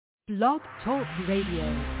Blog Talk Radio.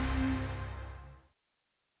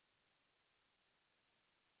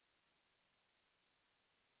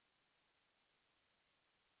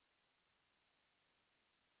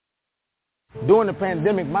 During the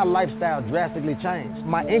pandemic, my lifestyle drastically changed.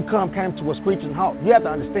 My income came to a screeching halt. You have to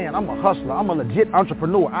understand, I'm a hustler. I'm a legit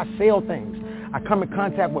entrepreneur. I sell things. I come in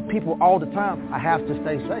contact with people all the time. I have to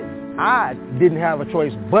stay safe. I didn't have a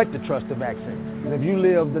choice but to trust the vaccine. And if you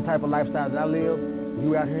live the type of lifestyle that I live,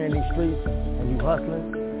 you out here in these streets and you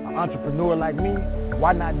hustling, an entrepreneur like me,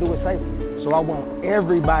 why not do it safely? So I want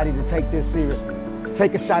everybody to take this seriously.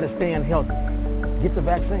 Take a shot at staying healthy. Get the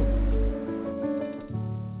vaccine.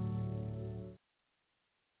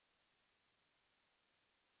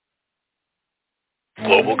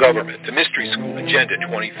 Global government, the mystery school, Agenda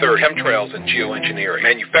 2030, chemtrails and geoengineering,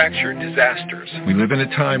 manufactured disasters. We live in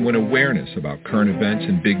a time when awareness about current events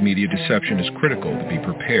and big media deception is critical to be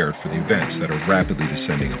prepared for the events that are rapidly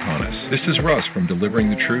descending upon us. This is Russ from Delivering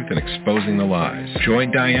the Truth and Exposing the Lies.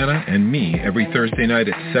 Join Diana and me every Thursday night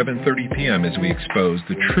at 7:30 p.m. as we expose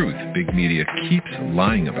the truth big media keeps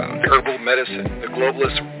lying about. Herbal medicine, the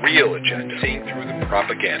globalist real agenda, seeing through the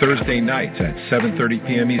propaganda. Thursday nights at 7:30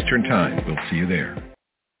 p.m. Eastern Time. We'll see you there.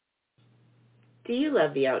 Do you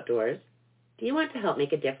love the outdoors? Do you want to help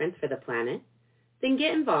make a difference for the planet? Then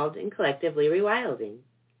get involved in Collectively Rewilding.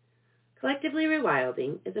 Collectively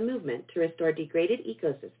Rewilding is a movement to restore degraded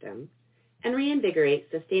ecosystems and reinvigorate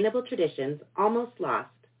sustainable traditions almost lost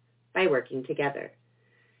by working together.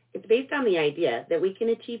 It's based on the idea that we can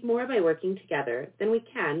achieve more by working together than we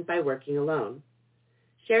can by working alone.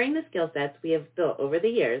 Sharing the skill sets we have built over the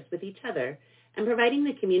years with each other and providing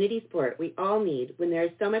the community support we all need when there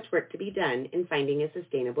is so much work to be done in finding a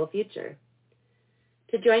sustainable future.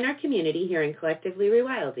 To join our community here in Collectively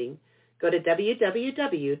Rewilding, go to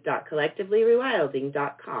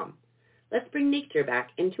www.collectivelyrewilding.com. Let's bring nature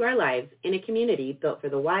back into our lives in a community built for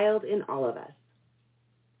the wild in all of us.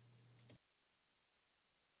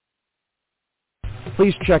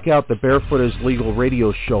 Please check out the Barefoot is Legal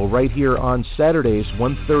radio show right here on Saturdays,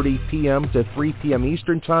 1:30 p.m. to 3 p.m.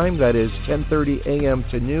 Eastern Time. That is 10:30 a.m.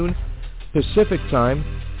 to noon Pacific Time,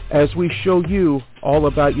 as we show you all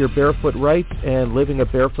about your barefoot rights and living a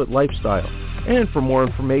barefoot lifestyle. And for more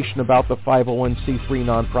information about the 501c3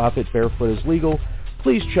 nonprofit Barefoot is Legal,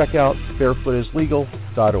 please check out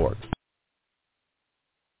barefootislegal.org.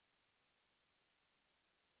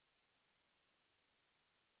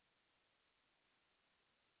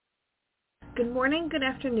 Good morning, good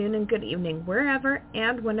afternoon, and good evening, wherever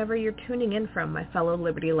and whenever you're tuning in from, my fellow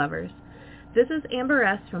Liberty lovers. This is Amber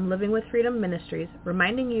S. from Living with Freedom Ministries,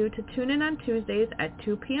 reminding you to tune in on Tuesdays at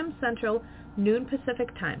 2 p.m. Central, noon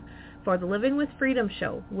Pacific Time, for the Living with Freedom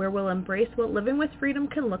show, where we'll embrace what living with freedom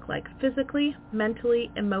can look like physically,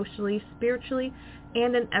 mentally, emotionally, spiritually,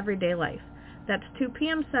 and in everyday life. That's 2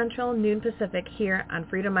 p.m. Central, noon Pacific, here on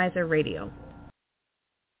Freedomizer Radio.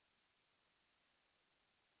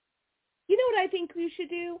 You know what I think we should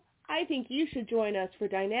do? I think you should join us for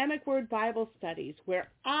Dynamic Word Bible Studies, where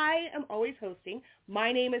I am always hosting.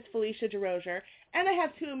 My name is Felicia DeRozier, and I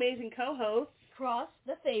have two amazing co-hosts. Cross,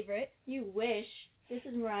 the favorite. You wish. This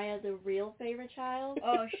is Mariah, the real favorite child.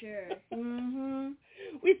 Oh, sure.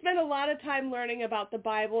 We spend a lot of time learning about the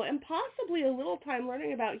Bible and possibly a little time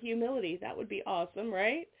learning about humility. That would be awesome,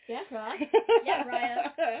 right? Yeah, Cross. Yeah,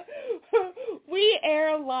 Mariah. We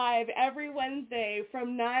air live every Wednesday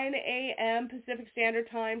from 9 a.m. Pacific Standard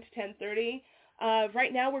Time to 10:30.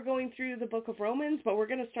 Right now we're going through the book of Romans, but we're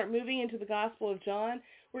going to start moving into the Gospel of John.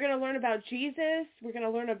 We're going to learn about Jesus. We're going to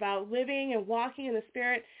learn about living and walking in the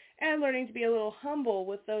Spirit and learning to be a little humble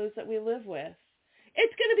with those that we live with.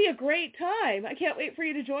 It's going to be a great time. I can't wait for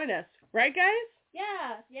you to join us. Right, guys?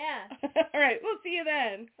 Yeah. All right, we'll see you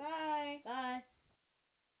then. Bye. Bye.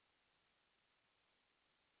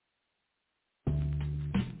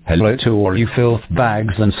 Hello to all you filth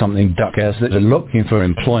bags and something duckers that are looking for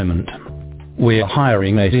employment. We're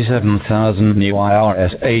hiring 87,000 new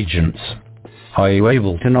IRS agents. Are you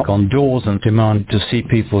able to knock on doors and demand to see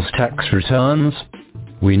people's tax returns?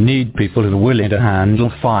 We need people who are willing to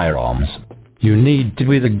handle firearms. You need to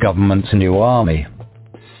be the government's new army.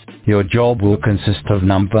 Your job will consist of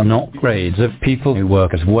number not grades of people who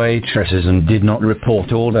work as waitresses and did not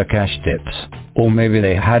report all their cash tips. Or maybe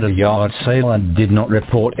they had a yard sale and did not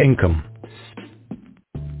report income.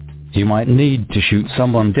 You might need to shoot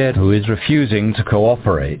someone dead who is refusing to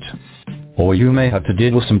cooperate. Or you may have to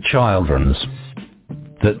deal with some children's.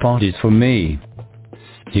 That part is for me.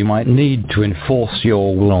 You might need to enforce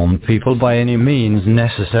your will on people by any means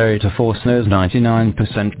necessary to force those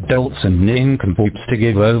 99% dolts and nincompoops to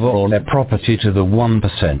give over all their property to the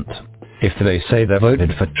 1%. If they say they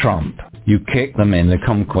voted for Trump, you kick them in the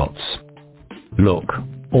kumquats. Look,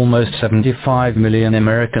 almost 75 million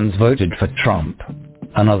Americans voted for Trump.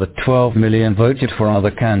 Another 12 million voted for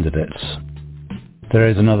other candidates. There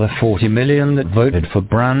is another 40 million that voted for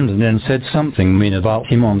Brandon and said something mean about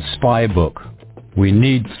him on Spybook. We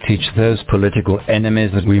need to teach those political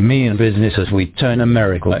enemies that we mean business as we turn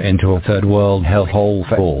America into a third world hellhole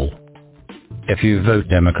for all. If you vote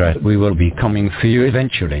Democrat, we will be coming for you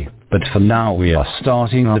eventually, but for now we are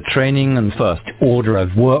starting our training and first order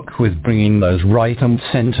of work with bringing those right and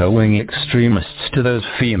center-wing extremists to those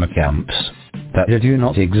FEMA camps that do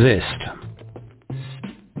not exist.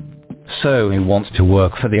 So he wants to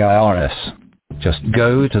work for the IRS. Just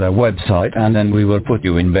go to their website and then we will put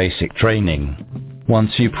you in basic training.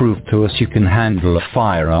 Once you prove to us you can handle a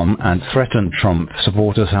firearm and threaten Trump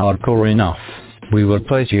supporters hardcore enough, we will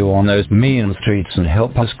place you on those mean streets and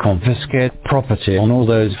help us confiscate property on all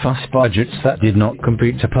those fuss budgets that did not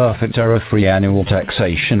complete a perfect error-free annual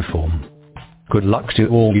taxation form. Good luck to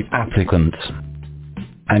all you applicants.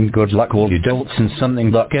 And good luck all you adults and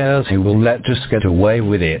something duckers who will let us get away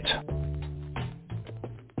with it.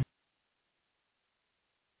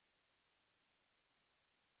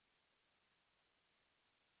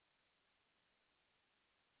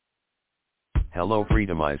 Hello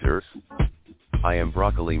Freedomizers. I am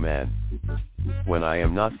Broccoli Man. When I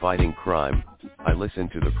am not fighting crime, I listen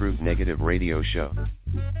to the Proof Negative radio show.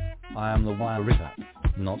 I am the Wire Ripper.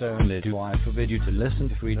 Not only do I forbid you to listen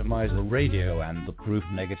to Freedomizer Radio and the Proof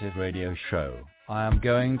Negative radio show, I am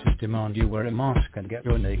going to demand you wear a mask and get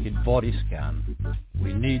your naked body scan.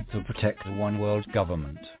 We need to protect the one world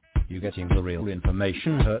government. You getting the real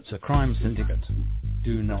information hurts a crime syndicate.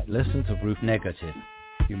 Do not listen to Proof Negative.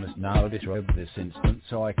 You must now disrobe this instant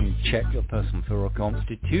so I can check your person for a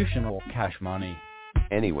constitution or cash money.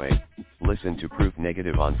 Anyway, listen to Proof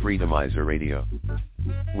Negative on Freedomizer Radio.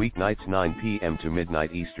 Weeknights 9 p.m. to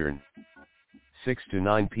midnight Eastern. 6 to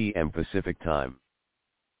 9 p.m. Pacific Time.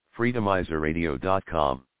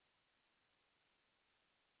 Freedomizerradio.com.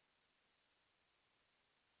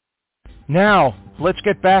 Now, let's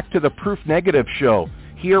get back to the Proof Negative show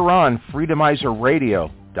here on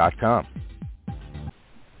Freedomizerradio.com.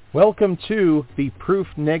 Welcome to the Proof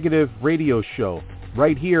Negative radio show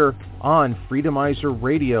right here on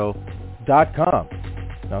Freedomizerradio.com.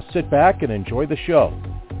 Now sit back and enjoy the show.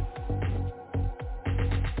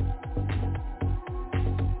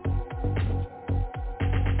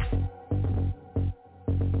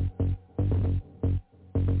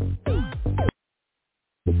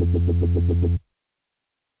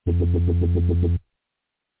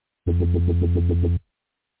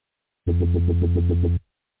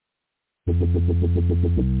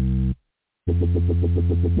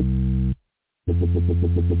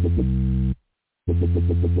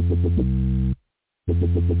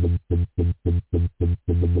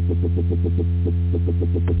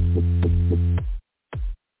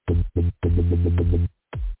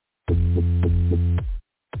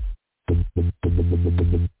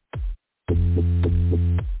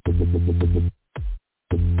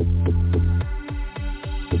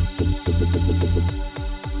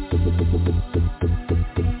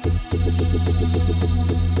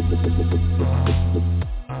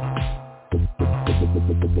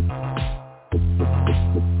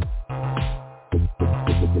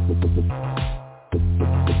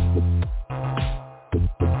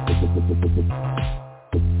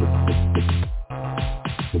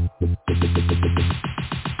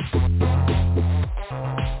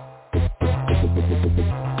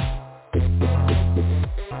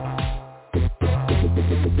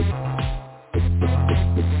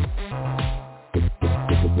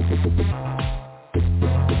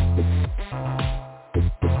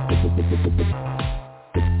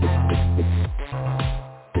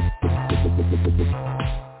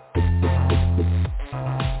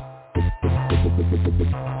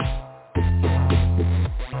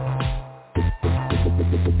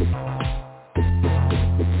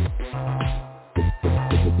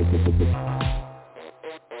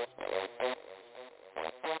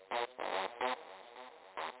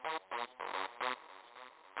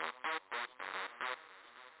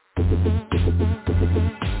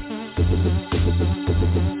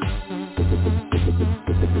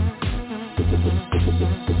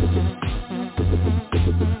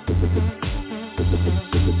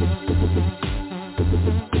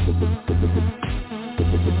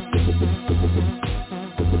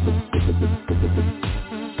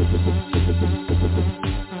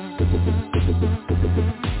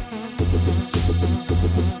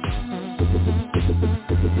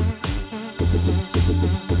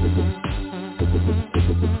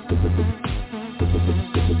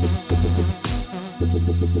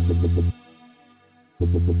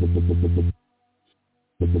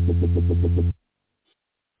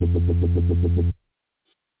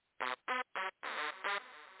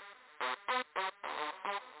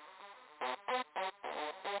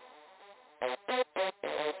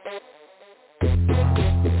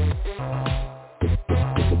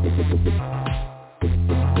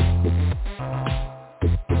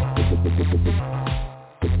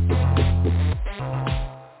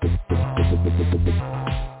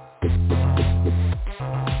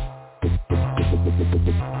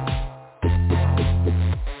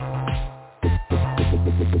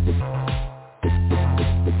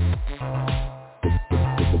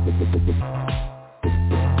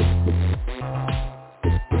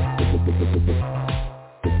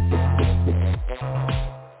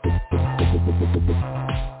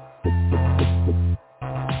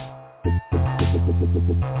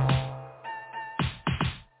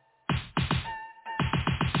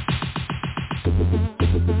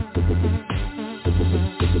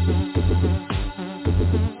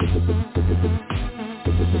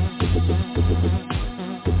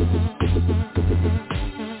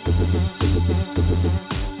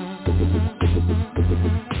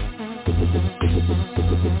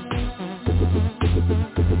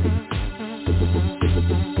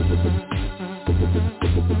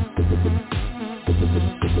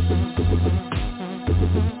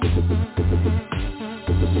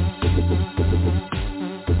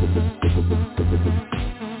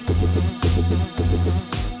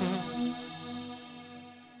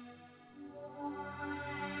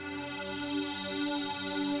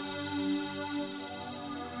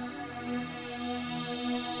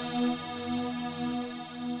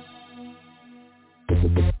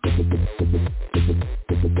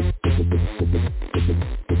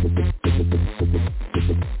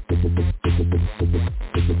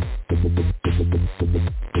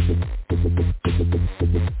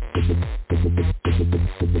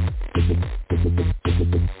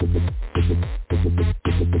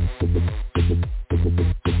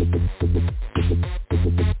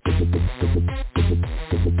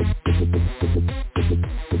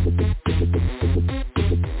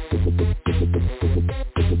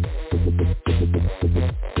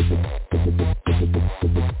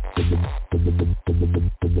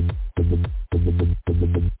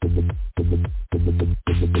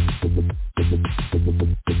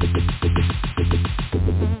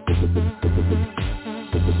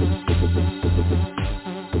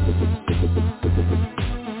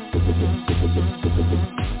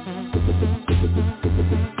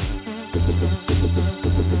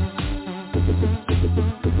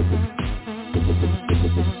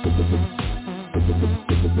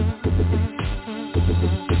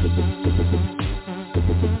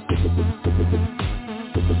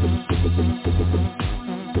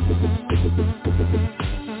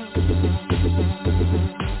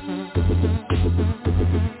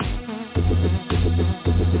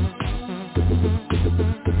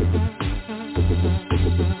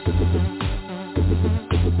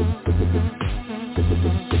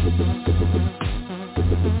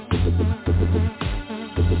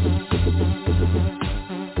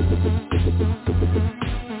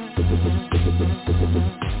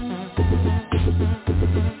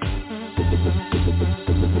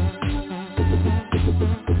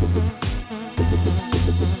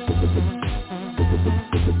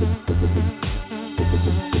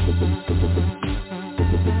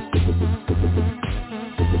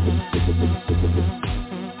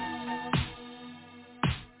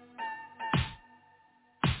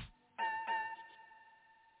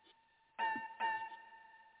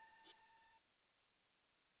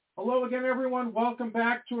 Hello again, everyone. Welcome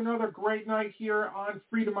back to another great night here on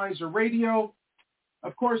Freedomizer Radio.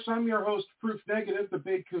 Of course, I'm your host, Proof Negative, the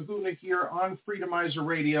big kahuna here on Freedomizer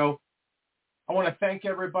Radio. I want to thank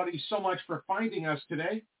everybody so much for finding us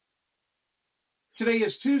today. Today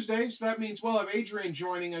is Tuesday, so that means we'll have Adrian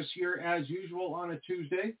joining us here as usual on a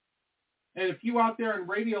Tuesday. And if you out there in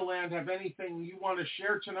Radio Land have anything you want to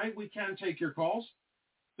share tonight, we can take your calls.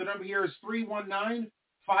 The number here is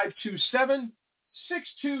 319-527-6208,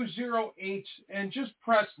 and just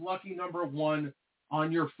press lucky number 1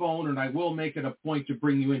 on your phone, and I will make it a point to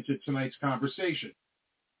bring you into tonight's conversation.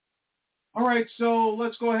 All right, so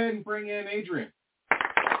let's go ahead and bring in Adrian.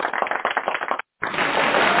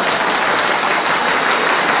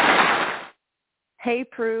 Hey,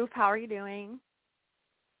 Proof, how are you doing?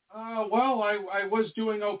 Well, I was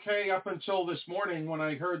doing okay up until this morning when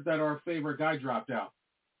I heard that our favorite guy dropped out.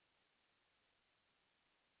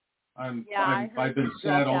 I've been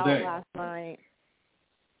sad all day. Last night.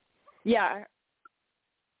 Yeah.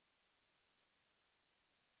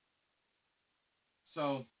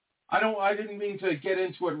 So I didn't mean to get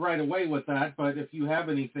into it right away with that, but if you have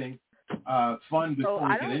anything fun before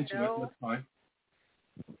we get into it, that's fine.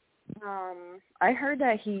 I heard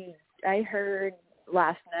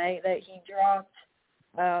last night that he dropped,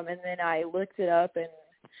 and then I looked it up and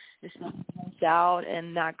just looked out,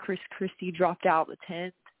 and that Chris Christie dropped out the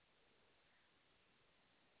 10th.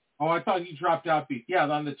 Oh, I thought he dropped out.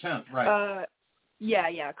 On the 10th, right?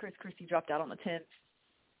 Yeah. Chris Christie dropped out on the 10th.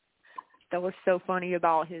 That was so funny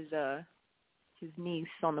about his niece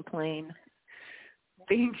on the plane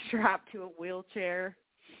being strapped to a wheelchair.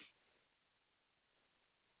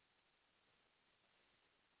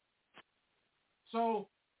 So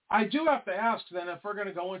I do have to ask then, if we're going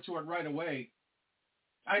to go into it right away.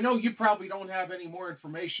 I know you probably don't have any more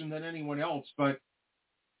information than anyone else, but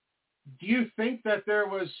do you think that there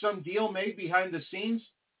was some deal made behind the scenes?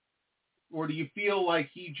 Or do you feel like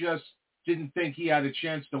he just didn't think he had a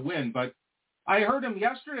chance to win? But I heard him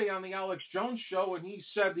yesterday on the Alex Jones show, and he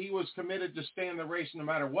said he was committed to stay in the race no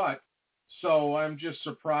matter what. So I'm just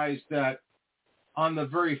surprised that on the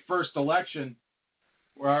very first election,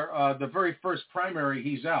 or the very first primary,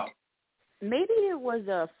 he's out. Maybe it was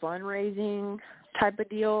a fundraising type of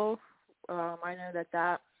deal. I know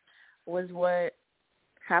that was what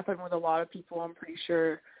happened with a lot of people. I'm pretty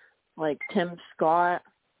sure, like Tim Scott.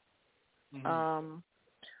 Mm-hmm.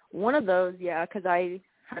 One of those, yeah, because I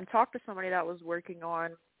had talked to somebody that was working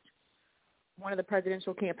on one of the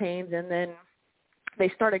presidential campaigns, and then they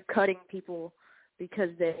started cutting people because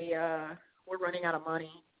they were running out of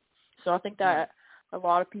money. So I think that a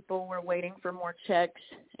lot of people were waiting for more checks,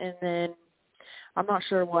 and then I'm not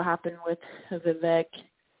sure what happened with Vivek.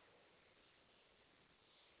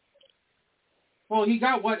 Well, he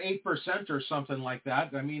got, 8% or something like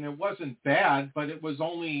that. I mean, it wasn't bad, but it was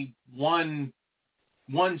only one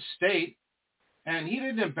state, and he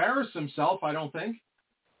didn't embarrass himself, I don't think.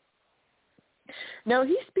 No,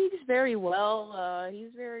 he speaks very well.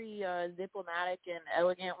 He's very diplomatic and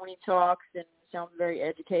elegant when he talks, and sounds very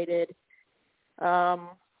educated. I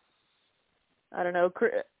don't know.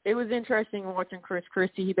 It was interesting watching Chris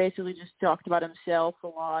Christie. He basically just talked about himself a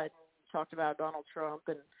lot and talked about Donald Trump,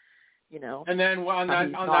 and And then on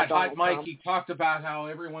that hot mic, he talked about how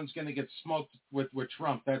everyone's going to get smoked with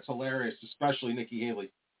Trump. That's hilarious, especially Nikki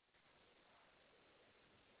Haley.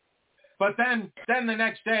 But then the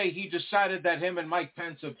next day, he decided that him and Mike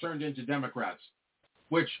Pence have turned into Democrats,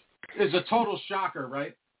 which is a total shocker,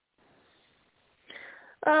 right?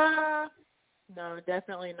 No,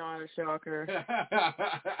 definitely not a shocker.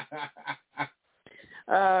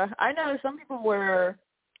 I know some people were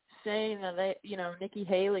saying that Nikki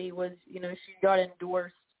Haley was, she got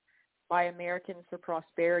endorsed by Americans for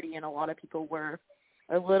Prosperity, and a lot of people were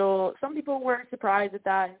some people were surprised at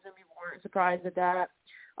that, and some people weren't surprised at that.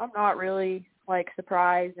 I'm not really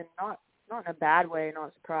surprised, and not in a bad way,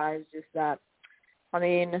 not surprised, just that, I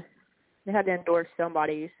mean, they had to endorse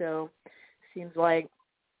somebody, so it seems like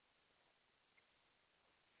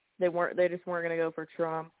they just weren't going to go for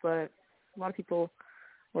Trump. But a lot of people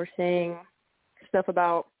were saying stuff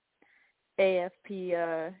about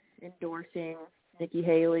AFP endorsing Nikki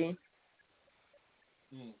Haley.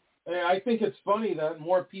 I think it's funny that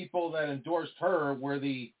more people that endorsed her were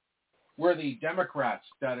the Democrats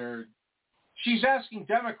that are. She's asking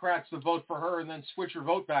Democrats to vote for her and then switch her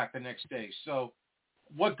vote back the next day. So,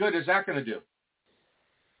 what good is that going to do?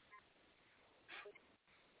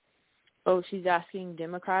 Oh, she's asking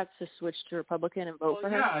Democrats to switch to Republican and vote for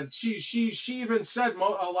her? Yeah, she even said a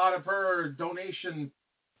lot of her donation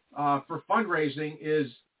for fundraising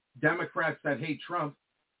is Democrats that hate Trump.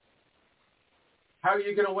 How are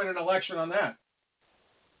you going to win an election on that?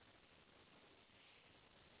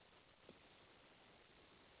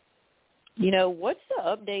 What's the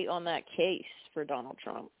update on that case for Donald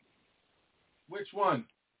Trump? Which one?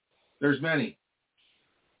 There's many.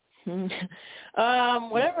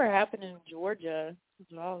 Whatever happened in Georgia is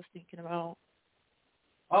what I was thinking about.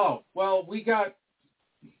 Oh, well, we got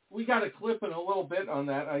a clip in a little bit on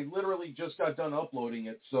that. I literally just got done uploading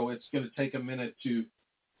it, so it's going to take a minute to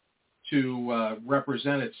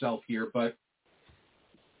represent itself here. But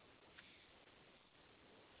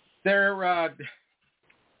there's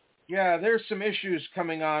some issues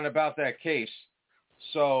coming on about that case.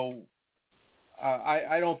 So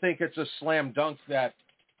I don't think it's a slam dunk that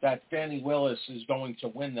Fani Willis is going to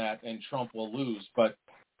win that and Trump will lose. But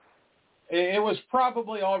it was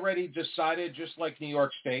probably already decided, just like New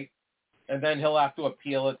York State. And then he'll have to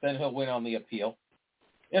appeal it. Then he'll win on the appeal.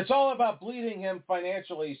 It's all about bleeding him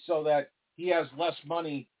financially so that he has less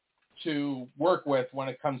money to work with when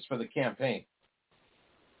it comes for the campaign.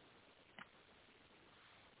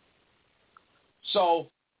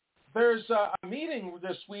 So there's a meeting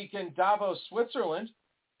this week in Davos, Switzerland.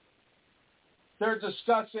 They're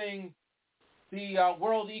discussing the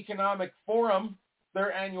World Economic Forum,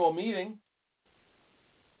 their annual meeting.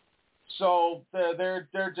 So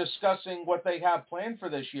they're discussing what they have planned for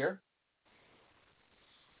this year.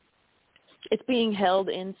 It's being held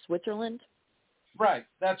in Switzerland? Right.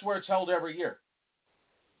 That's where it's held every year.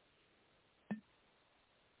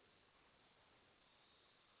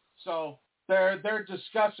 So they're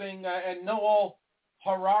discussing, and Noel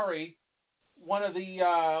Harari, one of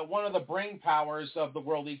the brain powers of the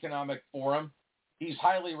World Economic Forum, he's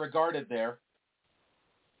highly regarded there.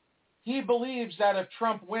 He believes that if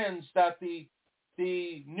Trump wins, that the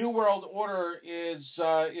New World Order is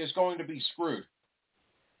going to be screwed.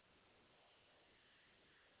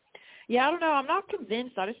 Yeah, I don't know. I'm not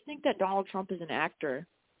convinced. I just think that Donald Trump is an actor.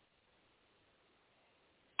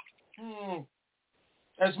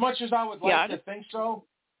 As much as I would like to think so,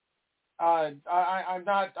 I'm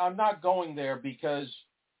not going there because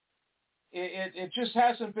it just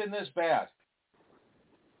hasn't been this bad.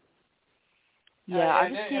 Yeah, I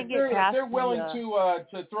just can't get past if they're willing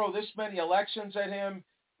to throw this many elections at him,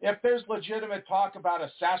 if there's legitimate talk about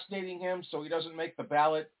assassinating him so he doesn't make the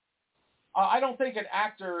ballot, I don't think an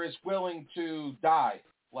actor is willing to die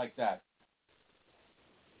like that.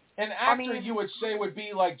 An actor, you would say, would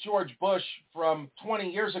be like George Bush from 20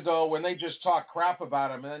 years ago when they just talked crap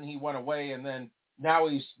about him and then he went away and then now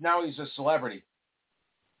he's a celebrity.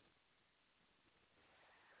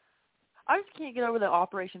 I just can't get over the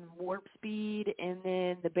Operation Warp Speed and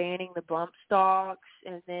then the banning the bump stocks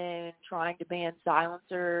and then trying to ban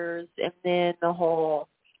silencers and then the whole,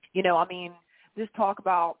 this talk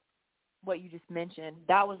about what you just mentioned,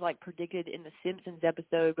 that was like predicted in the Simpsons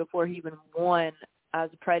episode before he even won as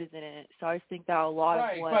president. So I just think that a lot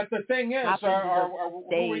of what but the thing is, who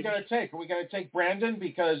are we going to take? Are we going to take Brandon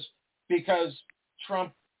because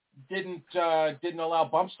Trump didn't allow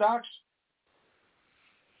bump stocks?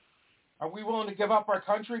 Are we willing to give up our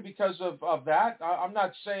country because of that? I'm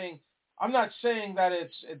not saying that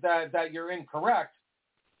it's that you're incorrect.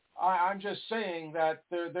 I'm just saying that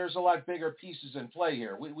there's a lot bigger pieces in play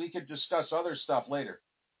here. We could discuss other stuff later.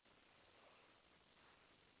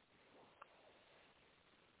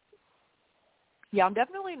 Yeah, I'm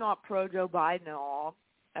definitely not pro Joe Biden at all.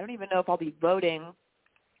 I don't even know if I'll be voting.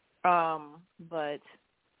 But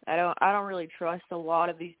I don't really trust a lot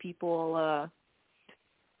of these people.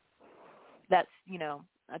 That's,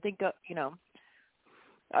 I think,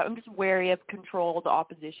 I'm just wary of controlled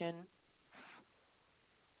opposition.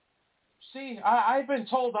 See, I've been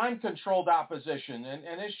told I'm controlled opposition,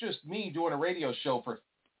 and it's just me doing a radio show for,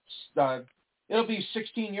 it'll be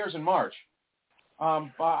 16 years in March.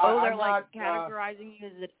 They're categorizing you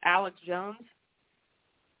as Alex Jones?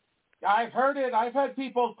 I've heard it. I've had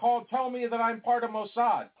people tell me that I'm part of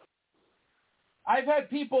Mossad. I've had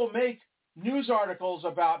people make news articles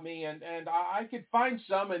about me, and I could find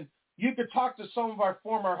some, and you could talk to some of our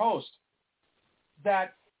former hosts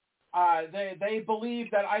that they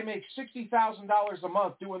believe that I make $60,000 a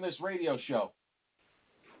month doing this radio show.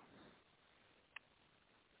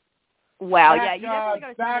 Wow, yeah, you definitely got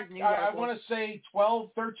to back, see these news I want to say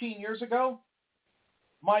 12, 13 years ago,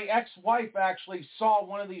 my ex-wife actually saw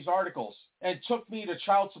one of these articles and took me to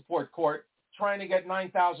child support court trying to get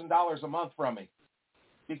 $9,000 a month from me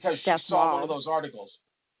because she saw one of those articles.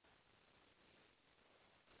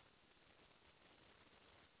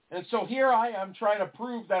 And so here I am trying to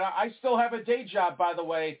prove that I still have a day job, by the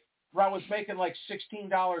way, where I was making like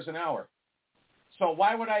 $16 an hour. So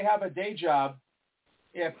why would I have a day job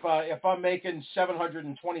if I'm making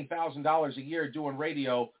 $720,000 a year doing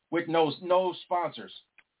radio with no sponsors?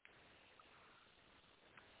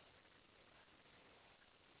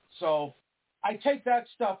 So I take that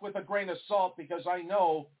stuff with a grain of salt because I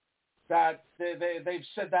know that they've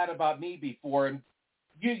said that about me before. And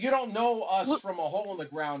you don't know us from a hole in the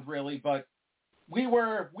ground, really, but we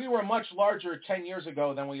were much larger 10 years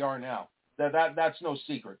ago than we are now. That's no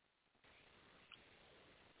secret.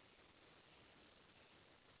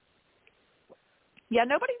 Yeah,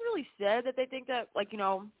 nobody really said that they think that,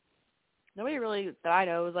 nobody really that I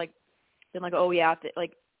know is been like, oh yeah,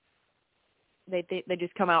 they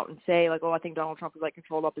just come out and say oh, I think Donald Trump is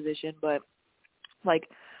controlled opposition, but I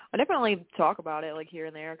definitely talk about it here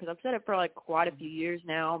and there because I've said it for quite a few years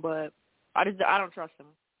now, but I don't trust him.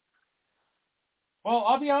 Well,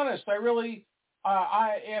 I'll be honest. I really,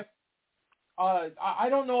 I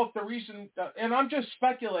don't know if the reason, and I'm just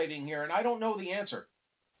speculating here, and I don't know the answer.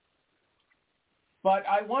 But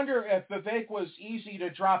I wonder if Vivek was easy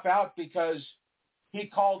to drop out because he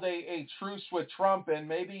called a truce with Trump, and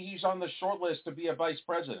maybe he's on the short list to be a vice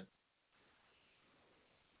president.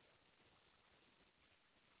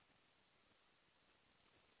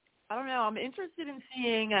 I don't know. I'm interested in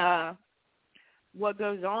seeing what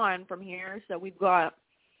goes on from here. So we've got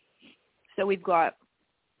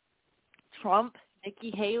Trump,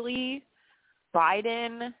 Nikki Haley,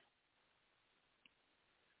 Biden,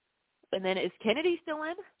 and then is Kennedy still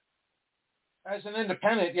in? As an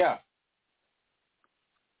independent, yeah.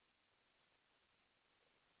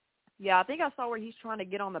 Yeah, I think I saw where he's trying to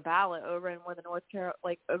get on the ballot over in one of the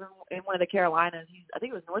over in one of the Carolinas. I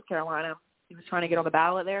think it was North Carolina. He was trying to get on the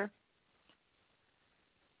ballot there.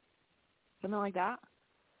 Something like that.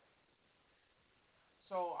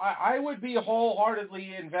 So I would be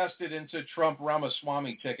wholeheartedly invested into Trump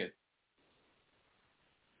Ramaswamy ticket.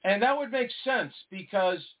 And that would make sense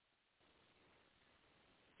because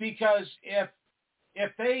if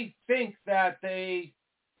they think that they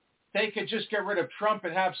could just get rid of Trump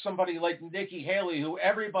and have somebody like Nikki Haley, who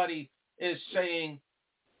everybody is saying,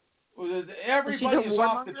 everybody is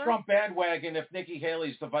off the Trump bandwagon if Nikki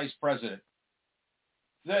Haley's the vice president.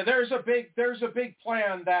 There's a big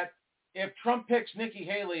plan that if Trump picks Nikki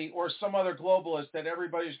Haley or some other globalist, that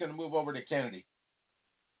everybody's going to move over to Kennedy.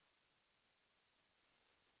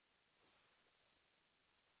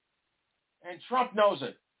 And Trump knows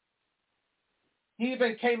it. He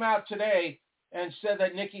even came out today and said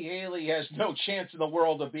that Nikki Haley has no chance in the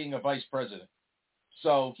world of being a vice president.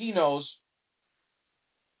 So he knows.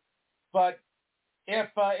 But if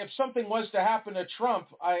something was to happen to Trump,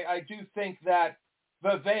 I do think that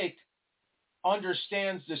Vivek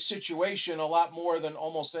understands the situation a lot more than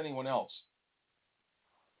almost anyone else.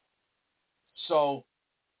 So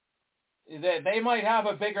they might have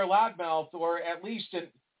a bigger loudmouth, or at least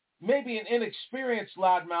maybe an inexperienced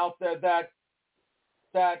loudmouth that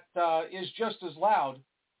is just as loud,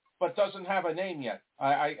 but doesn't have a name yet.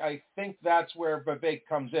 I think that's where Vivek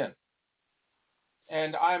comes in,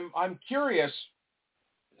 and I'm curious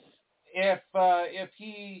if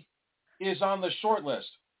he is on the short list.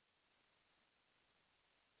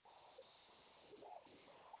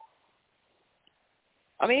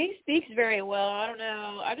 I mean, he speaks very well. I don't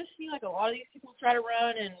know. I just see like a lot of these people try to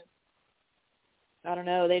run, and I don't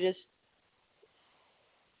know. They just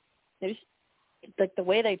like the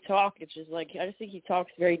way they talk. It's just like I just think he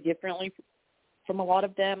talks very differently from a lot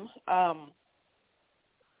of them.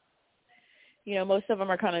 Most of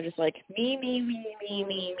them are kind of just like me,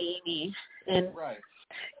 and right.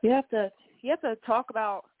 You have to talk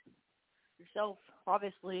about yourself,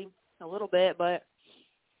 obviously, a little bit, but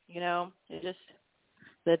it just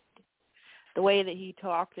the way that he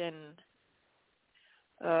talked and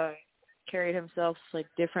carried himself like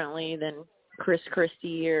differently than Chris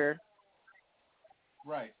Christie or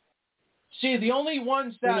right. See, the only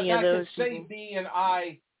ones that could save me and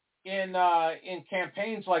I in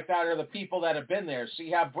campaigns like that are the people that have been there. So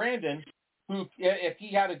you have Brandon, who, if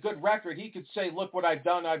he had a good record, he could say, look what I've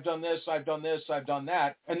done. I've done this, I've done this, I've done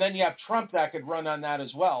that. And then you have Trump that could run on that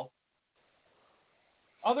as well.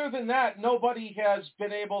 Other than that, nobody has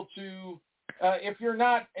been able to, if you're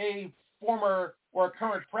not a former or a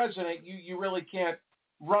current president, you really can't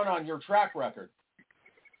run on your track record.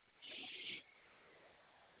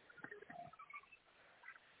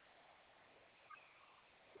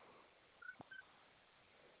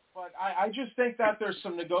 But I just think that there's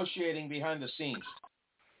some negotiating behind the scenes.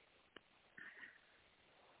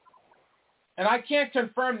 And I can't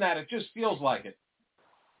confirm that. It just feels like it.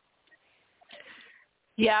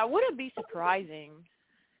 Yeah, it wouldn't be surprising.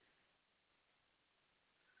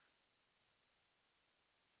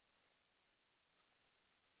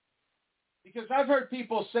 Because I've heard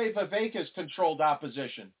people say Vivek is controlled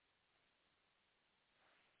opposition.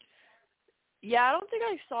 Yeah, I don't think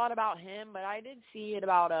I saw it about him, but I did see it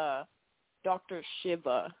about Dr.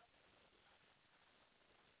 Shiva.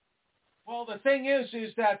 Well, the thing is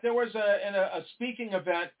that there was a speaking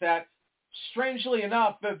event that, strangely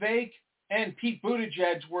enough, Vivek and Pete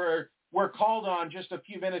Buttigieg were called on just a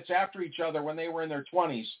few minutes after each other when they were in their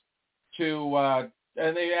 20s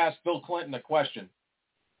and they asked Bill Clinton a question.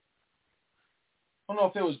 I don't know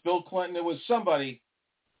if it was Bill Clinton, it was somebody,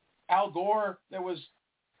 Al Gore, there was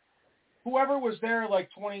whoever was there, like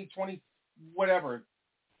 20, whatever.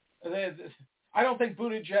 I don't think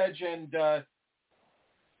Buttigieg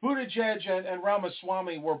and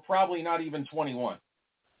Ramaswamy were probably not even 21,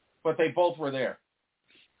 but they both were there.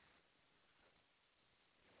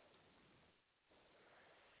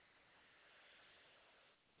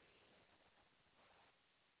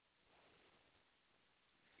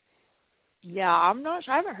 Yeah, I'm not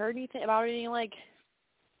sure. I haven't heard anything about anything like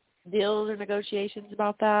deals or negotiations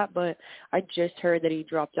about that, but I just heard that he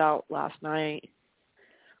dropped out last night.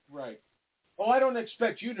 Right. Oh, I don't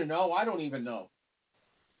expect you to know. I don't even know.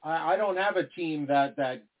 I don't have a team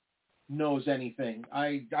that knows anything.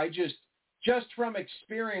 I just from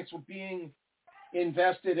experience with being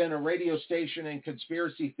invested in a radio station and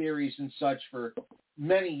conspiracy theories and such for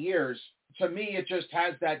many years, to me it just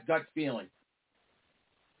has that gut feeling.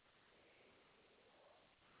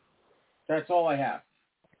 That's all I have.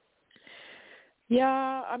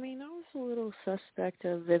 Yeah, I mean, I was a little suspect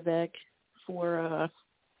of Vivek for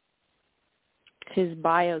his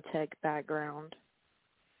biotech background.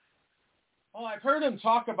 Well, I've heard him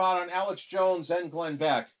talk about on Alex Jones and Glenn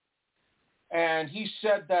Beck, and he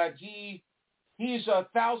said that he's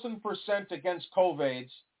 1,000% against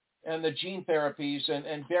COVIDs and the gene therapies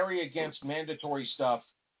and very against mandatory stuff.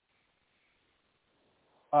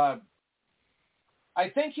 I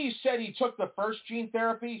think he said he took the first gene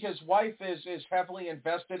therapy. His wife is heavily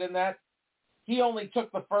invested in that. He only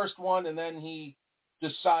took the first one, and then he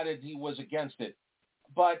decided he was against it.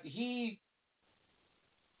 But he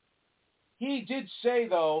did say,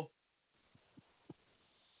 though,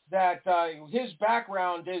 that his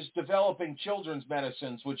background is developing children's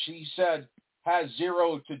medicines, which he said has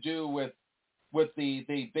zero to do with the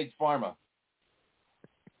big pharma.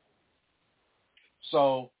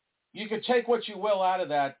 So you could take what you will out of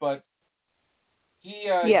that, but he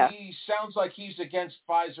sounds like he's against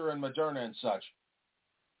Pfizer and Moderna and such.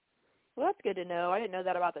 Well, that's good to know. I didn't know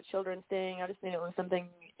that about the children's thing. I just knew it was something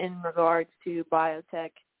in regards to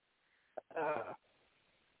biotech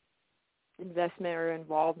investment or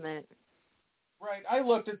involvement. Right. I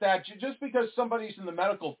looked at that. Just because somebody's in the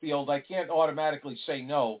medical field, I can't automatically say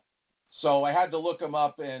no. So I had to look him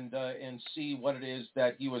up and see what it is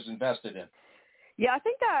that he was invested in. Yeah, I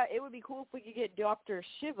think that it would be cool if we could get Dr.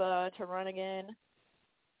 Shiva to run again.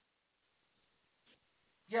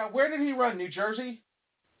 Yeah, where did he run? New Jersey?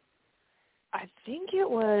 I think it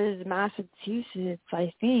was Massachusetts,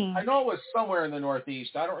 I think. I know it was somewhere in the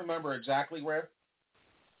Northeast. I don't remember exactly where.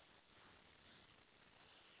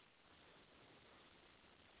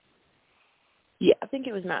 Yeah, I think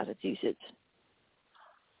it was Massachusetts.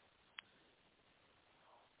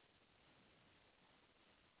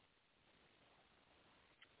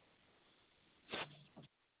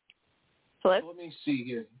 Hello? Let me see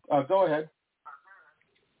here. Go ahead.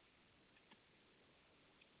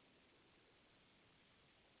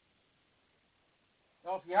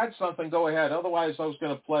 Well, if you had something, go ahead. Otherwise, I was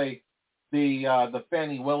going to play the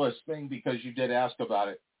Fannie Willis thing because you did ask about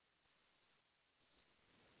it.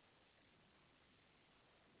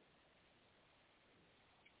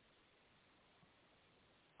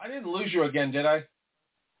 I didn't lose you again, did I?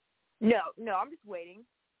 No, I'm just waiting.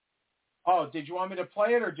 Oh, did you want me to play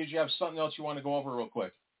it, or did you have something else you want to go over real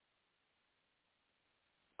quick?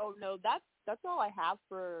 Oh, no, that's all I have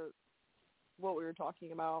for what we were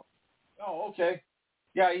talking about. Oh, okay.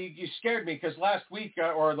 Yeah, you scared me because last week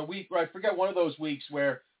or the week, I forget, one of those weeks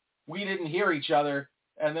where we didn't hear each other,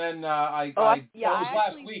 and then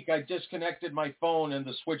last week I disconnected my phone and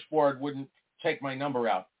the switchboard wouldn't take my number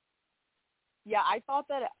out. Yeah, I thought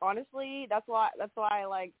that, honestly, that's why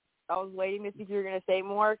I was waiting to see if you were going to say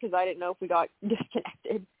more because I didn't know if we got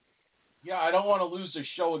disconnected. Yeah, I don't want to lose the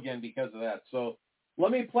show again because of that. So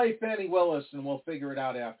let me play Fannie Willis and we'll figure it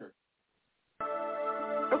out after.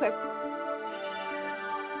 Okay.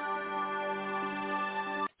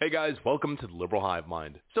 Hey guys, welcome to the Liberal Hive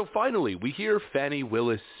Mind. So finally, we hear Fannie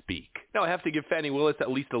Willis speak. Now I have to give Fannie Willis at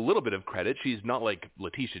least a little bit of credit. She's not like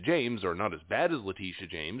Letitia James, or not as bad as Letitia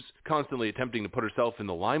James, constantly attempting to put herself in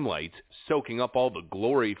the limelight, soaking up all the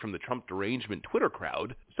glory from the Trump derangement Twitter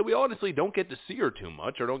crowd. So we honestly don't get to see her too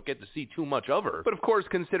much, or don't get to see too much of her. But of course,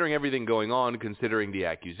 considering everything going on, considering the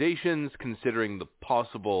accusations, considering the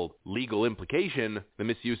possible legal implication, the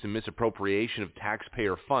misuse and misappropriation of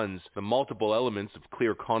taxpayer funds, the multiple elements of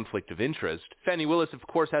clear conflict of interest, Fannie Willis of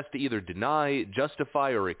course has to either deny,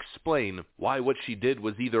 justify, or explain why what she did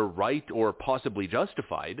was either right or possibly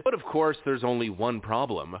justified. But of course, there's only one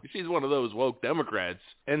problem. She's one of those woke Democrats.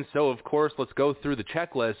 And so of course, let's go through the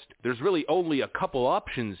checklist. There's really only a couple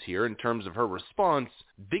options here in terms of her response.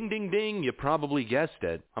 Ding, ding, ding, you probably guessed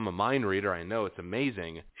it. I'm a mind reader, I know, it's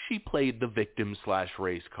amazing. She played the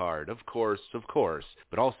victim/race card, of course,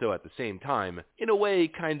 but also at the same time, in a way,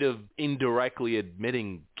 kind of indirectly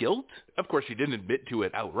admitting guilt. Of course, she didn't admit to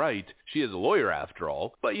it outright. She is a lawyer after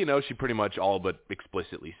all, but she she pretty much all but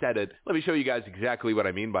explicitly said it. Let me show you guys exactly what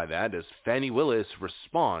I mean by that as Fani Willis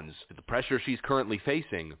responds to the pressure she's currently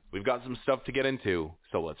facing. We've got some stuff to get into,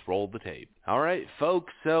 so let's roll the tape. Alright,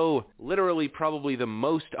 folks, so literally probably the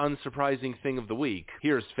most unsurprising thing of the week.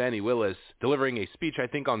 Here's Fani Willis delivering a speech, I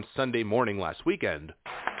think, on Sunday morning last weekend.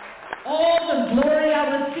 All the glory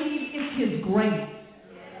I receive is His grace,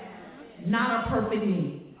 not a perfect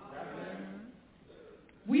me.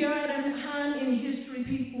 We are at a time in history,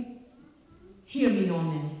 people. Hear me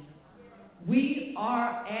on this. We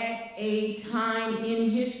are at a time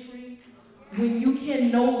in history when you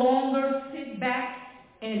can no longer sit back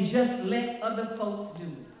and just let other folks do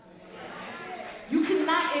it. You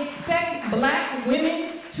cannot expect black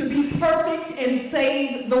women to be perfect and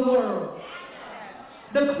save the world.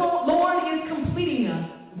 The Lord is completing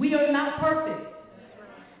us. We are not perfect.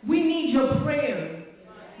 We need your prayers.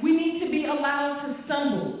 We need to be allowed to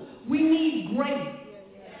stumble. We need grace.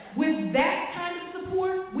 With that kind of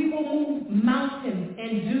support, we will move mountains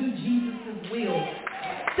and do Jesus' will.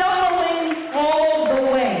 Stumbling all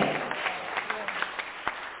the way.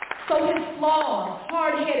 So his flawed,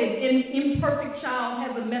 hard-headed, and imperfect child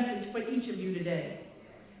has a message for each of you today.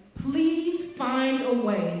 Please find a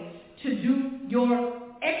way to do your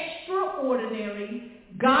extraordinary,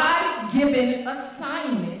 God-given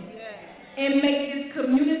assignment and make this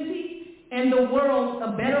community and the world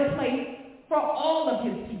a better place for all of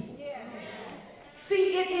his people.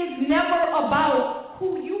 See, it is never about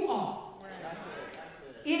who you are.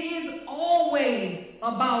 It is always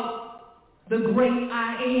about the great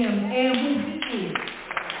I am and who he is.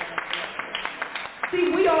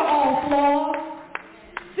 See, we are all flawed,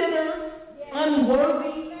 sinners,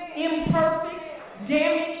 unworthy, imperfect,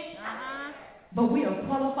 damaged, but we are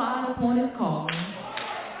qualified upon his calling.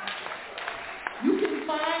 You can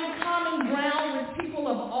find common ground with people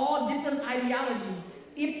of all different ideologies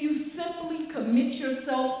if you simply commit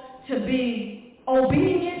yourself to being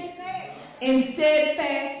obedient and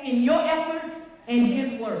steadfast in your efforts and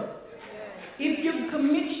his word. If you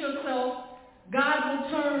commit yourself, God will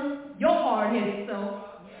turn your hard-headed self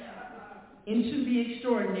into the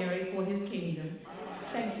extraordinary for his kingdom.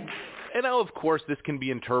 Thank you. And now, of course, this can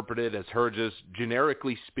be interpreted as her just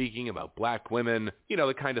generically speaking about black women, you know,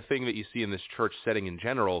 the kind of thing that you see in this church setting in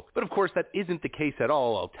general. But of course, that isn't the case at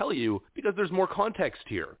all, I'll tell you, because there's more context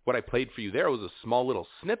here. What I played for you there was a small little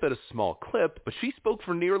snippet, a small clip, but she spoke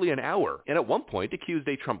for nearly an hour, and at one point accused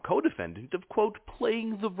a Trump co-defendant of, quote,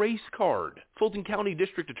 playing the race card. Fulton County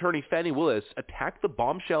District Attorney Fani Willis attacked the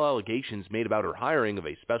bombshell allegations made about her hiring of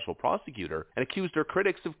a special prosecutor and accused her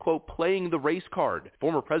critics of, quote, playing the race card.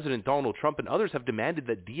 Former President Donald Trump and others have demanded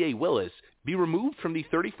that DA Willis be removed from the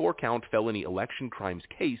 34-count felony election crimes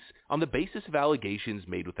case on the basis of allegations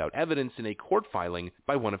made without evidence in a court filing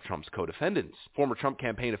by one of Trump's co-defendants. Former Trump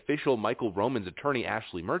campaign official Michael Roman's attorney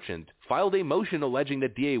Ashley Merchant filed a motion alleging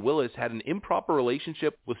that DA Willis had an improper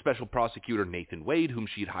relationship with Special Prosecutor Nathan Wade, whom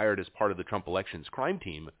she'd hired as part of the Trump elections crime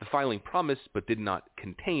team. The filing promised but did not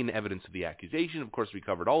contain evidence of the accusation. Of course, we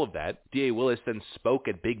covered all of that. DA Willis then spoke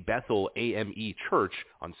at Big Bethel AME Church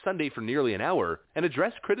on Sunday for nearly an hour and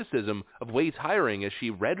addressed criticism of Wade's hiring as she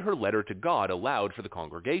read her letter to God aloud for the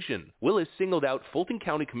congregation. Willis singled out Fulton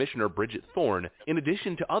County Commissioner Bridget Thorne in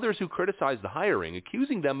addition to others who criticized the hiring,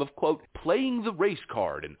 accusing them of, quote, playing the race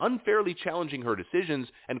card and unfairly challenging her decisions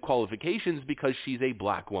and qualifications because she's a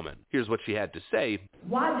black woman. Here's what she had to say.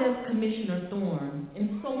 Why does Commissioner Thorne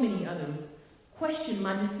and so many others question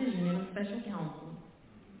my decision in a special counsel?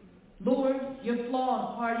 Lord, your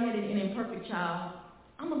flawed, hard-headed, and imperfect child,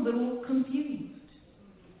 I'm a little confused.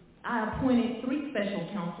 I appointed 3 special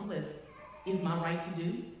counsel, as is my right to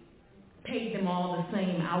do. Paid them all the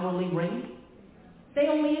same hourly rate. They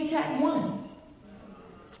only attacked one.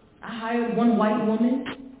 I hired one white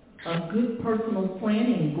woman, a good personal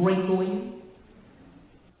friend and great lawyer.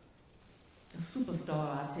 A superstar,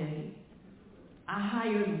 I tell you. I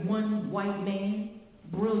hired one white man,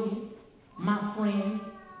 brilliant, my friend,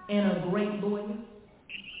 and a great lawyer.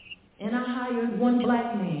 And I hired one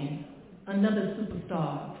black man, another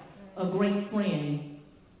superstar, a great friend,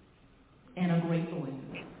 and a great lawyer.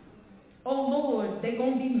 Oh Lord, they're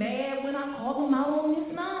going to be mad when I call them out on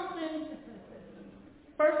this nonsense.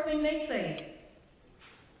 First thing they say,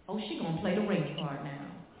 oh, she going to play the race card now.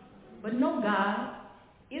 But no, God,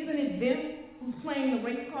 isn't it them who's playing the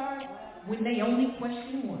race card when they only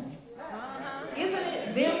question one? Isn't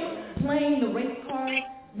it them playing the race card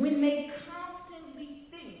when they constantly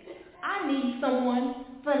think, I need someone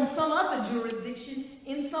from some other jurisdiction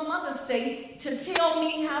in some other state to tell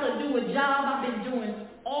me how to do a job I've been doing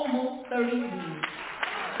almost 30 years.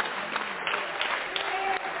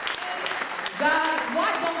 God,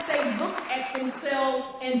 why don't they look at themselves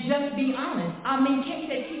and just be honest? I mean, can't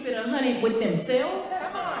they keep it 100 with themselves?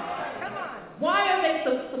 Come on. Why are they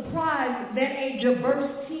so surprised that a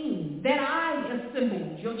diverse team that I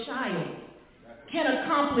assembled, your child, can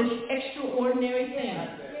accomplish extraordinary things?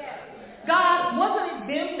 God, wasn't it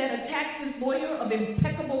them that attacked this lawyer of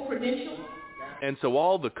impeccable credentials? And so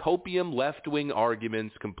all the copium left-wing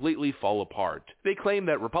arguments completely fall apart. They claim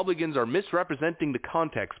that Republicans are misrepresenting the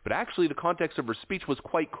context, but actually the context of her speech was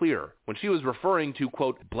quite clear. When she was referring to,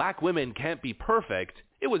 quote, black women can't be perfect,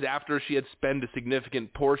 it was after she had spent a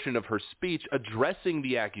significant portion of her speech addressing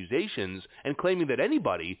the accusations and claiming that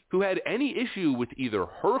anybody who had any issue with either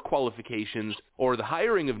her qualifications or the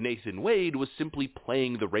hiring of Nathan Wade was simply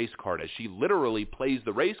playing the race card, as she literally plays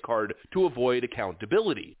the race card to avoid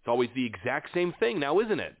accountability. It's always the exact same thing now,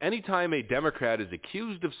 isn't it? Anytime a Democrat is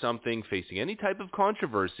accused of something, facing any type of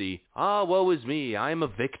controversy, woe is me, I'm a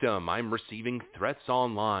victim, I'm receiving threats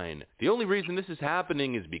online. The only reason this is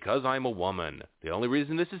happening is because I'm a woman. The only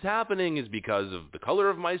reason this is happening is because of the color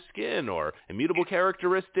of my skin, or immutable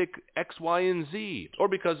characteristic X, Y, and Z, or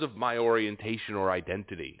because of my orientation or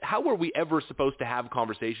identity. How are we ever supposed to have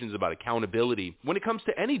conversations about accountability when it comes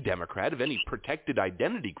to any Democrat of any protected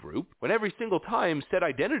identity group, when every single time said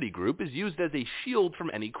identity group is used as a shield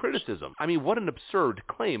from any criticism? I mean, what an absurd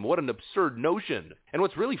claim, what an absurd notion. And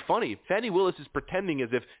what's really funny, Fani Willis is pretending as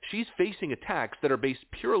if she's facing attacks that are based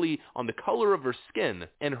purely on the color of her skin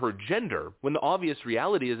and her gender, when the obvious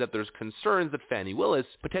reality is that there's concerns that Fani Willis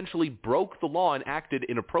potentially broke the law and acted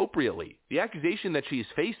inappropriately. The accusation that she's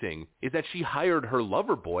facing is that she hired her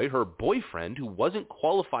lover boy, her boyfriend, who wasn't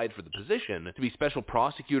qualified for the position, to be special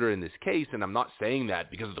prosecutor in this case, and I'm not saying that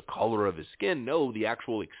because of the color of his skin. No, the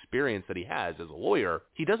actual experience that he has as a lawyer.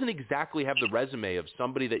 He doesn't exactly have the resume of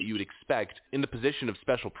somebody that you'd expect in the position of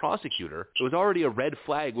special prosecutor. It was already a red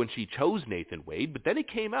flag when she chose Nathan Wade, but then it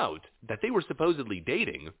came out that they were supposedly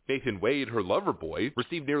dating. Nathan Wade, her lover boy,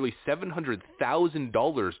 received nearly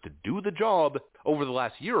 $700,000 to do the job over the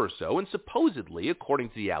last year or so, and supposedly, according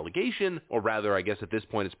to the allegation, or rather, I guess at this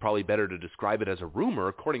point it's probably better to describe it as a rumor,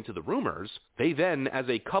 according to the rumors, they then, as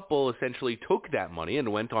a couple, essentially took that money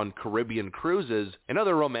and went on Caribbean cruises and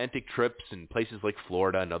other romantic trips in places like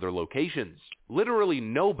Florida and other locations. Literally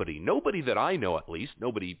nobody that I know at least,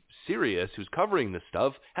 nobody serious who's covering this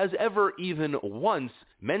stuff, has ever even once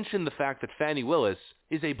mentioned the fact that Fani Willis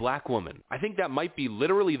is a black woman. I think that might be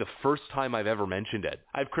literally the first time I've ever mentioned it.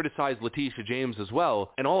 I've criticized Letitia James as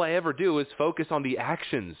well, and all I ever do is focus on the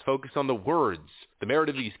actions, focus on the words, the merit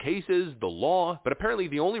of these cases, the law, but apparently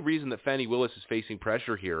the only reason that Fani Willis is facing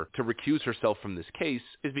pressure here to recuse herself from this case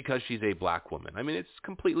is because she's a black woman. I mean, it's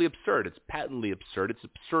completely absurd. It's patently absurd. It's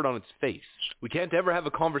absurd on its face. We can't ever have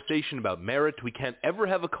a conversation about merit. We can't ever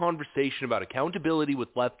have a conversation about accountability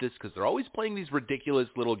with leftists because they're always playing these ridiculous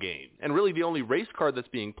little games. And really the only race card that's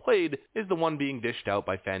being played is the one being dished out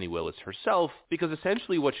by Fani Willis herself, because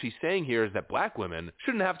essentially what she's saying here is that black women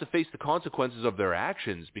shouldn't have to face the consequences of their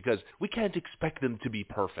actions because we can't expect them to be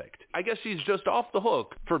perfect. I guess she's just off the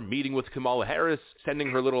hook for meeting with Kamala Harris, sending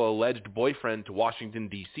her little alleged boyfriend to Washington,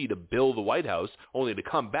 D.C. to bill the White House, only to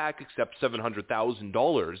come back, accept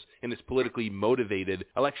 $700,000 in this politically motivated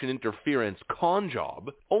election interference con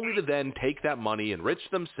job, only to then take that money, enrich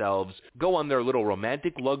themselves, go on their little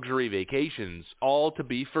romantic luxury vacations, all to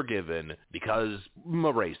be forgiven because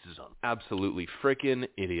racism. Absolutely frickin'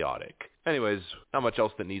 idiotic. Anyways, not much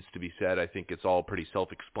else that needs to be said. I think it's all pretty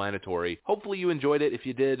self-explanatory. Hopefully you enjoyed it. If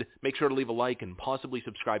you did, make sure to leave a like and possibly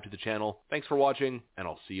subscribe to the channel. Thanks for watching, and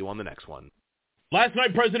I'll see you on the next one. Last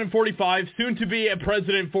night, President 45, soon to be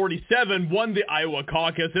President 47, won the Iowa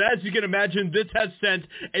caucus, and as you can imagine, this has sent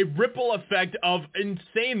a ripple effect of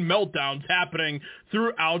insane meltdowns happening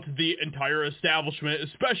throughout the entire establishment,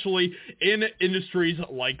 especially in industries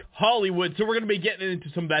like Hollywood. So we're going to be getting into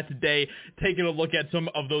some of that today, taking a look at some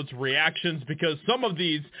of those reactions, because some of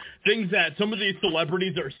these things that some of these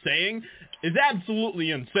celebrities are saying is absolutely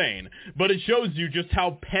insane, but it shows you just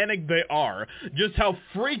how panicked they are, just how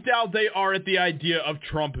freaked out they are at the idea of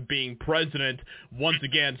Trump being president once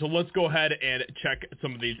again. So let's go ahead and check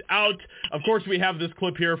some of these out. Of course, we have this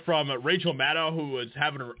clip here from Rachel Maddow, who was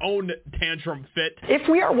having her own tantrum fit. If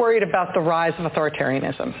we are worried about the rise of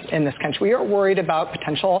authoritarianism in this country, we are worried about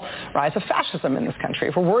potential rise of fascism in this country,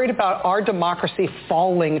 if we're worried about our democracy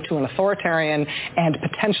falling to an authoritarian and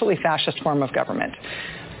potentially fascist form of government,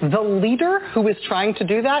 the leader who is trying to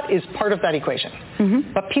do that is part of that equation.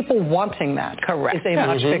 Mm-hmm. But people wanting that is a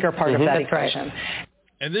much bigger part of that equation. Right.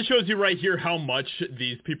 And this shows you right here how much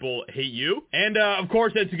these people hate you. And, of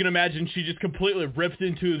course, as you can imagine, she just completely ripped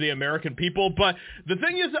into the American people. But the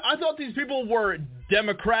thing is, I thought these people were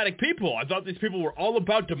democratic people. I thought these people were all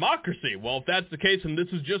about democracy. Well, if that's the case, then this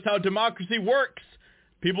is just how democracy works.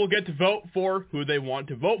 People get to vote for who they want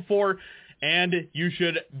to vote for, and you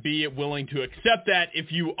should be willing to accept that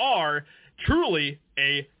if you are truly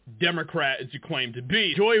a Democrat, as you claim to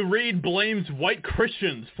be. Joy Reid blames white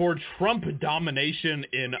Christians for Trump domination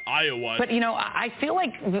in Iowa. But, I feel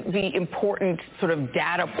like the important sort of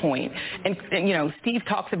data point, and Steve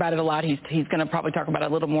talks about it a lot, he's going to probably talk about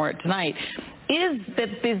it a little more tonight, is that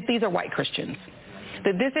these are white Christians.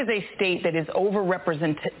 That this is a state that is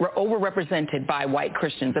overrepresented by white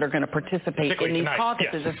Christians that are going to participate in these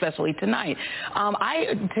caucuses, yes. Especially tonight.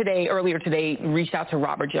 Earlier today, reached out to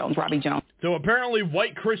Robbie Jones. So apparently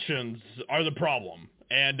white Christians are the problem.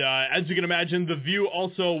 And as you can imagine, The View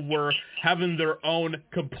also were having their own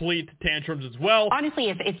complete tantrums as well. Honestly,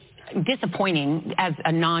 it's disappointing as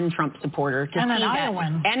a non-Trump supporter to see that.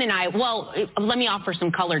 Iowan. And an Iowa. Well, let me offer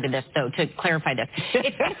some color to this, though, to clarify this.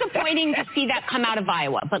 It's disappointing to see that come out of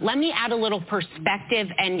Iowa, but let me add a little perspective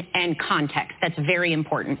and context. That's very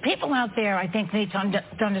important. People out there, I think, need to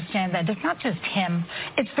understand that it's not just him.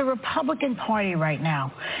 It's the Republican Party right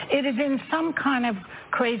now. It is in some kind of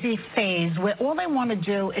crazy phase where all they want to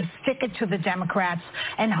do is stick it to the Democrats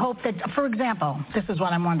and hope that, for example, this is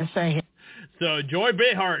what I wanted to say here. So Joy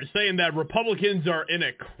Behar saying that Republicans are in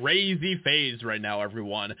a crazy phase right now,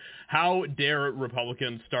 everyone. How dare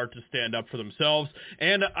Republicans start to stand up for themselves?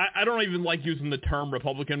 And I don't even like using the term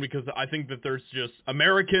Republican because I think that there's just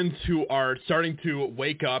Americans who are starting to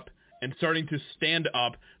wake up and starting to stand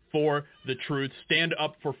up for the truth, stand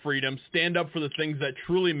up for freedom, stand up for the things that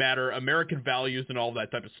truly matter, American values and all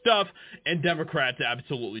that type of stuff, and Democrats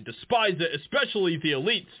absolutely despise it, especially the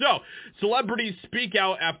elite. So, celebrities speak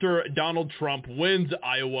out after Donald Trump wins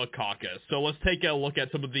Iowa caucus. So let's take a look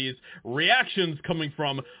at some of these reactions coming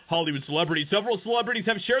from Hollywood celebrities. Several celebrities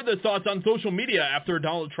have shared their thoughts on social media after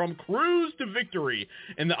Donald Trump cruised to victory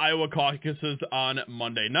in the Iowa caucuses on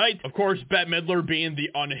Monday night. Of course, Bette Midler, being the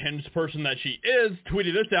unhinged person that she is,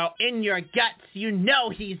 tweeted this out: "In your guts, you know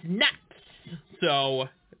he's nuts." So,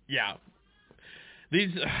 yeah.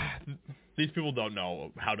 These people don't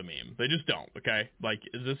know how to meme. They just don't, okay? Like,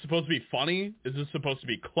 is this supposed to be funny? Is this supposed to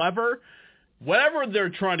be clever? Whatever they're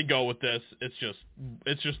trying to go with this, it's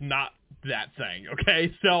just not that thing,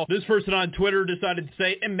 okay? So, this person on Twitter decided to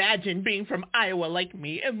say, "Imagine being from Iowa like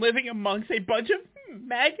me and living amongst a bunch of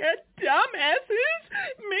MAGA dumbasses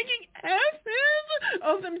making asses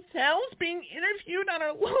of themselves, being interviewed on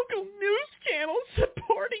our local news channel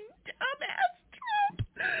supporting dumbass Trump.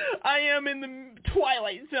 I am in the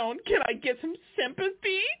twilight zone. Can I get some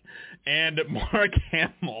sympathy?" And Mark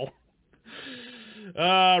Hamill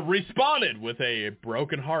responded with a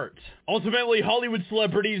broken heart. Ultimately, Hollywood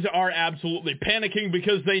celebrities are absolutely panicking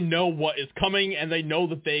because they know what is coming and they know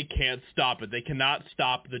that they can't stop it. They cannot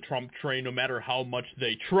stop the Trump train no matter how much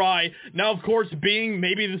they try. Now, of course,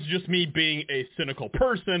 maybe this is just me being a cynical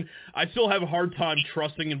person, I still have a hard time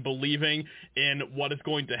trusting and believing in what is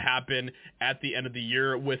going to happen at the end of the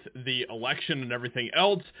year with the election and everything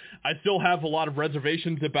else. I still have a lot of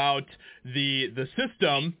reservations about the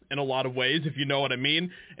system in a lot of ways, if you know what I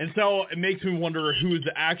mean. And so it makes me wonder who's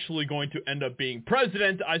actually going to end up being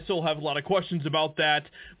president. I still have a lot of questions about that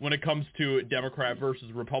when it comes to Democrat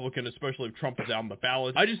versus Republican, especially if Trump is on the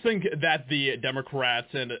ballot. I just think that the Democrats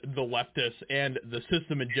and the leftists and the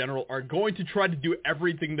system in general are going to try to do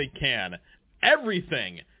everything they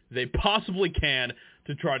possibly can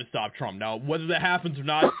to try to stop Trump. Now, whether that happens or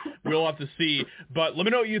not, we'll have to see. But let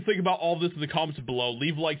me know what you think about all this in the comments below.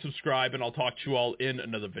 Leave a like, subscribe, and I'll talk to you all in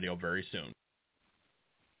another video very soon.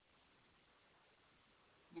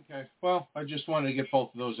 Okay, well, I just wanted to get both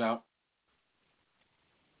of those out.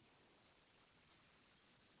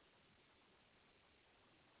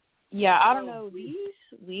 Yeah, I don't know, these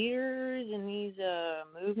leaders and these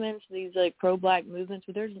movements, these like pro-black movements,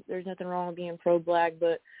 but there's nothing wrong with being pro-black,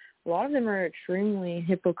 but a lot of them are extremely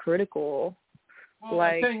hypocritical. Well,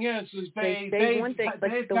 like, the thing is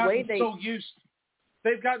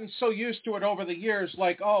they've gotten so used to it over the years,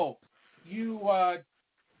 like, oh,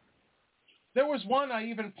 there was one I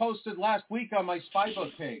even posted last week on my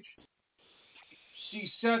Spybook page.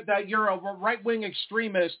 She said that you're a right-wing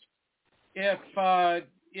extremist if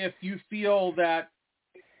you feel that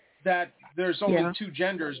there's only two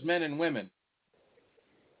genders, men and women.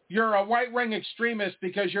 You're a right-wing extremist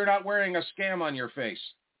because you're not wearing a scam on your face.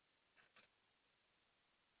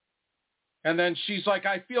 And then she's like,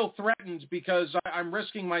 I feel threatened because I'm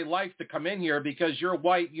risking my life to come in here because you're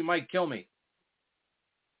white, you might kill me.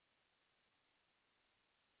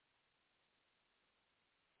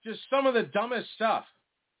 just some of the dumbest stuff.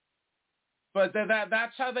 But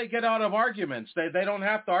that's how they get out of arguments. They don't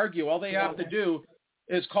have to argue. All they have to do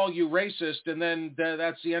is call you racist, and then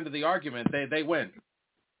that's the end of the argument. They win.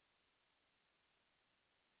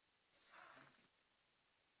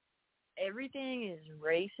 Everything is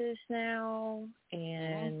racist now,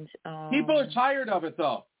 and people are tired of it,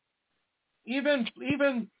 though.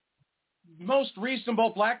 Even most reasonable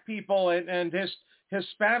black people and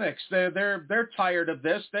Hispanics, they're tired of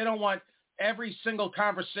this. They don't want every single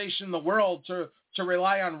conversation in the world to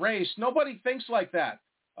rely on race. Nobody thinks like that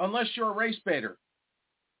unless you're a race baiter.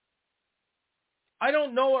 I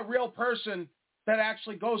don't know a real person that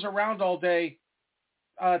actually goes around all day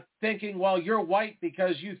thinking, well, you're white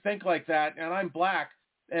because you think like that, and I'm black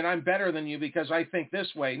and I'm better than you because I think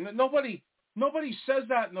this way. Nobody says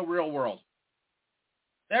that in the real world.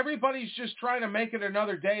 Everybody's just trying to make it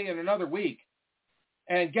another day and another week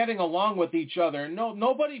and getting along with each other.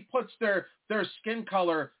 Nobody puts their skin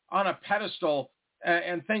color on a pedestal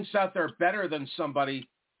and thinks that they're better than somebody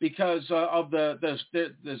because of the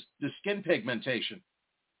skin pigmentation.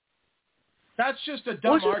 That's just a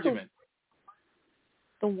dumb argument.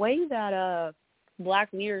 The way that black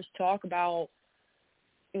leaders talk about,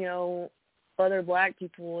 other black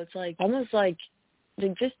people, it's like almost like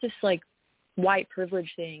just this like white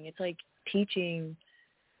privilege thing. It's like teaching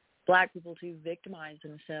black people to victimize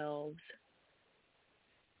themselves,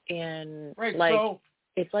 and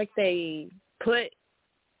it's like they put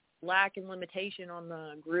lack and limitation on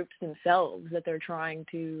the groups themselves that they're trying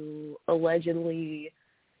to allegedly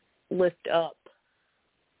lift up.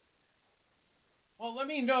 Well, let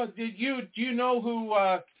me know. Do you know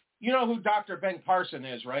who Dr. Ben Carson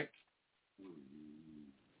is, right?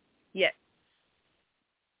 Yes.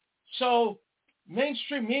 So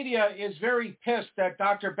mainstream media is very pissed that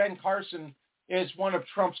Dr. Ben Carson is one of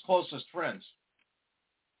Trump's closest friends.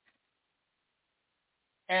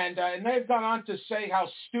 And they've gone on to say how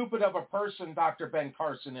stupid of a person Dr. Ben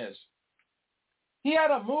Carson is. He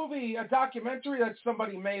had a documentary that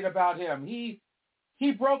somebody made about him. He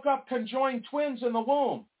broke up conjoined twins in the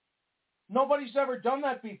womb. Nobody's ever done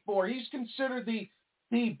that before. He's considered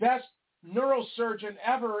the best neurosurgeon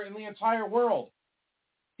ever in the entire world.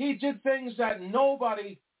 He did things that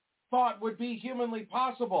nobody thought would be humanly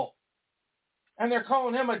possible. And they're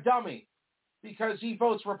calling him a dummy because he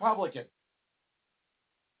votes Republican.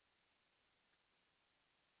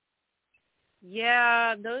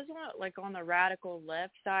 Yeah, those are like on the radical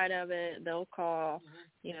left side of it. They'll call,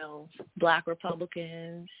 black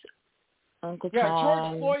Republicans Uncle Tom. Yeah,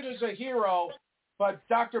 George Floyd is a hero, but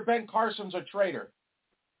Dr. Ben Carson's a traitor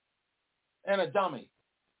and a dummy.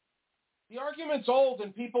 The argument's old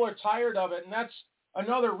and people are tired of it, and that's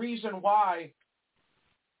another reason why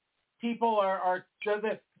people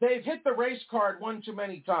they've hit the race card one too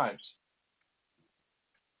many times.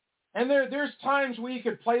 And there's times where you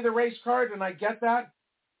could play the race card, and I get that,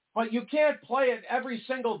 but you can't play it every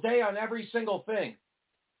single day on every single thing.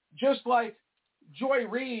 Just like Joy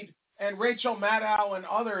Reid and Rachel Maddow and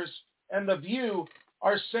others and The View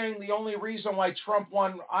are saying the only reason why Trump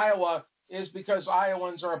won Iowa is because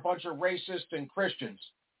Iowans are a bunch of racists and Christians.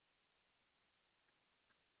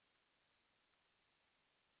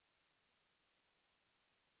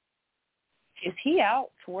 Is he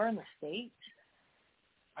out touring the States?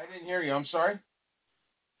 I didn't hear you. I'm sorry.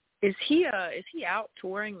 Is he out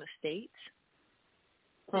touring the States?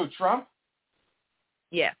 Who, Trump?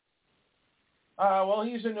 Yeah. Well,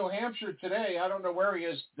 he's in New Hampshire today. I don't know where he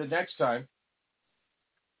is the next time.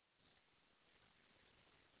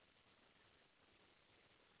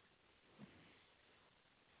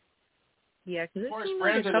 Yeah, because of course,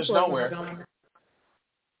 Brandon is nowhere.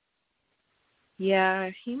 Yeah,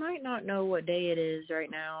 he might not know what day it is right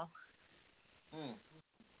now.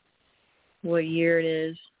 What year it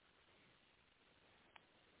is.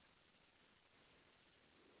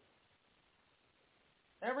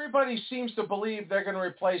 Everybody seems to believe they're going to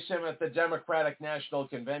replace him at the Democratic National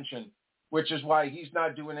Convention, which is why he's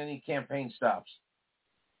not doing any campaign stops.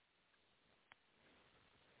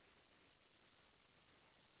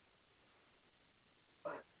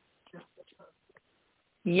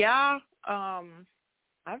 Yeah, I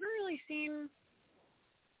haven't really seen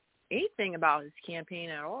anything about his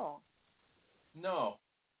campaign at all. No.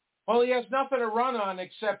 Well, he has nothing to run on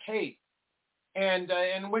except hate. And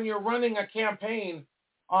when you're running a campaign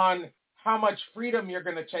on how much freedom you're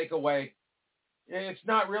going to take away, it's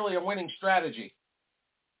not really a winning strategy.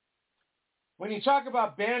 When you talk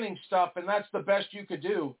about banning stuff, and that's the best you could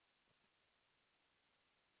do,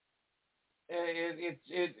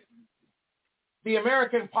 the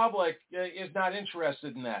American public is not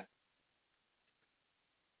interested in that.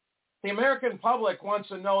 The American public wants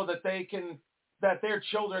to know that that their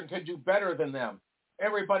children can do better than them.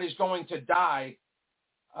 Everybody's going to die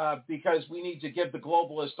because we need to give the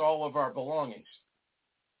globalists all of our belongings.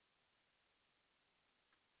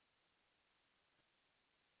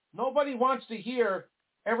 Nobody wants to hear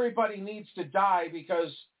everybody needs to die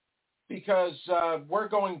because we're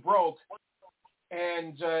going broke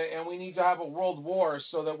and we need to have a world war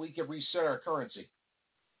so that we can reset our currency.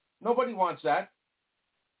 Nobody wants that.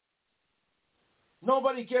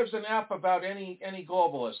 Nobody gives an F about any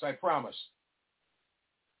globalist, I promise.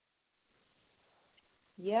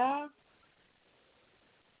 Yeah.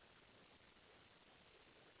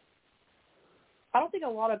 I don't think a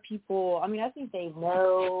lot of people, I mean, I think they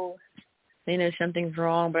know something's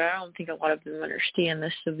wrong, but I don't think a lot of them understand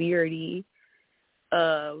the severity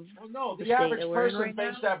of the average person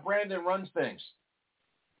thinks that Brandon runs things.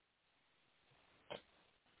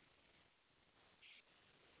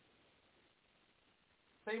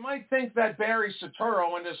 They might think that Barry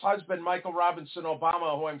Soetoro and his husband, Michael Robinson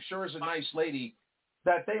Obama, who I'm sure is a nice lady,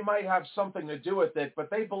 that they might have something to do with it, but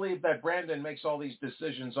they believe that Brandon makes all these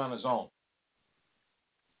decisions on his own.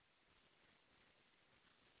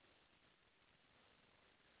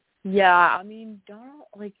 Yeah, I mean,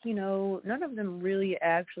 none of them really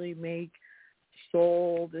actually make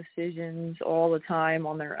sole decisions all the time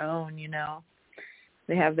on their own,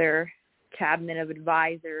 They have their cabinet of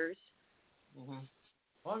advisors. Mm-hmm.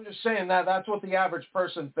 Well, I'm just saying that's what the average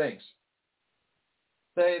person thinks.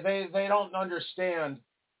 They don't understand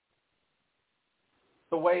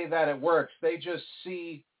the way that it works. They just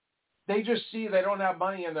see they don't have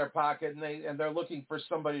money in their pocket and they're looking for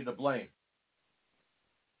somebody to blame.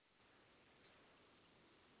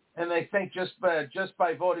 And they think just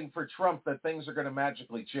by voting for Trump that things are going to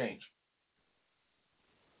magically change.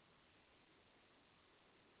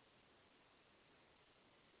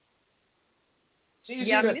 It's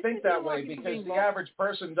easy to think that way because the average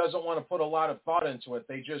person doesn't want to put a lot of thought into it.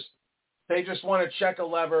 They just want to check a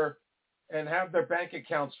lever and have their bank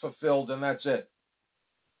accounts fulfilled, and that's it.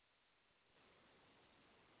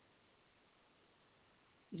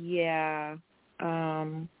 Yeah.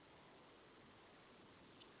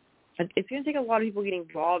 It's going to take a lot of people getting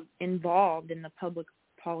involved in the public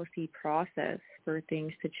policy process for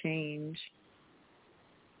things to change.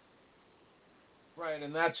 Right,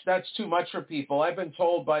 and that's too much for people. I've been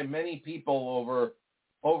told by many people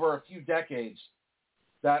over a few decades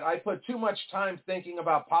that I put too much time thinking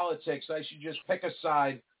about politics. I should just pick a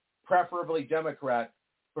side, preferably Democrat,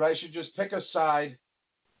 but I should just pick a side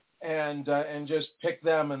and just pick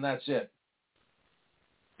them, and that's it.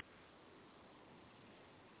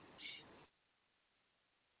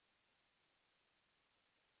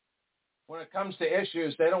 When it comes to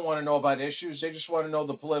issues, they don't want to know about issues. They just want to know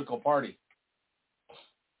the political party.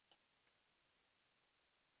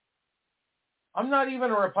 I'm not even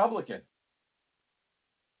a Republican.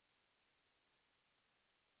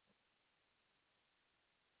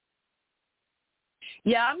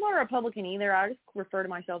 Yeah, I'm not a Republican either. I just refer to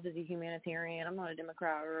myself as a humanitarian. I'm not a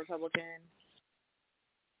Democrat or a Republican.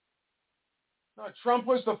 No, Trump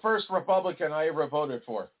was the first Republican I ever voted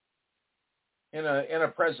for in a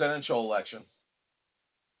presidential election.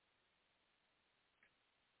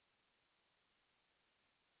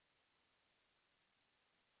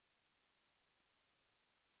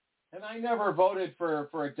 And I never voted for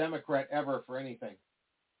a Democrat ever for anything.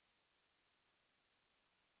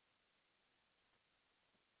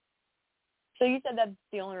 So you said that's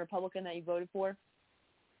the only Republican that you voted for?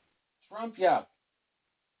 Trump, yeah.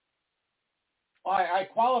 I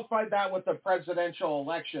qualified that with the presidential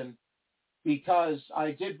election because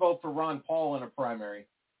I did vote for Ron Paul in a primary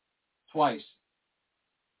twice.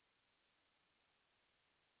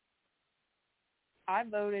 I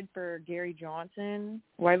voted for Gary Johnson.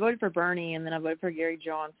 Well, I voted for Bernie, and then I voted for Gary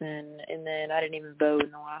Johnson, and then I didn't even vote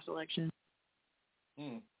in the last election.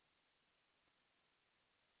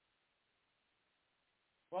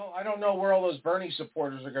 Well, I don't know where all those Bernie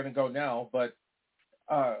supporters are going to go now, but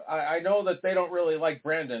I know that they don't really like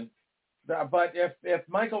Brandon. But if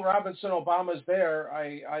Michael Robinson Obama's there,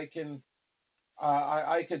 I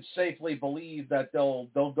could safely believe that they'll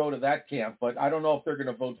go to that camp. But I don't know if they're going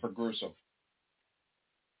to vote for Gruesome.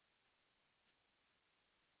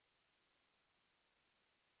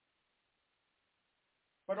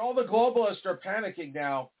 But all the globalists are panicking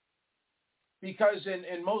now because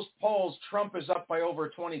in most polls, Trump is up by over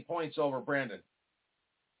 20 points over Brandon.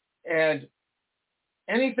 And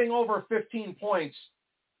anything over 15 points,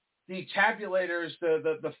 the tabulators,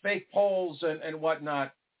 the fake polls and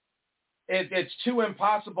whatnot, it's too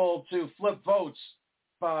impossible to flip votes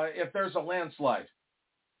if there's a landslide.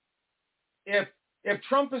 if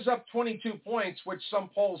Trump is up 22 points, which some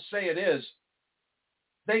polls say it is,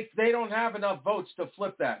 they don't have enough votes to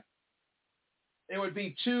flip that. It would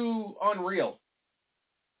be too unreal.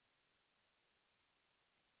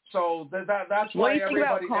 So that's why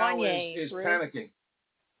everybody now is panicking.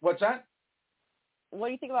 What's that? What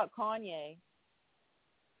do you think about Kanye?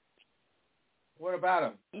 What about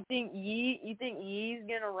him? You think Ye's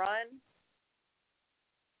gonna run?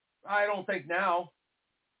 I don't think now.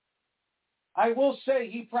 I will say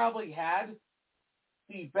he probably had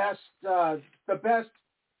the best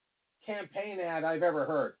campaign ad I've ever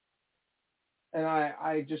heard, and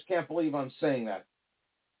I just can't believe I'm saying that.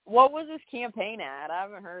 What was his campaign ad? I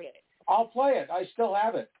haven't heard it. I'll play it. I still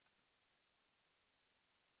have it.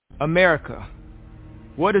 America.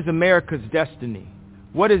 What is America's destiny?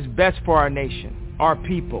 What is best for our nation, our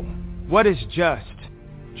people? What is just,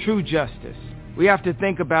 true justice? We have to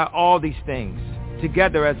think about all these things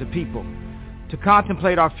together as a people. To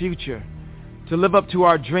contemplate our future, to live up to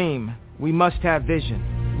our dream, we must have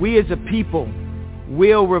vision. We as a people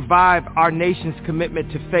will revive our nation's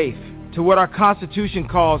commitment to faith, to what our Constitution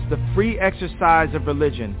calls the free exercise of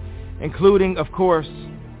religion, including, of course,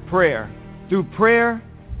 prayer. Through prayer,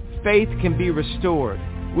 faith can be restored.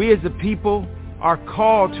 We as a people are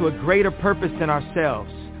called to a greater purpose than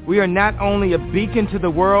ourselves. We are not only a beacon to the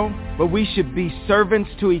world, but we should be servants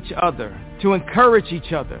to each other, to encourage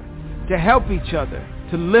each other, to help each other,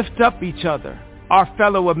 to lift up each other, our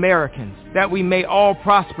fellow Americans, that we may all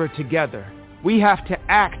prosper together. We have to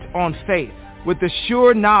act on faith with the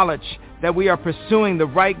sure knowledge that we are pursuing the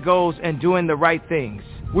right goals and doing the right things.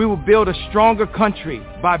 We will build a stronger country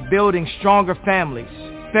by building stronger families.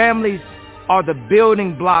 Families are the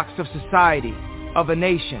building blocks of society, of a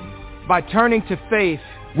nation. By turning to faith,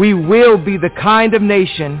 we will be the kind of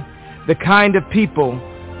nation, the kind of people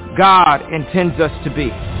God intends us to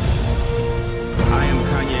be. I am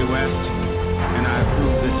Kanye West, and I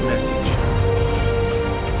approve this message.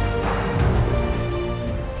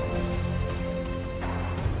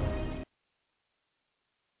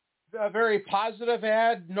 A very positive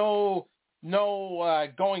ad. No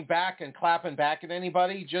going back and clapping back at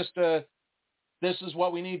anybody. Just this is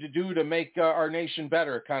what we need to do to make our nation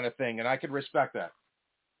better kind of thing, and I can respect that.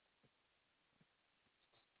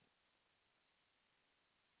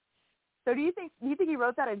 So do you think he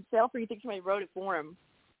wrote that himself, or do you think somebody wrote it for him?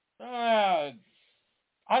 I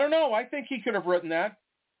don't know. I think he could have written that.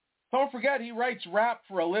 Don't forget, he writes rap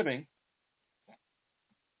for a living.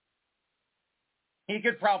 He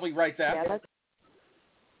could probably write that. Yeah,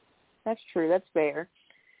 that's true. That's fair.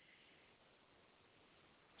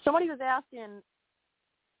 Somebody was asking,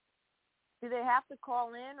 do they have to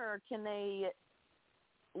call in, or can they,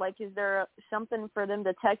 is there something for them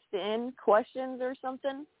to text in questions or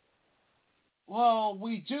something? Well,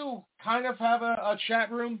 we do kind of have a chat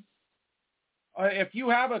room. If you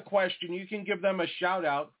have a question, you can give them a shout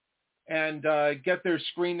out and get their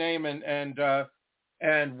screen name and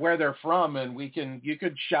where they're from, and you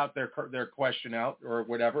could shout their question out or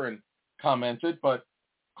whatever and comment it. But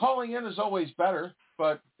calling in is always better.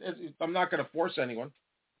 But I'm not going to force anyone.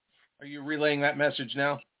 Are you relaying that message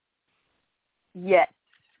now? Yes.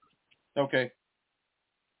 Okay.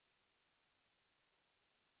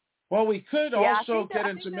 Well, we could also get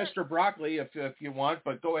into Mr. Broccoli if you want,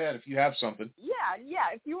 but go ahead if you have something. Yeah.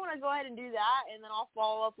 If you want to go ahead and do that, and then I'll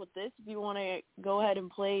follow up with this. If you want to go ahead and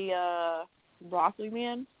play Broccoli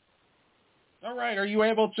Man. All right. Are you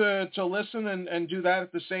able to listen and do that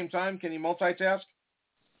at the same time? Can you multitask?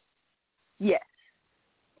 Yes.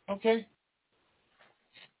 Okay.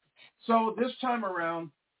 So this time around,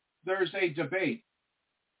 there's a debate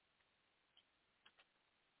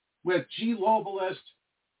with G. Globalist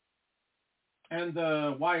and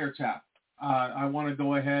the wiretap. I want to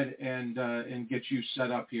go ahead and get you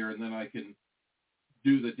set up here, and then I can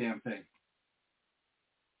do the damn thing.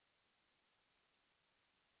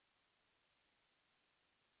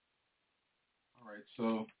 All right,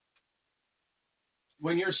 so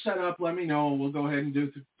when you're set up, let me know. We'll go ahead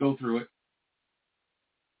and go through it.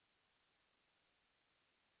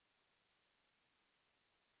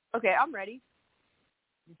 Okay, I'm ready.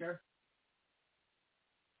 Okay.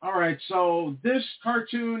 All right, so this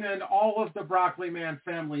cartoon and all of the Broccoli Man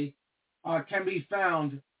family can be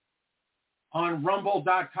found on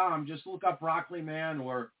rumble.com. Just look up Broccoli Man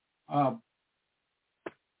or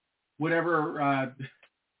whatever,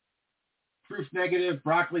 proof negative,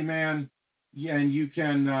 Broccoli Man, and you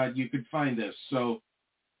could find this. So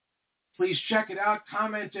please check it out.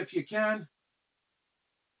 Comment if you can.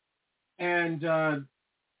 And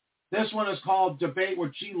this one is called Debate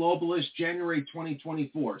with G. Globalist, January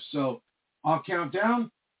 2024. So I'll count down.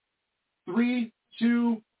 3,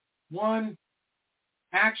 2, 1,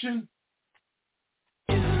 action.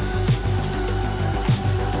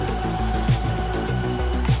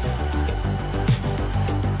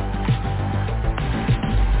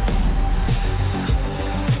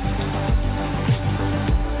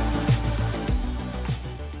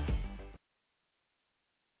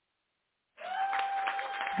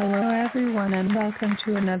 Hello everyone and welcome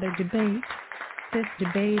to another debate. This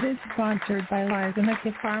debate is sponsored by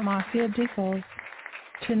Liza Pharmaceuticals.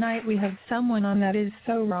 Tonight we have someone on that is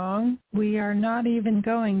so wrong, we are not even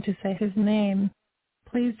going to say his name.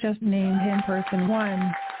 Please just name him person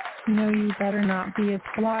 1. No, you better not be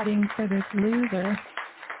applauding for this loser.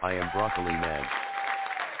 I am Broccoli Man.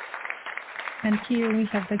 And here we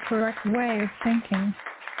have the correct way of thinking.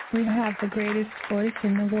 We have the greatest voice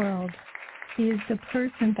in the world. He is the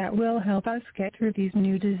person that will help us get through these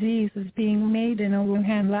new diseases being made in a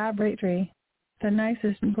Wuhan laboratory. The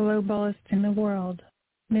nicest globalist in the world.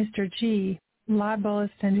 Mr. G,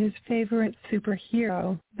 globalist and his favorite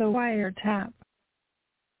superhero, the wiretap.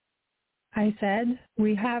 I said,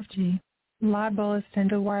 we have G, globalist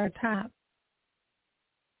and a wiretap.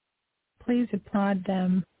 Please applaud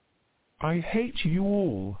them. I hate you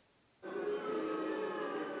all.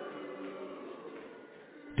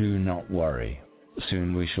 Do not worry.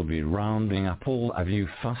 Soon we shall be rounding up all of you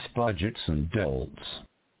fuss budgets and dolts.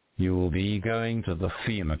 You will be going to the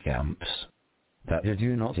FEMA camps that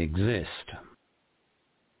do not exist.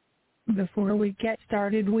 Before we get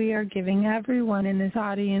started, we are giving everyone in this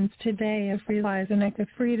audience today a free Liza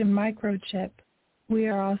Freedom microchip. We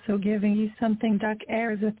are also giving you something Duck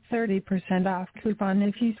Airs a 30% off coupon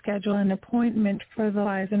if you schedule an appointment for the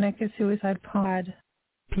Liza Suicide Pod.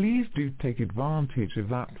 Please do take advantage of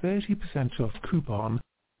that 30% off coupon.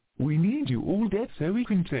 We need you all dead so we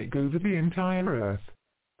can take over the entire Earth.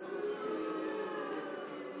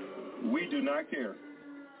 We do not care.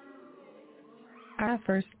 Our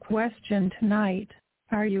first question tonight.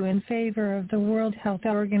 Are you in favor of the World Health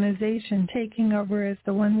Organization taking over as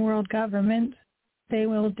the one world government? They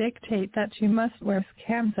will dictate that you must wear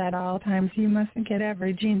scams at all times, you must get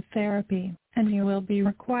every gene therapy, and you will be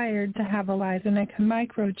required to have a Liza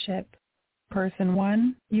microchip. Person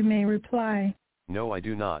 1, you may reply. No, I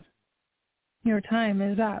do not. Your time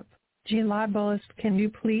is up. Globalist, can you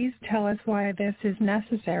please tell us why this is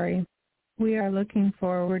necessary? We are looking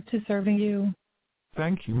forward to serving you.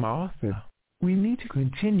 Thank you, Martha. We need to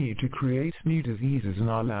continue to create new diseases in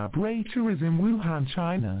our laboratories in Wuhan,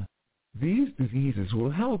 China. These diseases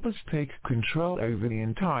will help us take control over the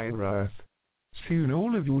entire Earth. Soon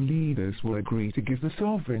all of your leaders will agree to give the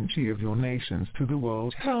sovereignty of your nations to the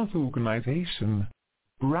World Health Organization.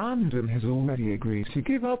 Brandon has already agreed to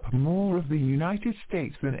give up more of the United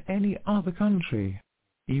States than any other country.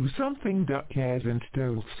 You something Duck Airs and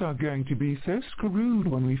Stoltz are going to be so screwed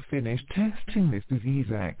when we finish testing this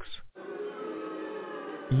disease X.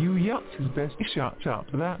 You yucks is best shut up,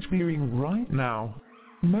 that's hearing right now.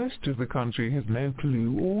 Most of the country has no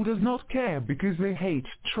clue or does not care because they hate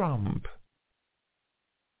Trump.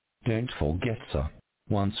 Don't forget, sir,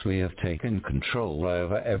 once we have taken control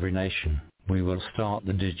over every nation, we will start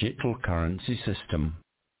the digital currency system.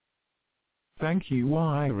 Thank you,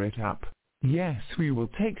 wiretap. Yes, we will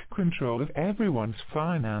take control of everyone's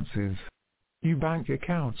finances. Your bank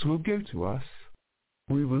accounts will go to us.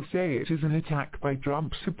 We will say it is an attack by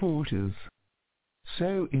Trump supporters.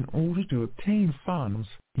 So, in order to obtain funds,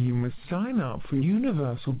 you must sign up for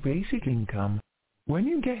universal basic income. When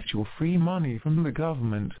you get your free money from the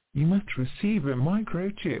government, you must receive a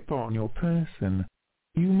microchip on your person.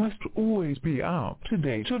 You must always be up to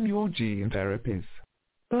date on your gene therapies.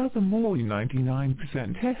 Furthermore,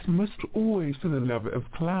 99% test must always, for the love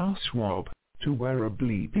of Klaus Schwab, to wear a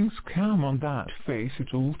bleeping scam on that face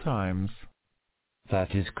at all times.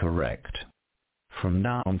 That is correct. From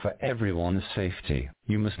now on, for everyone's safety,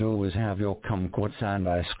 you must always have your kumquats and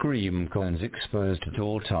ice cream cones exposed at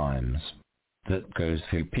all times. That goes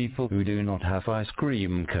for people who do not have ice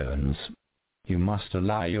cream cones. You must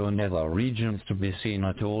allow your nether regions to be seen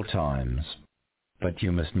at all times. But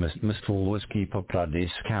you must always keep a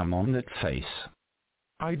bloody scam on that face.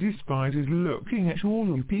 I despise looking at all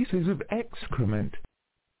you pieces of excrement.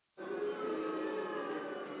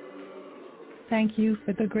 Thank you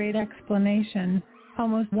for the great explanation.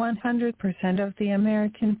 Almost 100% of the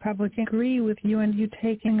American public agree with you and you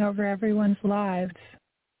taking over everyone's lives.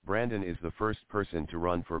 Brandon is the first person to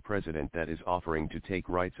run for president that is offering to take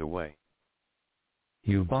rights away.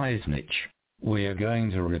 You biznitch. We are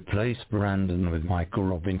going to replace Brandon with Michael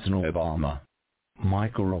Robinson Obama.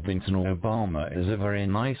 Michael Robinson Obama is a very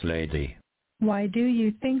nice lady. Why do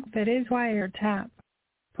you think that is wiretap?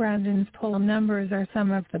 Brandon's poll numbers are some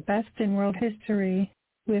of the best in world history.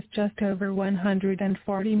 With just over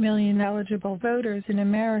 140 million eligible voters in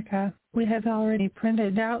America, we have already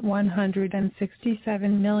printed out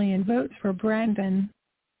 167 million votes for Brandon.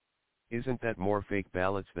 Isn't that more fake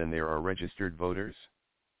ballots than there are registered voters?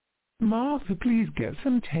 Martha, please get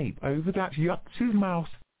some tape over that yutz's mouth.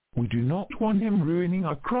 We do not want him ruining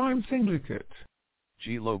our crime syndicate.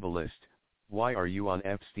 Gee, Globalist, why are you on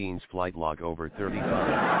Epstein's flight log over 30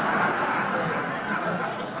 times?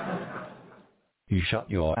 You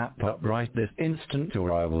shut your app up right this instant,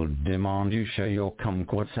 or I will demand you show your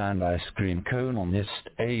kumquats and ice cream cone on this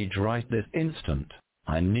stage right this instant.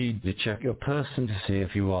 I need to check your person to see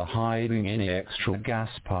if you are hiding any extra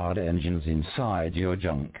gas-powered engines inside your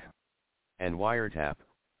junk. And wiretap,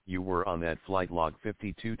 you were on that flight log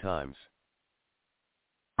 52 times.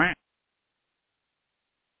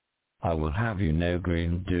 I will have you know,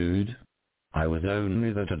 green dude, I was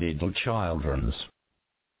only the little children's.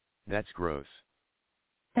 That's gross.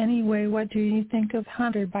 Anyway, what do you think of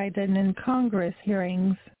Hunter Biden in Congress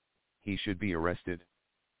hearings? He should be arrested.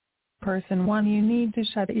 Person 1, you need to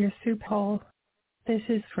shut your soup hole. This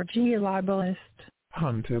is for Geolibelist.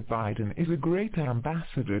 Hunter Biden is a great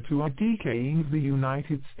ambassador to our decaying of the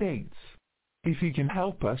United States. If he can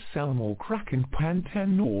help us sell more crack and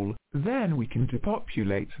pantanol, then we can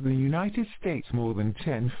depopulate the United States more than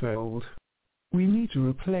tenfold. We need to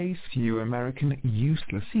replace you American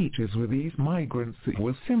useless eaters with these migrants that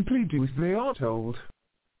will simply do as they are told.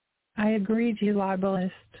 I agree,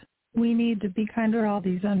 Geolibelist. We need to be kinder to all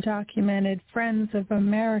these undocumented friends of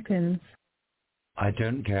Americans. I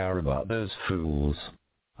don't care about those fools.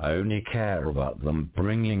 I only care about them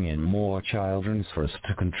bringing in more children for us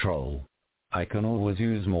to control. I can always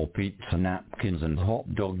use more pizza napkins and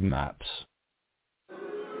hot dog maps.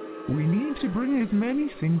 We need to bring as many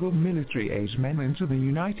single military-age men into the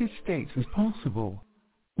United States as possible.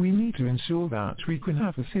 We need to ensure that we can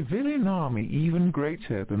have a civilian army even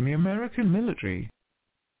greater than the American military.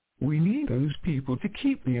 We need those people to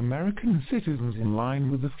keep the American citizens in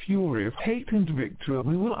line with the fury of hate and vitriol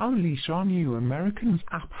we will unleash on you Americans,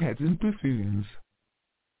 appheads and buffoons.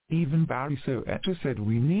 Even Barry Soetto said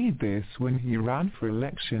we need this when he ran for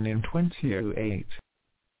election in 2008.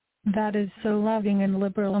 That is so loving and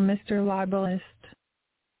liberal, Mr. Libelist.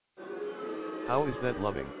 How is that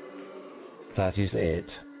loving? That is it.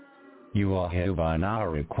 You are hereby now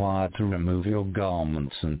required to remove your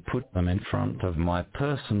garments and put them in front of my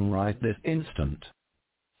person right this instant.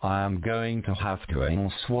 I am going to have to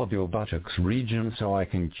anal swab your buttocks region so I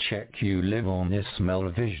can check you live on this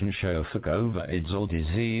smell-o-vision show for COVID or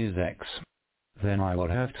disease X. Then I will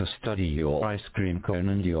have to study your ice cream cone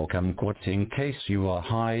and your kumquats in case you are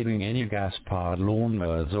hiding any gas-powered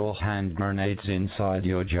lawnmowers or hand grenades inside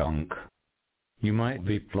your junk. You might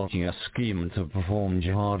be plotting a scheme to perform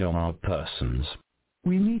jihad on our persons.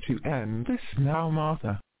 We need to end this now,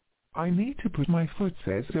 Martha. I need to put my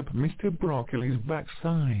footsteps up Mr. Broccoli's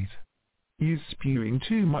backside. He is spewing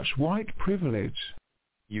too much white privilege.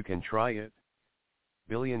 You can try it.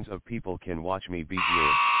 Billions of people can watch me beat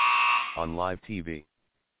you on live TV.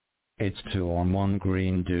 It's 2-on-1,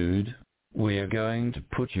 green dude. We are going to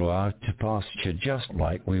put you out to pasture just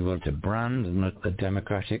like we were to Brandon at the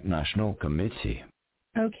Democratic National Committee.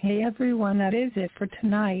 Okay, everyone, that is it for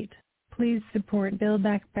tonight. Please support Build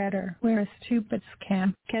Back Better. We're a stupid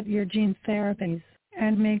scam. Get your gene therapies.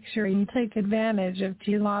 And make sure you take advantage of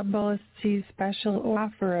Geolibelist's special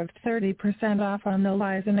offer of 30% off on the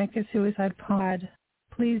Lysanica Suicide Pod.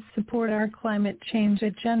 Please support our climate change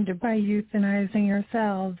agenda by euthanizing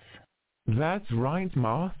yourselves. That's right,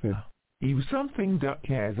 Martha. If something duck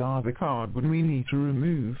hairs are the cardboard we need to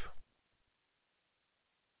remove.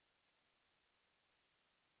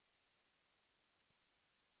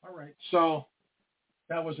 All right, so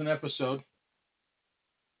that was an episode.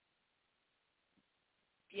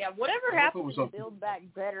 Yeah, whatever happened to Build Back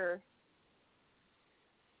Better?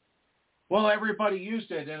 Well, everybody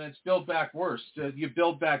used it, and it's Build Back worse. You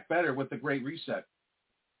build back better with the Great Reset.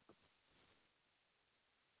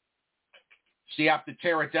 So you have to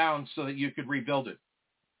tear it down so that you could rebuild it.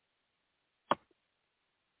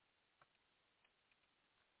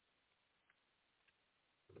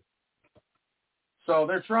 So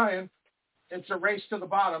they're trying. It's a race to the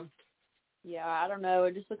bottom. Yeah, I don't know.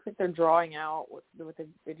 It just looks like they're drawing out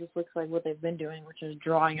it just looks like what they've been doing, which is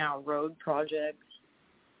drawing out road projects.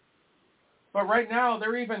 But right now,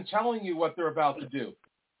 they're even telling you what they're about to do.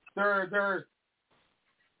 They're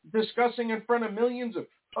discussing in front of millions of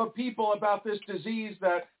people about this disease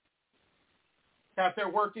that they're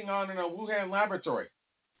working on in a Wuhan laboratory.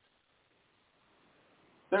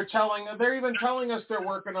 They're even telling us they're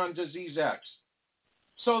working on Disease X.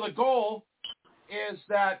 So the goal is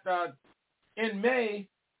that in May,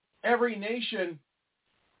 every nation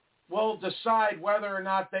will decide whether or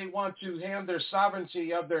not they want to hand their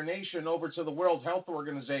sovereignty of their nation over to the World Health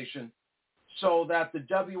Organization so that the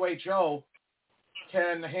WHO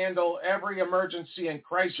can handle every emergency and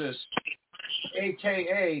crisis,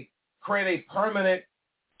 a.k.a. create a permanent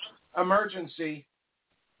emergency.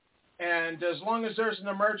 And as long as there's an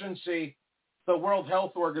emergency, the World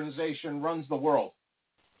Health Organization runs the world.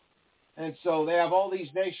 And so they have all these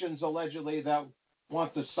nations allegedly that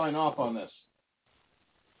want to sign off on this.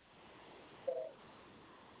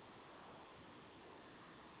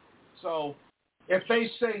 So if they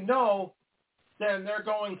say no, then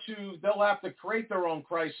they'll have to create their own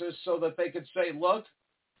crisis so that they could say, look,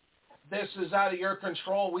 this is out of your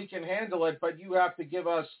control. We can handle it, but you have to give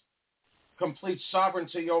us complete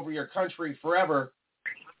sovereignty over your country forever,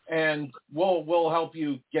 and we'll help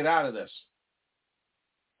you get out of this.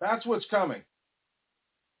 That's what's coming.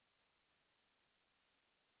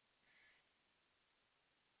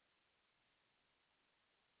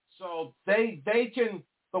 So they can,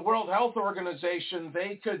 the World Health Organization,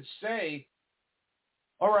 they could say,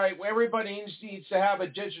 all right, everybody needs to have a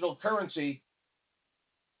digital currency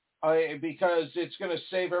because it's going to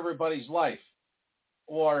save everybody's life.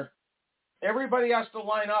 Or everybody has to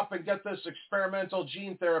line up and get this experimental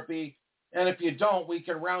gene therapy, and if you don't, we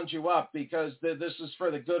can round you up because this is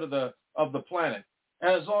for the good of the planet.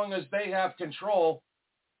 And as long as they have control,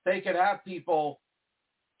 they could have people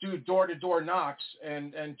do door-to-door knocks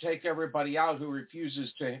and take everybody out who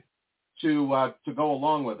refuses to go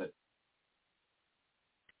along with it.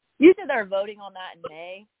 You said they're voting on that in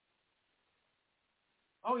May.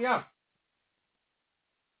 Oh, yeah.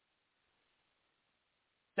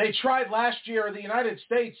 They tried last year in the United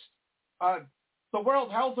States. The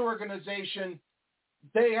World Health Organization,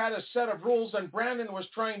 they had a set of rules, and Brandon was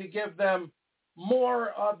trying to give them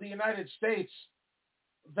more of the United States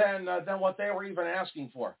than what they were even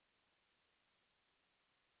asking for.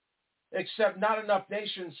 Except not enough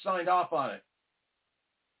nations signed off on it.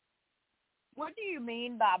 What do you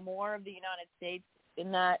mean by more of the United States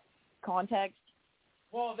in that context?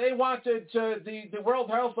 Well, they wanted the World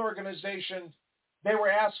Health Organization, they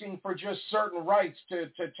were asking for just certain rights to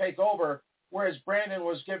take over, whereas Brandon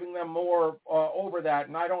was giving them more over that.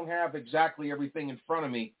 And I don't have exactly everything in front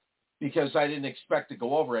of me because I didn't expect to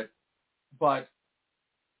go over it. But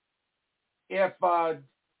if, let's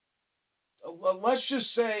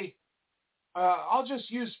just say, I'll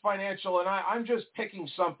just use financial, and I'm just picking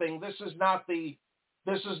something. This is not the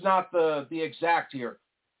exact here,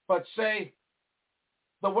 but say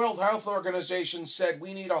the World Health Organization said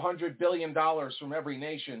we need $100 billion from every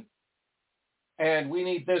nation, and we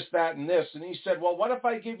need this, that, and this. And he said, well, what if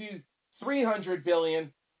I give you $300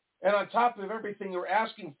 billion, and on top of everything you're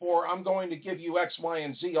asking for, I'm going to give you X, Y,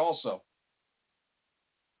 and Z also.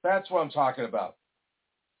 That's what I'm talking about.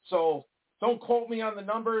 So don't quote me on the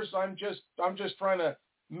numbers. I'm just trying to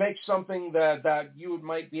make something that you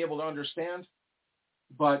might be able to understand.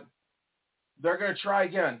 But they're going to try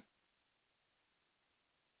again.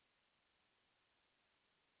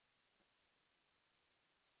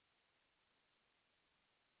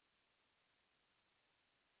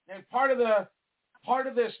 And part of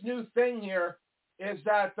this new thing here is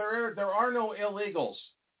that there are no illegals.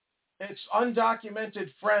 It's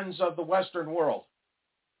undocumented friends of the Western world.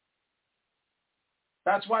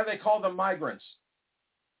 That's why they call them migrants.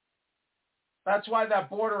 That's why that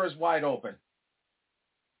border is wide open.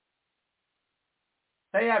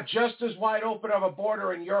 They have just as wide open of a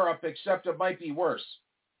border in Europe, except it might be worse.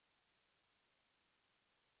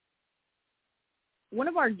 One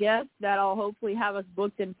of our guests that I'll hopefully have us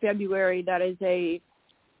booked in February, that is I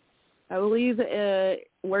believe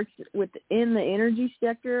works within the energy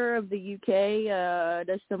sector of the UK,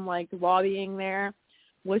 does some lobbying there.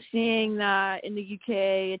 Was seeing that in the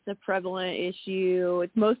UK, it's a prevalent issue.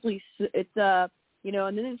 It's mostly, and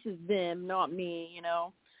then this is them, not me,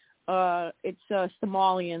 it's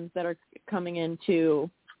Somalians that are coming into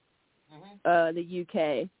the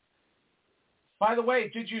UK. By the way,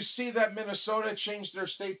 did you see that Minnesota changed their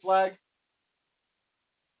state flag?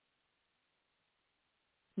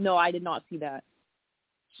 No, I did not see that.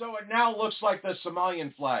 So it now looks like the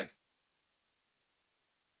Somalian flag.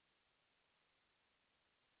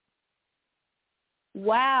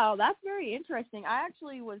 Wow, that's very interesting. I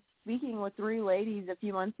actually was speaking with 3 ladies a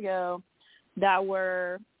few months ago that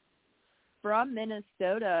were from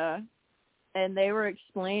Minnesota, and they were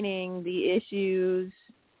explaining the issues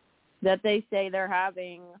that they say they're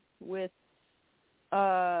having with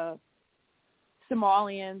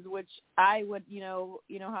Somalians, which I would, you know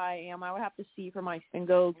how I am. I would have to see for myself and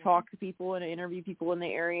go talk to people and interview people in the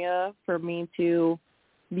area for me to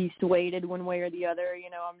be swayed one way or the other. You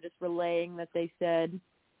know, I'm just relaying that they said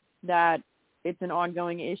that it's an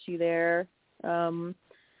ongoing issue there.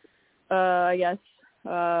 I guess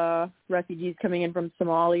refugees coming in from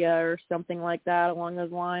Somalia or something like that along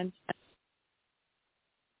those lines.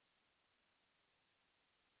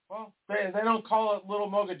 Well, they don't call it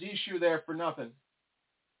Little Mogadishu there for nothing.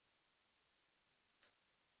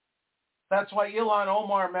 That's why Ilhan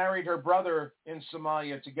Omar married her brother in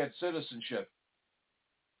Somalia to get citizenship.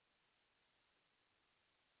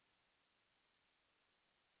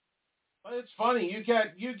 But it's funny, you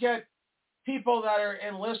get people that are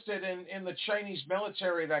enlisted in the Chinese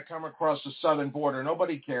military that come across the southern border.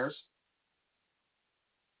 Nobody cares.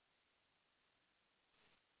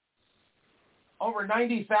 Over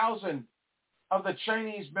 90,000 of the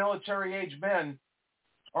Chinese military-age men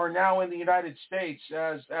are now in the United States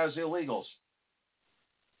as illegals.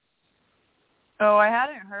 Oh, I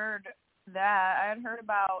hadn't heard that. I had heard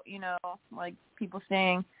about, like people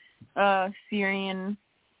saying Syrian,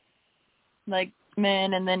 like,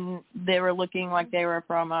 men, and then they were looking like they were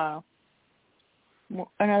from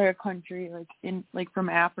another country, like from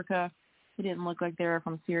Africa. They didn't look like they were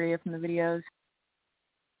from Syria from the videos.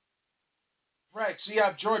 Right. So you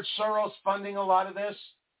have George Soros funding a lot of this.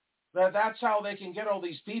 That's how they can get all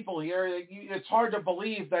these people here. It's hard to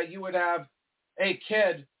believe that you would have a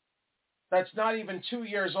kid that's not even 2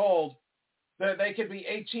 years old. That they could be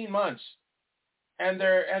 18 months, and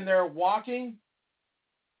they're walking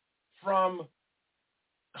from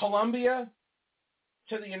Colombia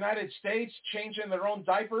to the United States, changing their own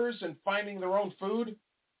diapers and finding their own food,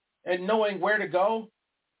 and knowing where to go.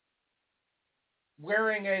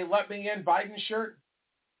 Wearing a "Let Me In" Biden shirt.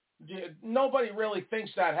 Nobody really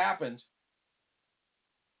thinks that happened.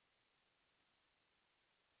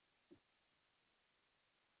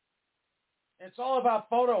 It's all about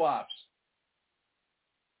photo ops.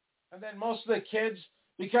 And then most of the kids,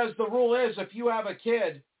 because the rule is if you have a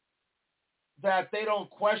kid that they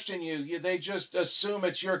don't question you, they just assume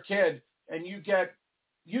it's your kid, and you get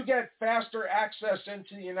faster access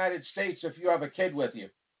into the United States if you have a kid with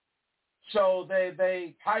you. So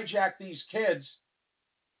they hijack these kids,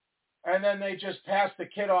 and then they just pass the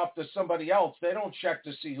kid off to somebody else. They don't check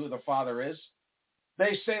to see who the father is.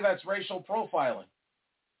 They say that's racial profiling.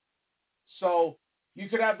 So you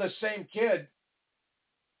could have the same kid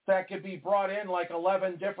that could be brought in like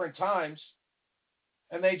 11 different times,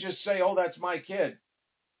 and they just say, oh, that's my kid,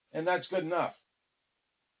 and that's good enough.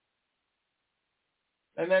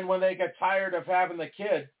 And then when they get tired of having the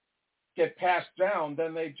kid get passed down,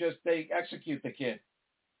 then they execute the kid.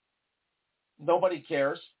 Nobody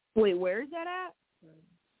cares. Wait, where is that at?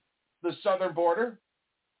 The southern border.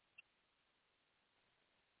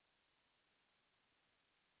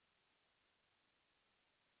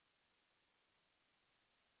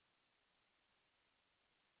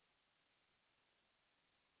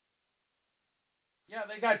 Yeah,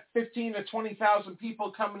 they got 15 to 20,000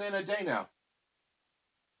 people coming in a day now.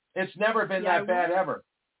 It's never been that bad ever.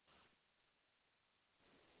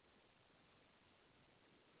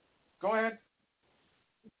 Go ahead.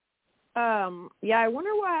 Yeah, I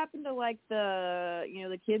wonder what happened to like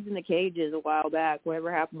the kids in the cages a while back.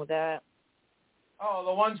 Whatever happened with that? Oh,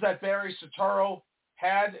 the ones that Barry Soetoro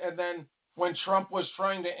had, and then when Trump was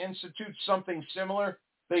trying to institute something similar,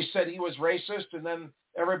 they said he was racist, and then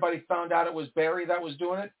everybody found out it was Barry that was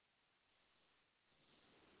doing it.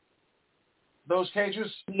 Those cages?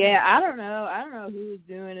 Yeah, I don't know who was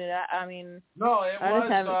doing it. I mean, no, it I was.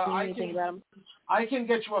 just haven't seen anything about him. I can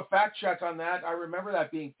get you a fact check on that. I remember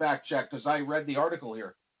that being fact checked because I read the article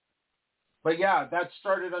here. But yeah, that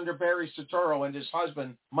started under Barry Soetoro and his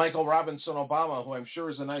husband, Michael Robinson Obama, who I'm sure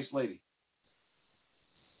is a nice lady.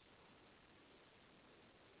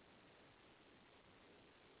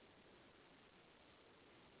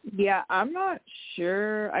 Yeah, I'm not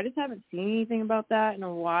sure. I just haven't seen anything about that in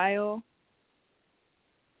a while.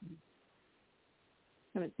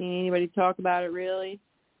 Haven't seen anybody talk about it really.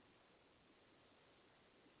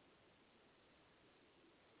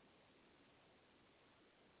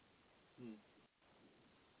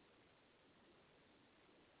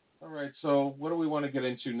 All right, so what do we want to get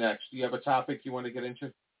into next? Do you have a topic you want to get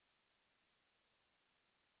into?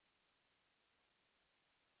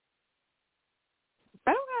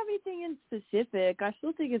 I don't have anything in specific. I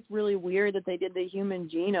still think it's really weird that they did the Human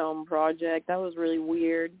Genome Project. That was really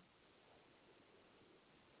weird.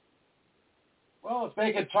 Well, if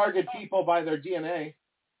they could target people by their DNA.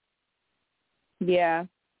 Yeah.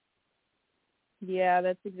 Yeah,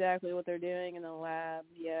 that's exactly what they're doing in the lab.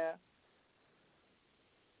 Yeah.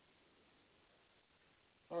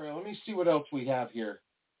 All right, let me see what else we have here.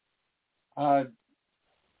 I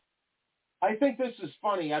think this is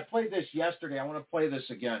funny. I played this yesterday. I want to play this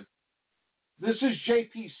again. This is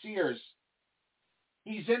J.P. Sears.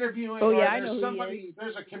 He's interviewing,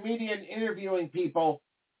 there's a comedian interviewing people,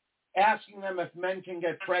 asking them if men can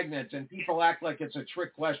get pregnant, and people act like it's a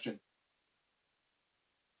trick question.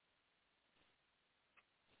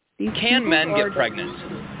 Can men get pregnant?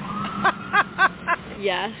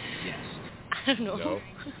 Yes. I don't know.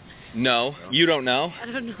 No. You don't know? I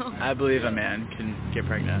don't know. I believe a man can get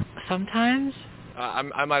pregnant. Sometimes.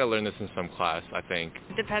 I might have learned this in some class, I think.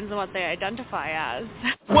 It depends on what they identify as.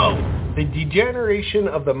 Whoa! The degeneration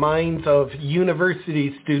of the minds of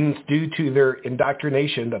university students due to their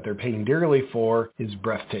indoctrination that they're paying dearly for is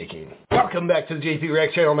breathtaking. Welcome back to the JP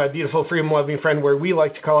Rex channel, my beautiful freedom-loving friend, where we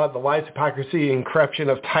like to call out the lies, hypocrisy, and corruption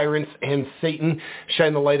of tyrants and Satan,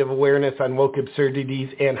 shine the light of awareness on woke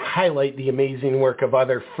absurdities, and highlight the amazing work of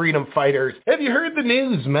other freedom fighters. Have you heard the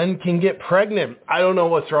news? Men can get pregnant. I don't know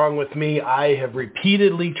what's wrong with me. I have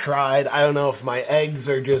repeatedly tried. I don't know if my eggs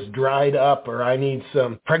are just dried up or I need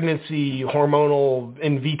some pregnancy hormonal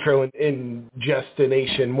in vitro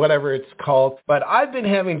ingestination, whatever it's called. But I've been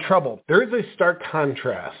having trouble. There is a stark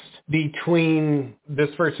contrast between this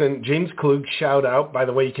person, James Klug, shout out. By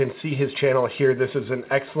the way, you can see his channel here. This is an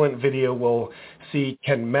excellent video. We'll see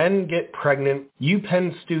Can Men Get Pregnant?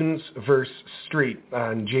 UPenn Students versus Street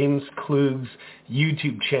on James Klug's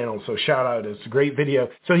YouTube channel. So shout out. It's a great video.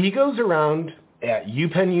 So he goes around at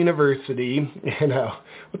UPenn University, and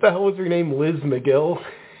what the hell was her name? Liz McGill?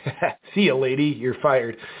 See ya, lady. You're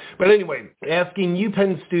fired. But anyway, asking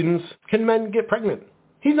UPenn students, can men get pregnant?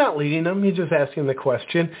 He's not leading them. He's just asking the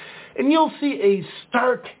question. And you'll see a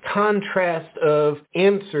stark contrast of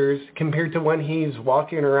answers compared to when he's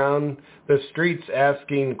walking around the streets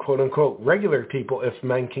asking, quote-unquote, regular people if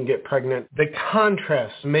men can get pregnant. The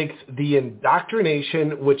contrast makes the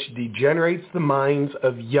indoctrination which degenerates the minds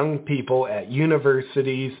of young people at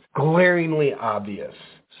universities glaringly obvious.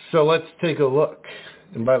 So let's take a look.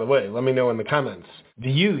 And by the way, let me know in the comments, do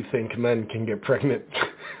you think men can get pregnant?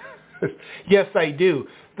 Yes, I do.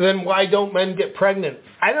 Then why don't men get pregnant?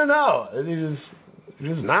 I don't know. It is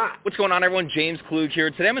not. What's going on, everyone? James Klug here.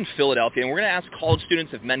 Today I'm in Philadelphia, and we're going to ask college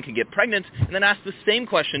students if men can get pregnant, and then ask the same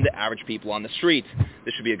question to average people on the street.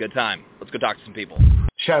 This should be a good time. Let's go talk to some people.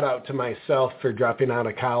 Shout out to myself for dropping out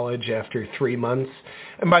of college after 3 months.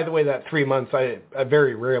 And by the way, that 3 months, I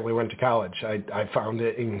very rarely went to college. I found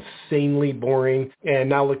it insanely boring. And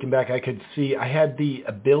now looking back, I could see I had the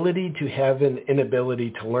ability to have an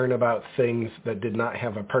inability to learn about things that did not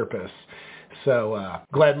have a purpose. So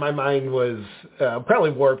glad my mind was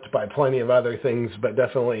probably warped by plenty of other things, but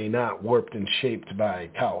definitely not warped and shaped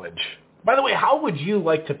by college. By the way, how would you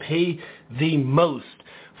like to pay the most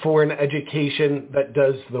for an education that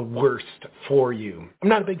does the worst for you? I'm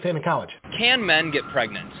not a big fan of college. Can men get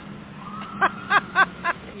pregnant?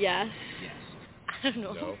 Yes. I don't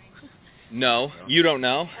know. No. You don't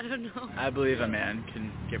know? I don't know. I believe a man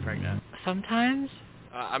can get pregnant. Sometimes.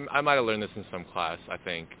 I might have learned this in some class, I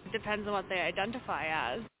think. It depends on what they identify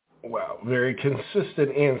as. Wow, very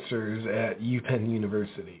consistent answers at UPenn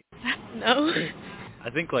University. No. I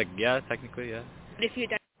think, technically, yeah. If you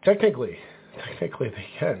Technically they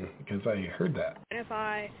can, because I heard that.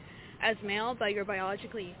 identify as male, but you're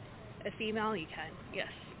biologically a female, you can, yes.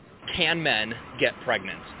 Can men get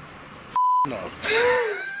pregnant? No.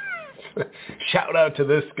 Shout out to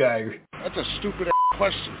this guy. That's a stupid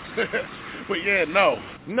question. But yeah, no.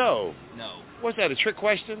 No. What's that, a trick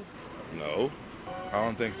question? No. I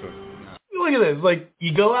don't think so. Look at this. Like,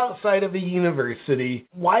 you go outside of the university.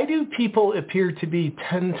 Why do people appear to be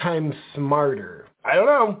 10 times smarter? I don't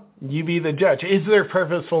know. You be the judge. Is there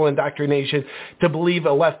purposeful indoctrination to believe a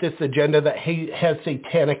leftist agenda that has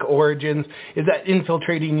satanic origins? Is that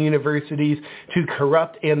infiltrating universities to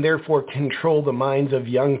corrupt and therefore control the minds of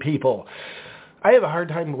young people? I have a hard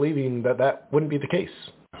time believing that wouldn't be the case.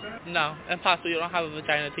 No, impossible. You don't have a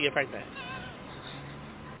vagina to get pregnant.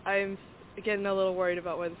 I'm getting a little worried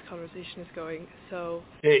about where this conversation is going, so...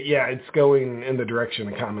 It's going in the direction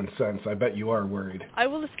of common sense. I bet you are worried. I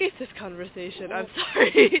will escape this conversation. I'm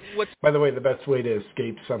sorry. By the way, the best way to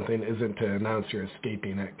escape something isn't to announce you're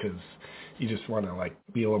escaping it, because you just want to,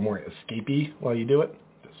 be a little more escapey while you do it.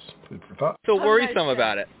 Just food for thought. So worrisome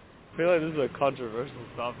about it. I feel like this is a controversial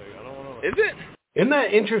topic. I don't want to... Is it? Isn't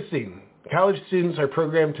that interesting? College students are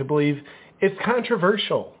programmed to believe it's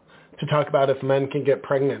controversial to talk about if men can get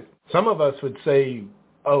pregnant. Some of us would say,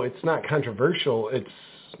 oh, it's not controversial, it's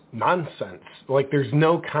nonsense. Like, there's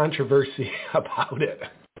no controversy about it.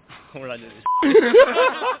 We're not doing this.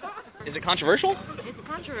 Is it controversial? It's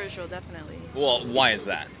controversial, definitely. Well, why is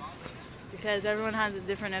that? Because everyone has a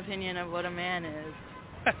different opinion of what a man is.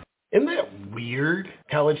 Isn't that weird?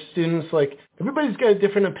 College students, like, everybody's got a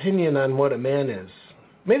different opinion on what a man is.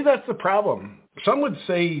 Maybe that's the problem. Some would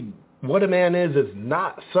say what a man is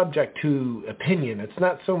not subject to opinion. It's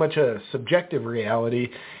not so much a subjective reality.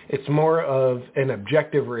 It's more of an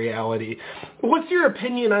objective reality. What's your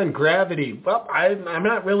opinion on gravity? Well, I'm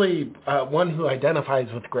not really one who identifies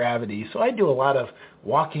with gravity, so I do a lot of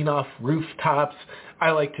walking off rooftops.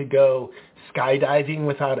 I like to go skydiving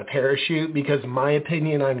without a parachute because my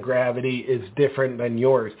opinion on gravity is different than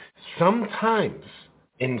yours. Sometimes,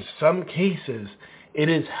 in some cases, it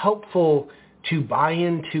is helpful to buy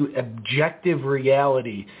into objective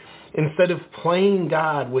reality instead of playing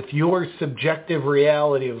God with your subjective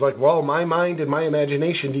reality of like, well, my mind and my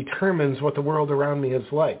imagination determines what the world around me is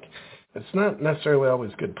like. It's not necessarily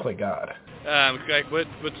always good to play God. Like what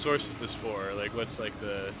source is this for? Like, what's like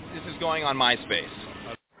the... This is going on MySpace.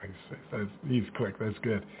 He's quick. That's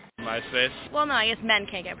good. MySpace? Well, no, I guess men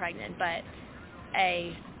can't get pregnant, but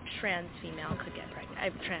a trans female could get pregnant.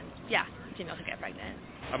 Female could get pregnant.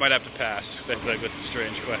 I might have to pass. That's a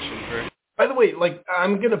strange question for... By the way, like,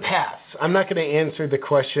 I'm going to pass. I'm not going to answer the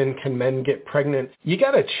question, can men get pregnant? You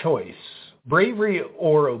got a choice. Bravery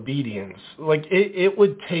or obedience. Like, it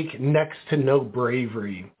would take next to no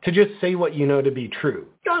bravery to just say what you know to be true.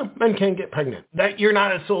 No, men can't get pregnant. That you're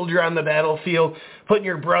not a soldier on the battlefield, putting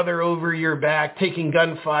your brother over your back, taking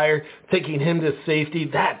gunfire, taking him to safety,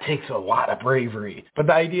 that takes a lot of bravery. But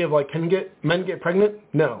the idea of, like, can men get pregnant?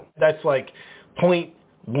 No. That's like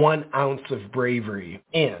 0.1 ounce of bravery.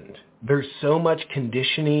 And there's so much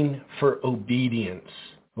conditioning for obedience.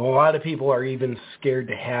 A lot of people are even scared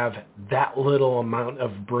to have that little amount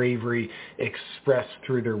of bravery expressed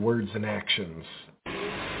through their words and actions.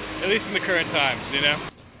 At least in the current times, you know?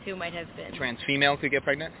 Who might have been. Trans female could get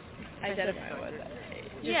pregnant? Identify with that.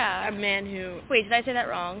 Yeah. A man who... Wait, did I say that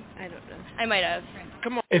wrong? I don't know. I might have.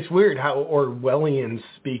 Come on. It's weird how Orwellian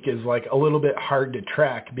speak is like a little bit hard to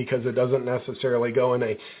track because it doesn't necessarily go in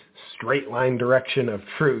a straight line direction of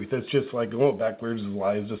truth. It's just like, oh, backwards is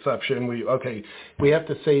lies, deception. We have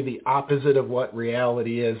to say the opposite of what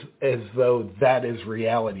reality is as though that is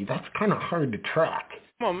reality. That's kind of hard to track.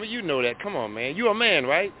 Come on, you know that. Come on, man. You're a man,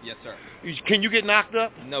 right? Yes, sir. Can you get knocked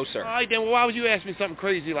up? No, sir. All right, then why would you ask me something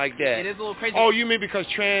crazy like that? It is a little crazy. Oh, you mean because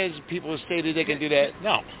trans people say that they can do that?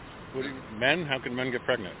 No. Men? How can men get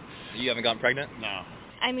pregnant? You haven't gotten pregnant? No.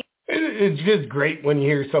 I mean... It's just great when you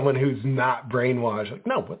hear someone who's not brainwashed. Like,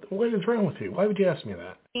 no, what is wrong with you? Why would you ask me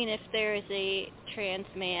that? I mean, if there is a trans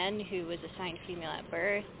man who was assigned female at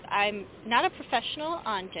birth, I'm not a professional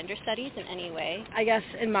on gender studies in any way. I guess,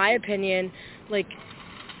 in my opinion, like,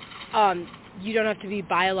 you don't have to be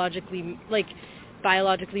biologically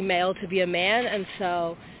male to be a man, and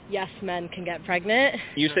so, yes, men can get pregnant.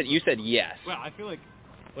 You said yes. Well, I feel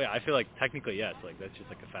like technically yes. Like, that's just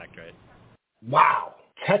like a fact, right? Wow.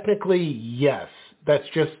 Technically, yes. That's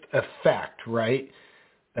just a fact, right?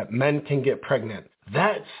 That men can get pregnant.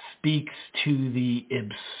 That speaks to the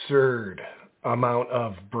absurd amount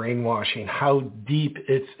of brainwashing, how deep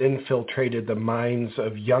it's infiltrated the minds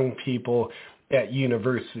of young people at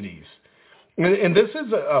universities. And this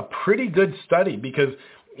is a pretty good study because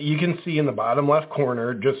you can see in the bottom left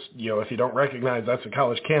corner, just, if you don't recognize that's a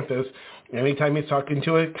college campus, anytime he's talking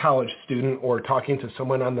to a college student or talking to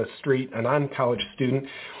someone on the street, a non-college student,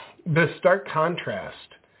 the stark contrast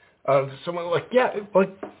of someone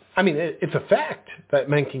it's a fact that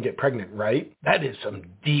men can get pregnant, right? That is some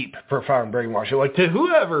deep, profound brainwashing. Like, to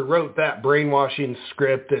whoever wrote that brainwashing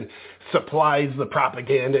script and supplies the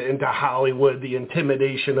propaganda into Hollywood, the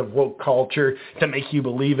intimidation of woke culture to make you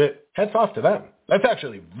believe it, hats off to them. That's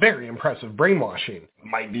actually very impressive brainwashing.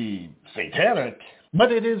 Might be satanic,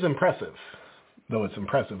 but it is impressive. Though it's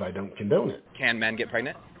impressive, I don't condone it. Can men get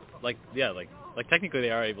pregnant? Like technically they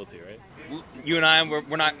are able to, right? You and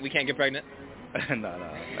I, we can't get pregnant?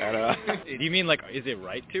 No. Do you mean, like, is it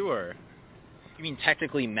right to, or? You mean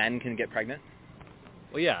technically men can get pregnant?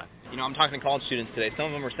 Well, yeah. I'm talking to college students today. Some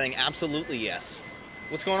of them are saying absolutely yes.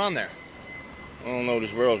 What's going on there? I don't know. This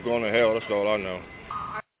world's going to hell. That's all I know.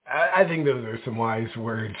 I think those are some wise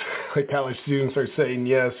words. Like, college students are saying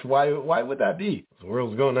yes. Why would that be? The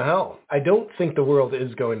world's going to hell. I don't think the world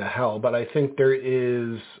is going to hell, but I think there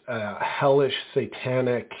is a hellish,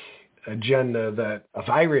 satanic agenda, that a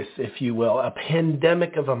virus, if you will, a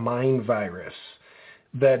pandemic of a mind virus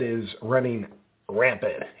that is running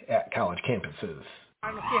rampant at college campuses. I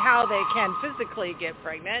don't see how they can physically get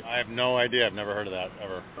pregnant. I have no idea. I've never heard of that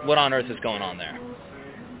ever. What on earth is going on there?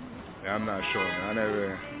 Yeah, I'm not sure,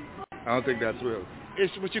 man. I don't think that's real.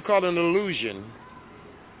 It's what you call an illusion.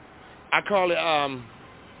 I call it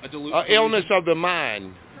illness of the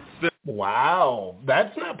mind. Wow,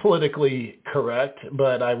 that's not politically correct,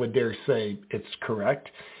 but I would dare say it's correct.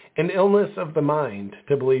 An illness of the mind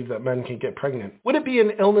to believe that men can get pregnant. Would it be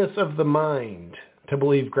an illness of the mind to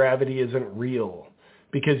believe gravity isn't real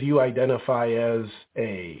because you identify as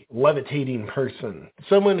a levitating person?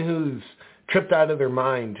 Someone who's tripped out of their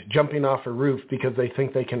mind, jumping off a roof because they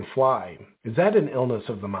think they can fly. Is that an illness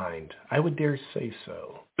of the mind? I would dare say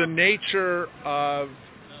so. The nature of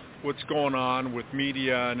what's going on with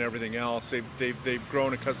media and everything else, they've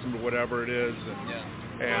grown accustomed to whatever it is,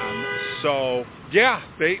 and so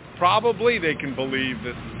they can believe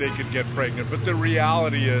that they could get pregnant, but the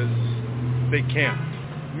reality is they can't.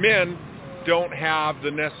 Men don't have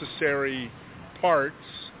the necessary parts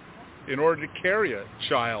in order to carry a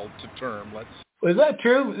child to term. Is that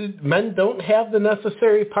true? Men don't have the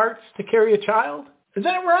necessary parts to carry a child? Is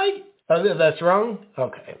that right? That's wrong?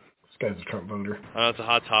 Okay. Guy's a Trump voter. It's a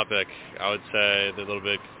hot topic. I would say they're a little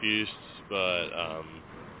bit confused, but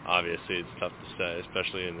obviously it's tough to say,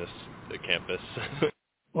 especially in the campus.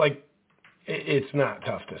 It's not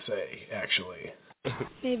tough to say, actually.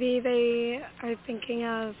 Maybe they are thinking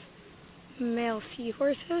of male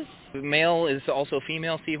seahorses. Male is also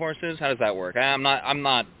female seahorses? How does that work? I'm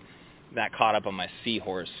not that caught up on my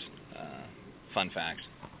seahorse fun facts.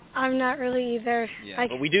 I'm not really either. Yeah,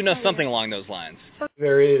 but we do know something along those lines.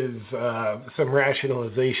 There is some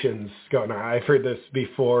rationalizations going on. I've heard this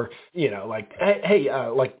before,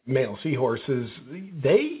 like male seahorses,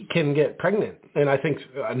 they can get pregnant. And I think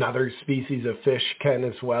another species of fish can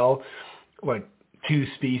as well, like 2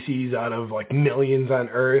 species out of like millions on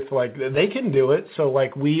Earth. Like they can do it. So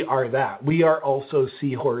like we are that. We are also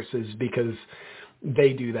seahorses because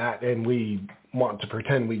they do that and we want to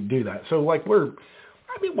pretend we do that. So like we're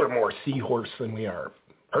more seahorse than we are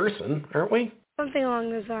person, aren't we? Something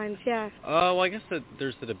along those lines, yeah. Well, I guess that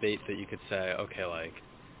there's the debate that you could say, okay, like,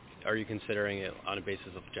 are you considering it on a basis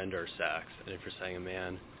of gender or sex? And if you're saying a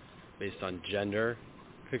man based on gender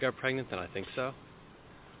could get pregnant, then I think so.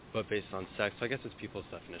 But based on sex, I guess it's people's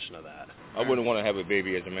definition of that. I wouldn't want to have a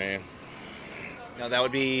baby as a man. No, that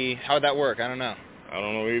would be, how would that work? I don't know. I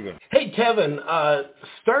don't know either. Hey, Kevin,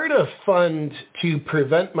 start a fund to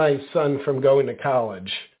prevent my son from going to college.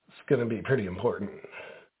 It's going to be pretty important.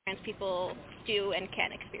 Trans people do and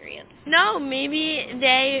can experience. No, maybe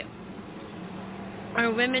they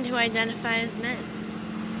are women who identify as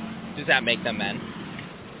men. Does that make them men?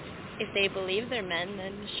 If they believe they're men,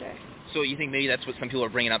 then sure. So you think maybe that's what some people are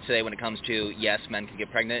bringing up today when it comes to, yes, men can get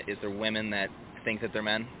pregnant? Is there women that think that they're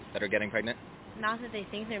men that are getting pregnant? Not that they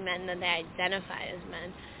think they're men, then they identify as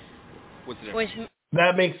men. What's the difference?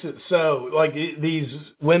 That makes it so, like, these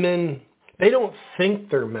women, they don't think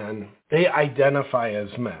they're men. They identify as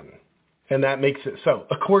men. And that makes it so,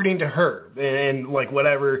 according to her. And, like,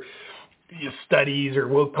 whatever studies or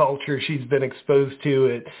woke culture she's been exposed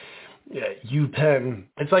to at UPenn.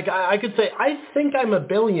 It's like, I could say, I think I'm a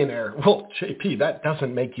billionaire. Well, JP, that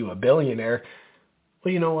doesn't make you a billionaire.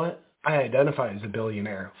 Well, you know what? I identify as a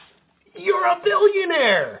billionaire. You're a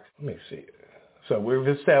billionaire! Let me see. So we've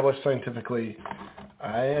established scientifically,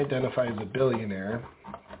 I identify as a billionaire.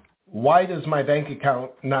 Why does my bank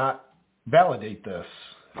account not validate this?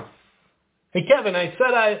 Hey, Kevin, I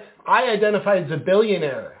said I identify as a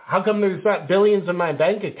billionaire. How come there's not billions in my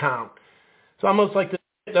bank account? It's almost like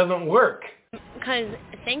it doesn't work. Because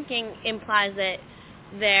thinking implies that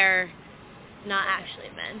they're not actually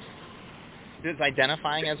men. Does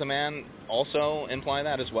identifying as a man also imply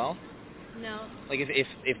that as well? No. Like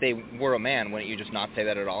if they were a man, wouldn't you just not say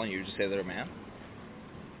that at all and you just say they're a man?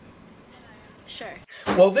 Sure.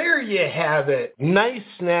 Well, there you have it. Nice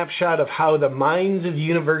snapshot of how the minds of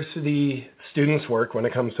university students work when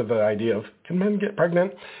it comes to the idea of can men get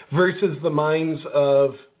pregnant versus the minds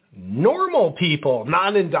of normal people,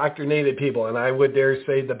 non-indoctrinated people, and I would dare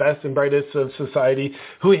say the best and brightest of society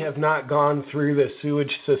who have not gone through the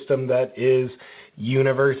sewage system that is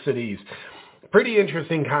universities. Pretty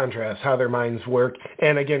interesting contrast how their minds work.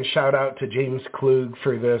 And again, shout out to James Klug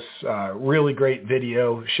for this really great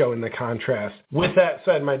video showing the contrast. With that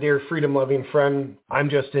said, my dear freedom-loving friend, I'm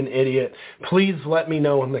just an idiot. Please let me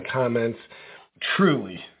know in the comments,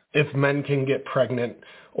 truly, if men can get pregnant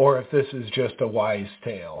or if this is just a wise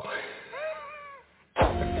tale.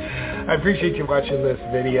 I appreciate you watching this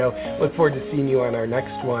video. Look forward to seeing you on our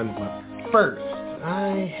next one. But first,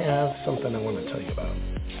 I have something I want to tell you about.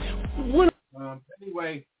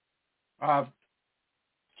 Anyway,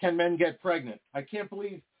 can men get pregnant? I can't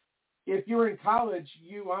believe if you're in college,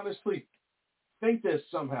 you honestly think this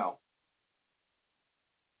somehow.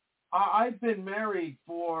 I've been married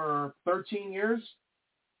for 13 years.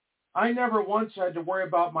 I never once had to worry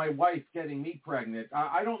about my wife getting me pregnant.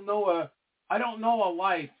 I don't know a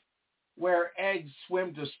life where eggs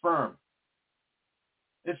swim to sperm.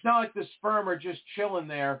 It's not like the sperm are just chilling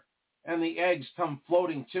there and the eggs come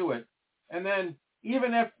floating to it. And then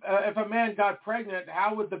even if a man got pregnant,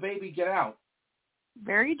 how would the baby get out?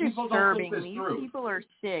 Very People don't think disturbing. this These through. people are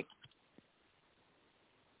sick.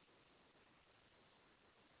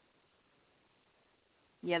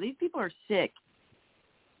 Yeah, these people are sick.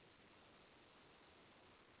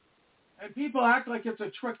 And people act like it's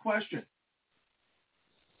a trick question.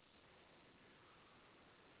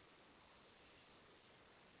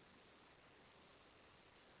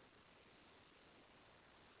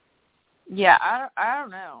 Yeah, I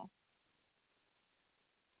don't know.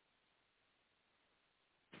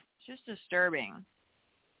 It's just disturbing.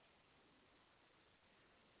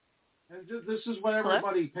 And this is what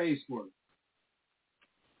everybody pays for.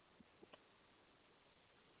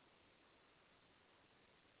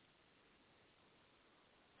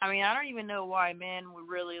 I mean, I don't even know why men would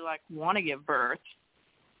really want to give birth.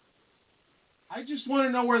 I just want to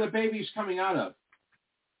know where the baby's coming out of.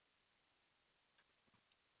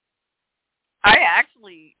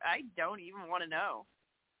 I don't even want to know.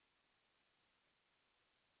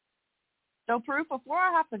 So, Proof, before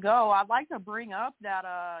I have to go, I'd like to bring up that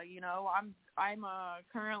I'm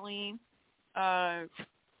currently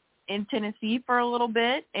in Tennessee for a little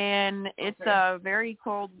bit, and it's very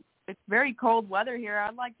cold. It's very cold weather here.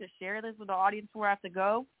 I'd like to share this with the audience before I have to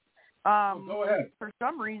go. Go ahead. For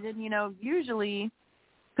some reason, usually,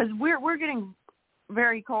 because we're getting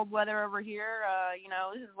very cold weather over here.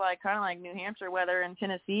 This is kind of like New Hampshire weather in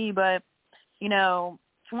Tennessee, but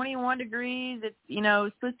 21 degrees. It's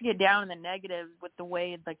it's supposed to get down in the negatives with the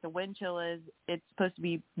way the wind chill is. It's supposed to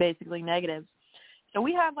be basically negatives. So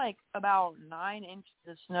we have about 9 inches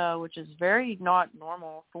of snow, which is very not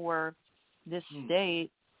normal for this state.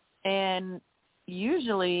 And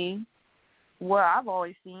usually, what I've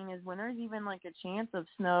always seen is when there's even a chance of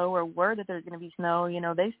snow or word that there's going to be snow,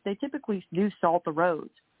 they typically do salt the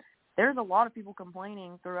roads. There's a lot of people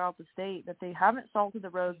complaining throughout the state that they haven't salted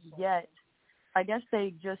the roads yet. I guess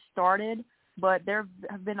they just started, but there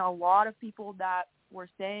have been a lot of people that were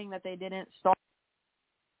saying that they didn't salt.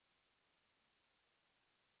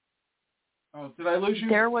 Oh, did I lose you?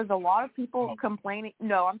 There was a lot of people complaining.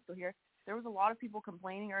 No, I'm still here. There was a lot of people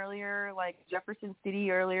complaining earlier, like Jefferson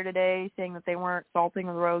City earlier today, saying that they weren't salting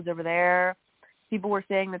the roads over there. People were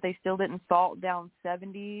saying that they still didn't salt down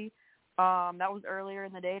 70. That was earlier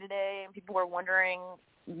in the day today, and people were wondering.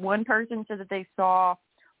 One person said that they saw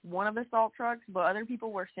one of the salt trucks, but other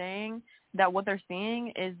people were saying that what they're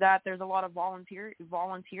seeing is that there's a lot of volunteer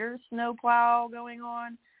snowplow going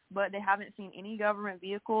on, but they haven't seen any government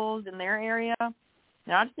vehicles in their area. And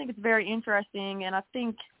I just think it's very interesting, and I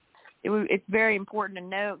think it's very important to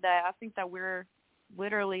note that I think that we're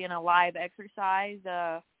literally in a live exercise.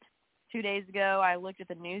 2 days ago, I looked at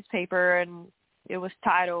the newspaper, and it was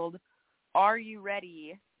titled, "Are You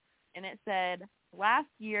Ready?" And it said, last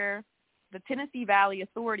year, the Tennessee Valley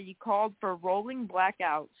Authority called for rolling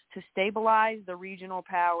blackouts to stabilize the regional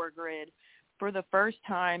power grid for the first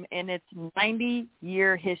time in its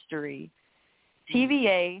 90-year history.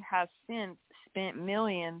 TVA has since spent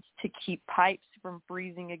millions to keep pipes from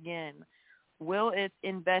freezing again. Will its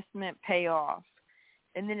investment pay off?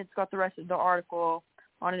 And then it's got the rest of the article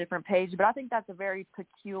on a different page. But I think that's a very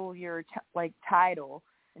peculiar title,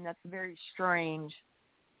 and that's very strange.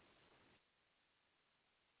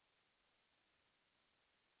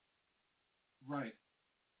 Right.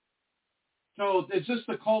 So is this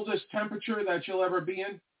the coldest temperature that you'll ever be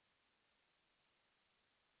in?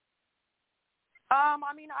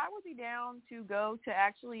 I mean, I would be down to go to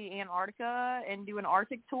actually Antarctica and do an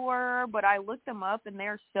Arctic tour, but I looked them up and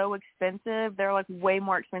they're so expensive. They're way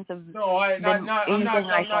more expensive. No, I'm not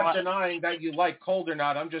thought. denying that you like cold or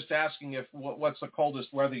not. I'm just asking what's the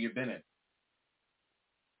coldest weather you've been in.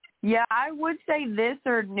 Yeah, I would say this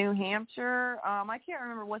or New Hampshire. I can't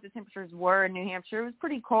remember what the temperatures were in New Hampshire. It was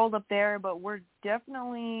pretty cold up there, but we're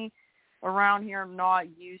definitely around here not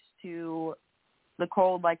used to the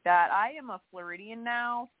cold like that. I am a Floridian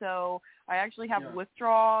now, so I actually have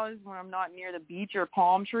withdrawals when I'm not near the beach or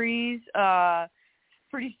palm trees.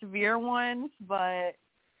 Pretty severe ones, but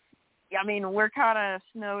I mean, we're kind of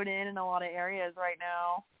snowed in a lot of areas right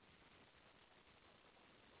now.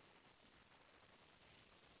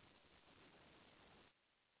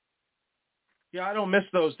 Yeah, I don't miss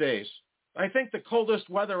those days. I think the coldest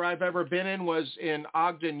weather I've ever been in was in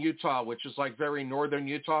Ogden, Utah, which is like very northern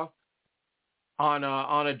Utah. On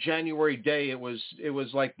a January day, it was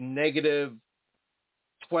like -12,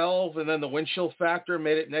 and then the wind chill factor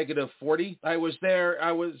made it -40. I was there.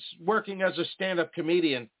 I was working as a stand-up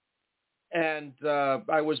comedian, and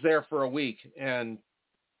I was there for a week. And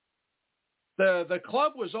the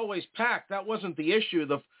club was always packed. That wasn't the issue.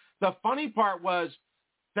 The funny part was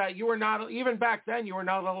that you were not, even back then, you were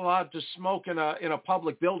not allowed to smoke in a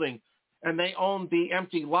public building, and they owned the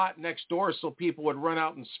empty lot next door, so people would run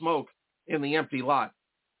out and smoke in the empty lot,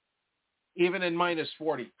 even in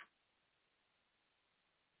 -40.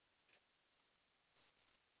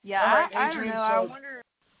 Yeah, all right, I Adrian, don't know. so I wonder.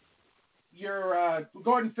 You're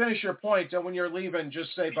go ahead and finish your point, and when you're leaving,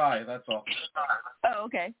 just say bye. That's all. Oh,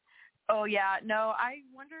 okay. Oh, yeah. No, I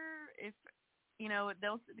wonder if,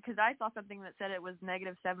 because I saw something that said it was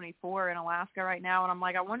 -74 in Alaska right now, and I'm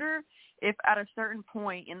like, I wonder if at a certain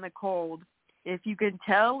point in the cold, if you can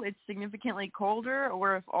tell it's significantly colder,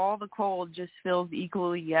 or if all the cold just feels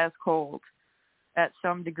equally as cold at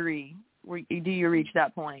some degree. Do you reach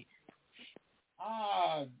that point?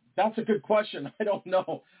 That's a good question. I don't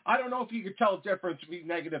know. I don't know if you could tell a difference between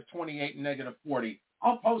 -28 and -40.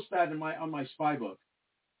 I'll post that on my spy book.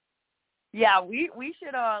 Yeah, we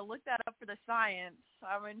should look that up for the science.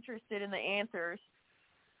 I'm interested in the answers.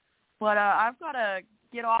 But I've got to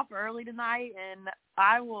get off early tonight, and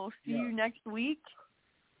I will see you next week.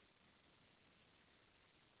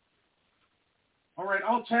 All right,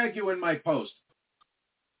 I'll tag you in my post.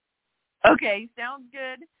 Okay, sounds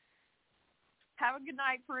good. Have a good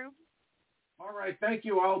night, Proof. All right, thank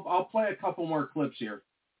you. I'll play a couple more clips here.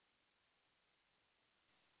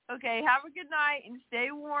 Okay, have a good night and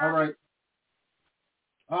stay warm. All right.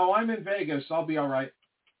 Oh, I'm in Vegas. I'll be all right.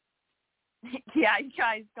 Yeah, you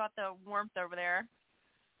guys got the warmth over there.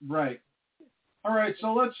 Right. All right,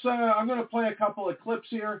 so let's, I'm going to play a couple of clips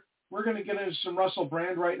here. We're going to get into some Russell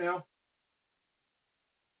Brand right now.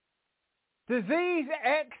 Disease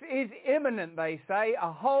X is imminent, they say.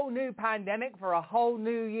 A whole new pandemic for a whole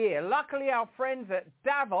new year. Luckily, our friends at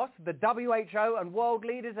Davos, the WHO and world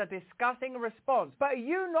leaders are discussing a response. But are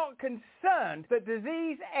you not concerned that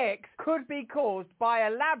Disease X could be caused by a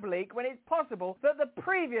lab leak when it's possible that the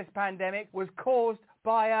previous pandemic was caused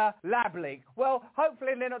by a lab leak? Well,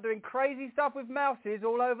 hopefully they're not doing crazy stuff with mouses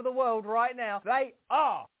all over the world right now. They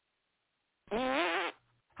are.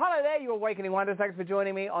 Hello there, you Awakening Wonders. Thanks for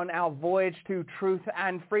joining me on our voyage to truth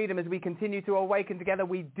and freedom. As we continue to awaken together,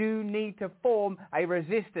 we do need to form a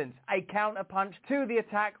resistance, a counterpunch to the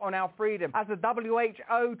attack on our freedom. As the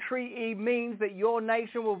WHO treaty means that your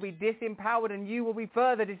nation will be disempowered and you will be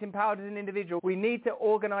further disempowered as an individual, we need to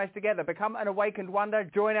organize together. Become an awakened wonder.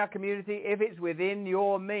 Join our community if it's within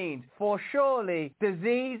your means. For surely,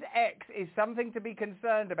 Disease X is something to be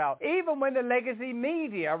concerned about. Even when the legacy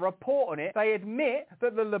media report on it, they admit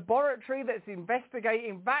that the laboratory that's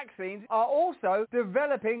investigating vaccines are also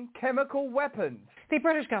developing chemical weapons. The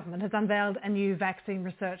British government has unveiled a new vaccine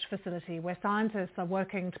research facility where scientists are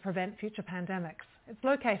working to prevent future pandemics. It's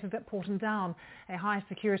located at Porton Down, a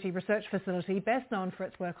high-security research facility best known for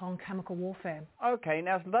its work on chemical warfare. Okay,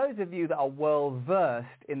 now for those of you that are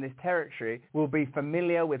well-versed in this territory will be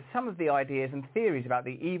familiar with some of the ideas and theories about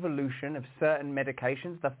the evolution of certain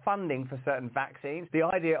medications, the funding for certain vaccines, the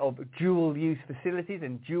idea of dual-use facilities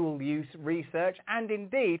and dual-use research, and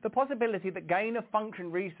indeed the possibility that gain-of-function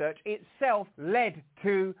research itself led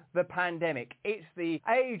to the pandemic. It's the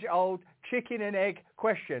age-old chicken and egg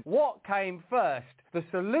question. What came first? The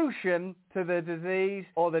solution to the disease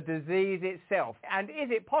or the disease itself? And is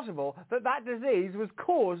it possible that that disease was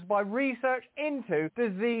caused by research into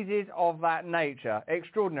diseases of that nature?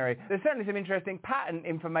 Extraordinary. There's certainly some interesting patent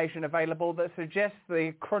information available that suggests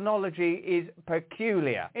the chronology is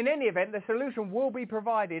peculiar. In any event, the solution will be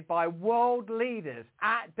provided by world leaders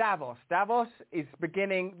at Davos. Davos is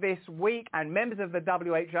beginning this week, and members of the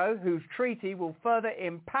WHO, whose treaty will further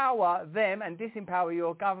empower them and disempower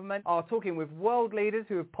your government, are talking with world leaders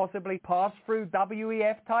who have possibly passed through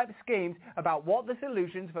WEF-type schemes about what the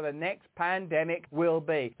solutions for the next pandemic will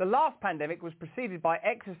be. The last pandemic was preceded by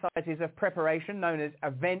exercises of preparation known as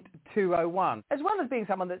Event 201. As well as being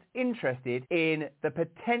someone that's interested in the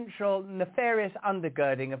potential nefarious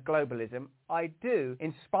undergirding of globalism, I do,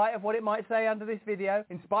 in spite of what it might say under this video,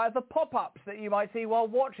 in spite of the pop-ups that you might see while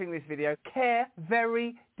watching this video, care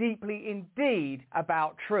very deeply indeed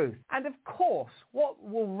about truth. And of course, what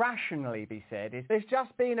will rationally be said is there's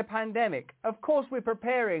just been a pandemic. Of course, we're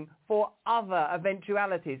preparing for other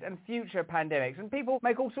eventualities and future pandemics. And people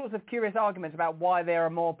make all sorts of curious arguments about why there are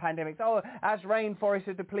more pandemics. Oh, as rainforests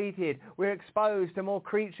are depleted, we're exposed to more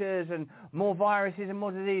creatures and more viruses and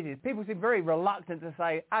more diseases. People seem very reluctant to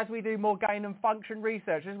say, as we do more gain and function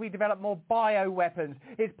research, as we develop more bioweapons,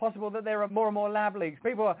 it's possible that there are more and more lab leaks.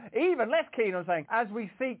 People are even less keen on saying, as we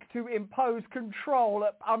seek to impose control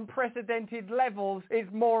at unprecedented levels, it's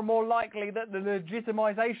more and more likely that the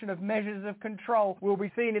legitimization of measures of control will be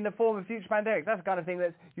seen in the form of future pandemics. That's the kind of thing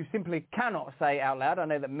that you simply cannot say out loud. I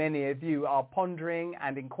know that many of you are pondering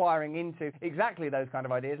and inquiring into exactly those kind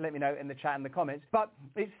of ideas. Let me know in the chat and the comments. But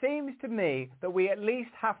it seems to me that we at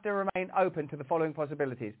least have to remain open to the following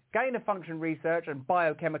possibilities. Gain of function research and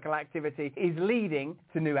biochemical activity is leading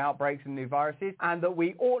to new outbreaks and new viruses, and that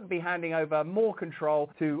we ought to be handing over more control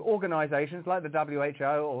to organisations like the WHO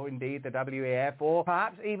or indeed the WEF or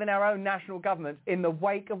perhaps even our own national governments in the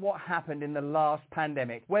wake of what happened in the last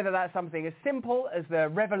pandemic. Whether that's something as simple as the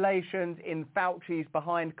revelations in Fauci's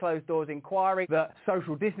behind closed doors inquiry that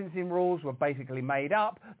social distancing rules were basically made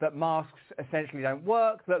up, that masks essentially don't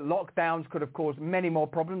work, that lockdowns could have caused many more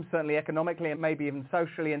problems, certainly economically and maybe even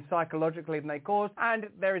socially and psychologically than they caused. And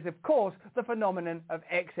there is, of course, the phenomenon of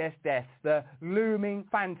excess deaths, the looming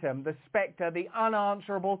phantom, the spectre, the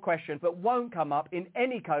unanswerable question that won't come up in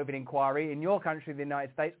any COVID inquiry in your country, the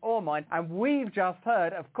United States, or mine. And we've just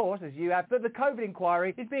heard, of course, as you have, that the COVID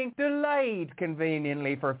inquiry is being delayed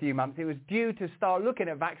conveniently for a few months. It was due to start looking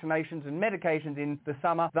at vaccinations and medications in the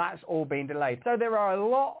summer. That's all been delayed. So there are a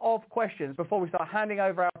lot of questions before we start handing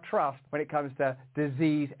over our trust when it comes to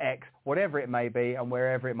disease X, whatever it may be and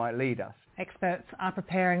wherever it might lead us. Experts are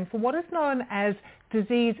preparing for what is known as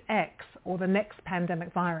disease X, or the next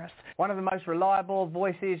pandemic virus. One of the most reliable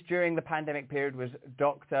voices during the pandemic period was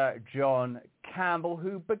Dr. John Campbell,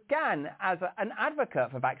 who began as an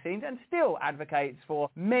advocate for vaccines and still advocates for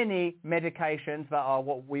many medications that are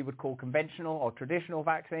what we would call conventional or traditional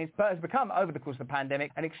vaccines, but has become, over the course of the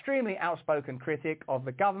pandemic, an extremely outspoken critic of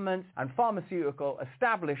the government and pharmaceutical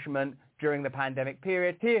establishment during the pandemic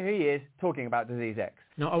period. Here he is talking about disease X.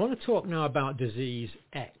 Now, I want to talk now about disease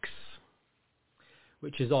X,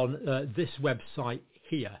 which is on this website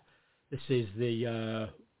here. This is the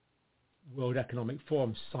World Economic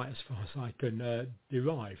Forum site as far as I can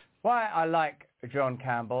derive. Why I like John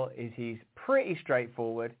Campbell is he's pretty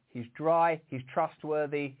straightforward, he's dry, he's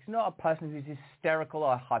trustworthy, he's not a person who's hysterical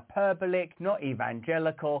or hyperbolic, not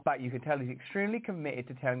evangelical, but you can tell he's extremely committed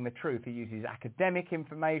to telling the truth. He uses academic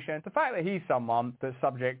information. The fact that he's someone that's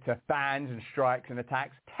subject to bans and strikes and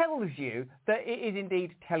attacks tells you that it is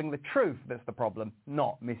indeed telling the truth that's the problem,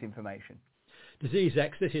 not misinformation. Disease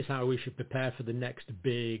X, this is how we should prepare for the next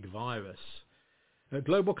big virus.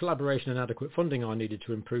 Global collaboration and adequate funding are needed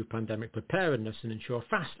to improve pandemic preparedness and ensure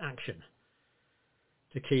fast action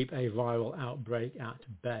to keep a viral outbreak at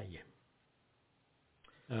bay.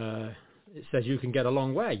 It says you can get a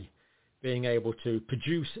long way being able to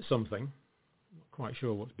produce something. Not quite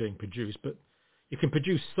sure what's being produced, but you can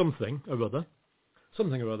produce something or other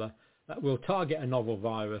that will target a novel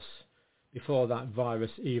virus before that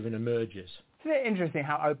virus even emerges. Isn't it interesting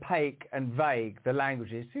how opaque and vague the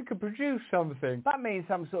language is? You could produce something. That means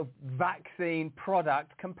some sort of vaccine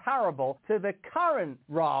product comparable to the current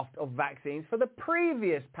raft of vaccines for the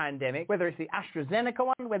previous pandemic, whether it's the AstraZeneca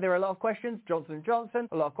one, where there are a lot of questions, Johnson & Johnson,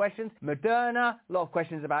 a lot of questions, Moderna, a lot of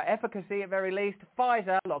questions about efficacy at very least,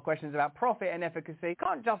 Pfizer, a lot of questions about profit and efficacy. You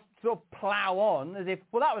can't just sort of plough on as if,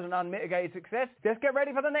 well, that was an unmitigated success. Just get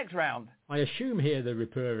ready for the next round. I assume here they're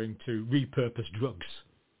referring to repurposed drugs,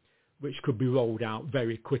 which could be rolled out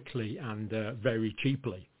very quickly and very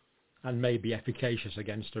cheaply, and may be efficacious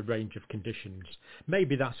against a range of conditions.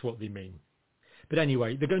 Maybe that's what they mean. But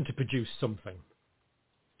anyway, they're going to produce something.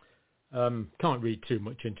 Can't read too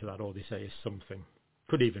much into that. All they say is something.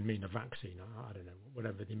 Could even mean a vaccine. I don't know,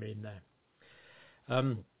 whatever they mean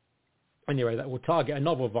there. Anyway, that will target a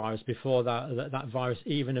novel virus before that virus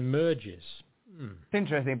even emerges. It's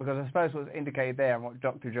interesting because I suppose what's indicated there and what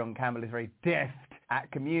Dr. John Campbell is very deft at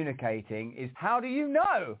communicating is, how do you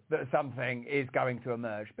know that something is going to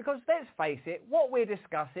emerge? Because let's face it, what we're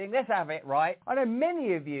discussing, let's have it right. I know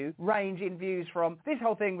many of you range in views from this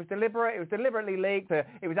whole thing was deliberate, it was deliberately leaked, to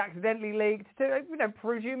it was accidentally leaked, to,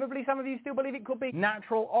 presumably some of you still believe it could be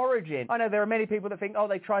natural origin. I know there are many people that think, oh,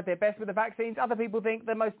 they tried their best with the vaccines. Other people think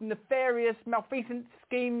the most nefarious, malfeasant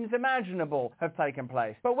schemes imaginable have taken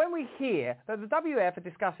place. But when we hear that the WF are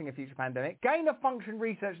discussing a future pandemic. Gain-of-function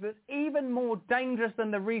research that's even more dangerous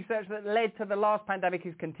than the research that led to the last pandemic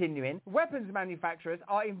is continuing. Weapons manufacturers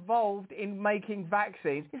are involved in making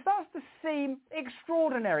vaccines. It starts to seem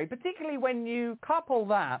extraordinary, particularly when you couple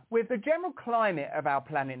that with the general climate of our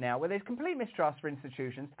planet now, where there's complete mistrust for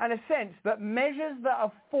institutions and a sense that measures that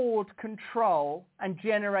afford control and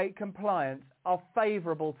generate compliance are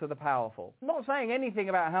favourable to the powerful. I'm not saying anything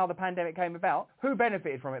about how the pandemic came about. Who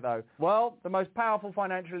benefited from it though? Well, the most powerful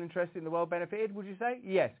financial interests in the world benefited, would you say?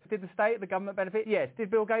 Yes. Did the state, the government benefit? Yes.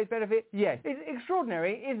 Did Bill Gates benefit? Yes. It's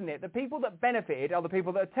extraordinary, isn't it? The people that benefited are the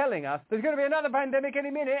people that are telling us there's going to be another pandemic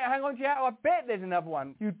any minute. Hang on to your hat. I bet there's another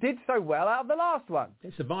one. You did so well out of the last one.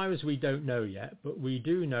 It's a virus we don't know yet, but we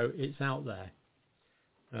do know it's out there.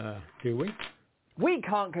 Do we? We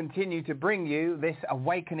can't continue to bring you this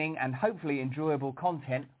awakening and hopefully enjoyable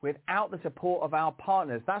content without the support of our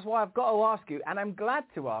partners. That's why I've got to ask you, and I'm glad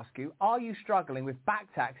to ask you, are you struggling with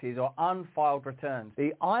back taxes or unfiled returns?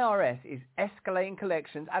 The IRS is escalating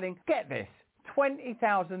collections, adding, get this,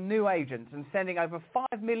 20,000 new agents and sending over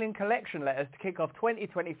 5 million collection letters to kick off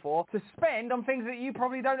 2024 to spend on things that you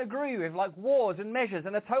probably don't agree with, like wars and measures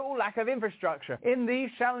and a total lack of infrastructure. In these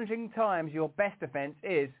challenging times, your best defense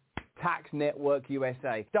is Tax Network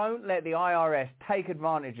USA. Don't let the IRS take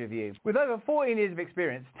advantage of you. With over 14 years of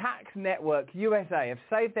experience, Tax Network USA have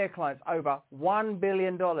saved their clients over $1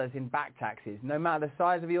 billion in back taxes. No matter the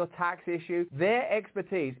size of your tax issue, their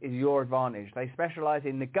expertise is your advantage. They specialize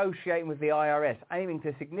in negotiating with the IRS, aiming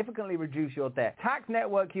to significantly reduce your debt. Tax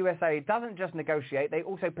Network USA doesn't just negotiate, they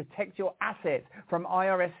also protect your assets from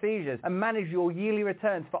IRS seizures and manage your yearly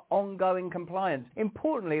returns for ongoing compliance.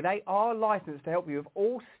 Importantly, they are licensed to help you with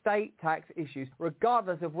all state tax issues,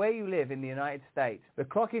 regardless of where you live in the United States. The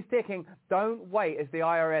clock is ticking. Don't wait as the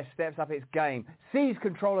IRS steps up its game. Seize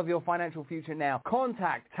control of your financial future now.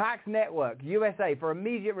 Contact Tax Network USA for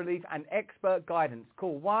immediate relief and expert guidance.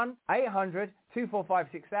 Call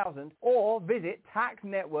 1-800-245-6000 or visit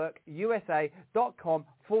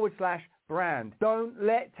taxnetworkusa.com/brand. Don't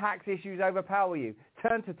let tax issues overpower you.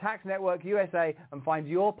 Turn to Tax Network USA and find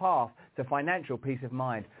your path to financial peace of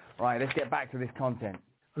mind. Right, let's get back to this content.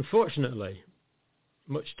 Unfortunately,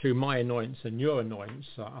 much to my annoyance and your annoyance,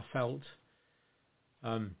 I felt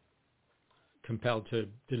compelled to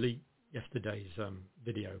delete yesterday's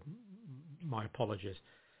video. My apologies.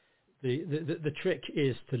 The trick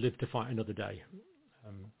is to live to fight another day.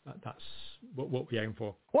 That's what we aim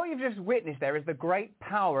for. What you've just witnessed there is the great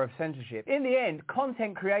power of censorship. In the end,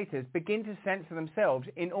 content creators begin to censor themselves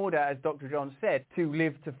in order, as Dr. John said, to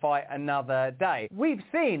live to fight another day. We've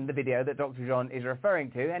seen the video that Dr. John is referring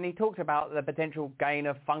to, and he talks about the potential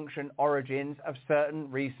gain-of-function origins of certain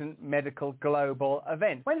recent medical global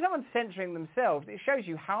events. When someone's censoring themselves, it shows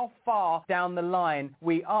you how far down the line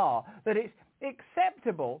we are, that it's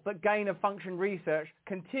acceptable that gain-of-function research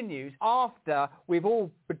continues after we've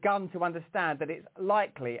all begun to understand that it's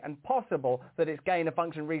likely and possible that it's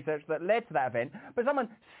gain-of-function research that led to that event, but someone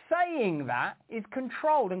saying that is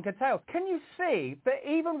controlled and curtailed. Can you see that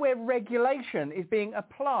even where regulation is being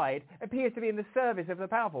applied appears to be in the service of the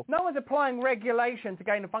powerful? No one's applying regulation to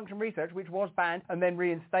gain-of-function research, which was banned and then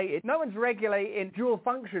reinstated. No one's regulating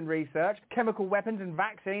dual-function research, chemical weapons and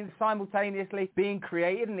vaccines simultaneously being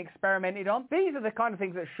created and experimented on. These are the kind of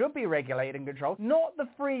things that should be regulated and controlled, not the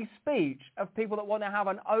free speech of people that want to have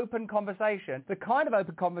an open conversation, the kind of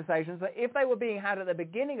open conversations that if they were being had at the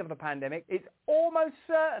beginning of the pandemic, it's almost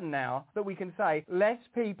certain now that we can say less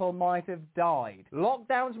people might have died.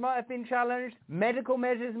 Lockdowns might have been challenged, medical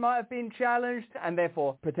measures might have been challenged, and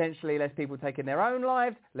therefore potentially less people taking their own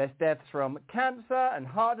lives, less deaths from cancer and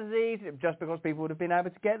heart disease, just because people would have been able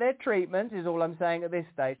to get their treatment, is all I'm saying at this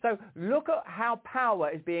stage. So look at how power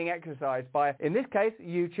is being exercised by, in this case,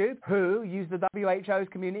 YouTube, who use the WHO's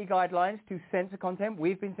community guidelines to censor content.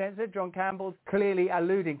 We've been censored. John Campbell's clearly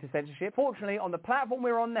alluding to censorship. Fortunately, on the platform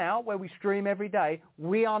we're on now, where we stream every day,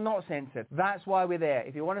 we are not censored. That's why we're there.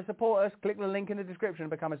 If you want to support us, click the link in the description and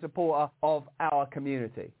become a supporter of our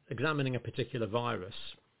community. Examining a particular virus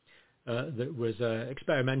that was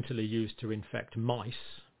experimentally used to infect mice,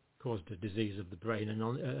 caused a disease of the brain, and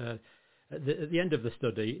at the end of the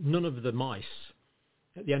study, none of the mice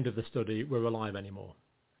at the end of the study were alive anymore.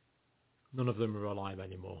 None of them were alive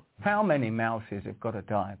anymore. How many mouses have got to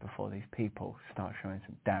die before these people start showing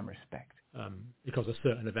some damn respect? Because a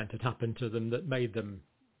certain event had happened to them that made them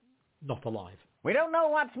not alive. We don't know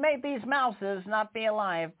what's made these mouses not be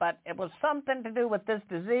alive, but it was something to do with this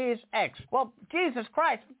disease X. Well, Jesus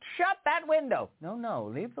Christ, shut that window.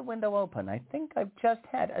 No, leave the window open. I think I've just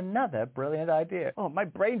had another brilliant idea. Oh, my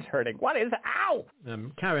brain's hurting. What is... Ow!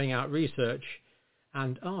 Carrying out research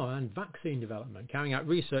and vaccine development, carrying out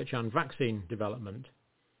research on vaccine development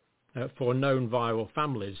for known viral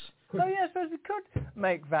families. Oh yes, I suppose we could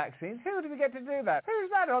make vaccines. Who do we get to do that? Who's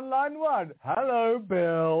that on line one? Hello,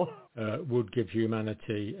 Bill. Would give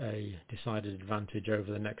humanity a decided advantage over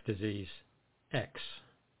the next disease, X.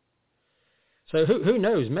 So who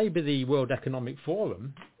knows? Maybe the World Economic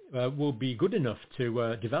Forum will be good enough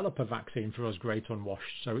to develop a vaccine for us great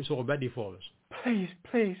unwashed, so it's all ready for us. Please,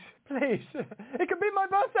 please, please. It can be my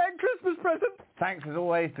birthday and Christmas present. Thanks as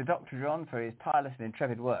always to Dr. John for his tireless and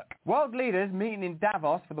intrepid work. World leaders meeting in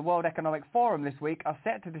Davos for the World Economic Forum this week are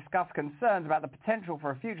set to discuss concerns about the potential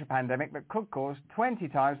for a future pandemic that could cause 20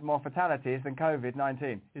 times more fatalities than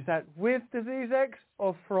COVID-19. Is that with disease X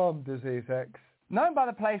or from disease X? Known by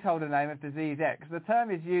the placeholder name of Disease X, the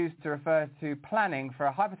term is used to refer to planning for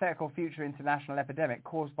a hypothetical future international epidemic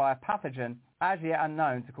caused by a pathogen as yet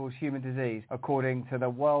unknown to cause human disease, according to the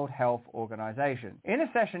World Health Organization. In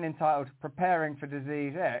a session entitled Preparing for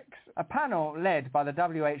Disease X, a panel led by the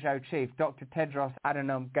WHO chief, Dr. Tedros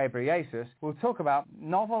Adhanom Ghebreyesus, will talk about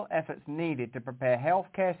novel efforts needed to prepare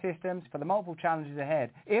healthcare systems for the multiple challenges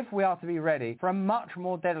ahead if we are to be ready for a much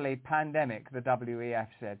more deadly pandemic, the WEF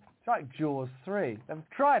said. It's like Jaws 3. They've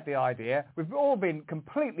tried the idea. We've all been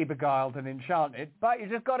completely beguiled and enchanted, but you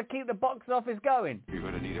just got to keep the box office going. You're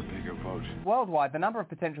going to need a bigger boat. Worldwide, the number of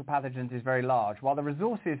potential pathogens is very large, while the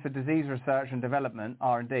resources for disease research and development,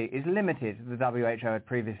 R&D, is limited, the WHO had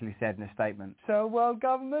previously said in a statement. So, world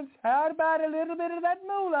governments, how about a little bit of that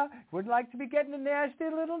moolah? Would like to be getting a nasty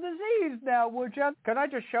little disease now, would you? Can I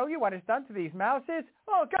just show you what it's done to these mouses?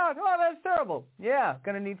 Oh, God, oh, that's terrible. Yeah,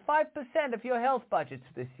 going to need 5% of your health budgets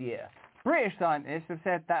this year. British scientists have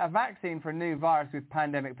said that a vaccine for a new virus with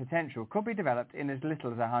pandemic potential could be developed in as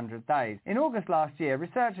little as 100 days. In August last year,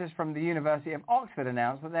 researchers from the University of Oxford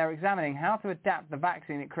announced that they're examining how to adapt the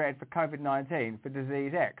vaccine it created for COVID-19 for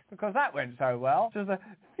disease X, because that went so well. Just a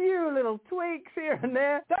few little tweaks here and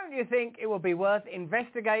there. Don't you think it would be worth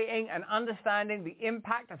investigating and understanding the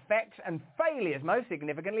impact, effects and failures, most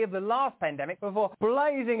significantly, of the last pandemic before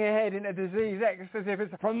blazing ahead into disease X as if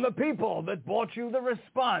it's from the people that brought you the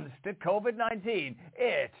response to COVID-19?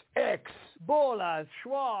 It's X, Bolas,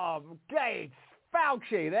 Schwab, Gates,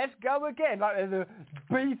 Fauci, let's go again, like the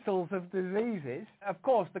Beatles of diseases. Of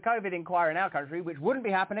course, the COVID inquiry in our country, which wouldn't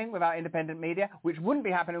be happening without independent media, which wouldn't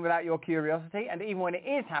be happening without your curiosity, and even when it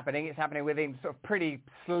is happening, it's happening within sort of pretty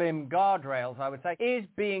slim guardrails, I would say, is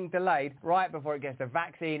being delayed right before it gets to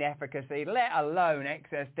vaccine efficacy, let alone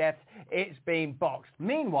excess deaths. It's been boxed.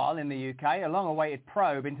 Meanwhile, in the UK, a long-awaited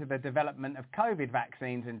probe into the development of COVID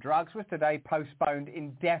vaccines and drugs was today postponed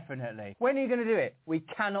indefinitely. When are you going to do it? We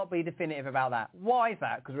cannot be definitive about that. Why is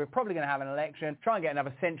that? Because we're probably going to have an election, try and get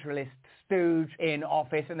another centralist stooge in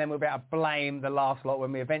office, and then we'll be able to blame the last lot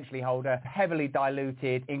when we eventually hold a heavily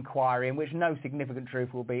diluted inquiry in which no significant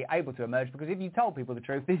truth will be able to emerge, because if you told people the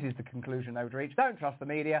truth, this is the conclusion they would reach. Don't trust the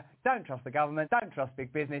media, don't trust the government, don't trust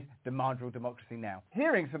big business, demand real democracy now.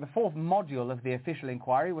 Hearings for the fourth module of the official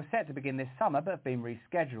inquiry were set to begin this summer but have been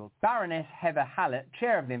rescheduled. Baroness Heather Hallett,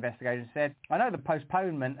 chair of the investigation, said, "I know the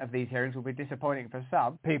postponement of these hearings will be disappointing for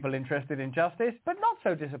some people interested in justice, but not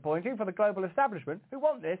so disappointing for the global establishment who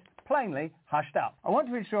want this plainly hushed up. I want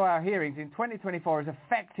to ensure our hearings in 2024 are as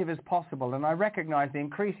effective as possible, and I recognise the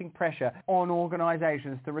increasing pressure on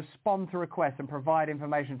organisations to respond to requests and provide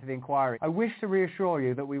information to the inquiry. I wish to reassure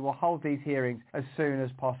you that we will hold these hearings as soon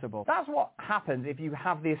as possible." That's what happens if you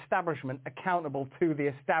have the establishment accountable to the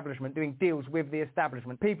establishment, doing deals with the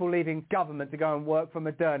establishment. People leaving government to go and work for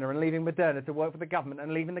Moderna, and leaving Moderna to work for the government,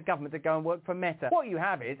 and leaving the government to go and work for Meta. What you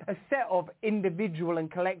have is a set of individual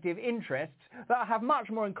and collective interests that have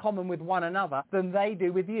much more in common with one another than they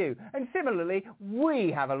do with you. And similarly,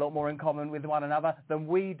 we have a lot more in common with one another than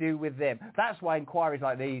we do with them. That's why inquiries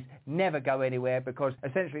like these never go anywhere, because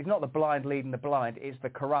essentially it's not the blind leading the blind, it's the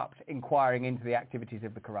corrupt inquiring into the activities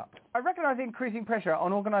of the corrupt. I recognise the increasing pressure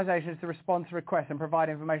on organisations to respond to requests and provide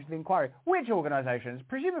information to the inquiry. Which organisations?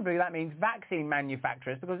 Presumably that means vaccine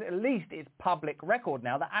manufacturers, because at least it's public record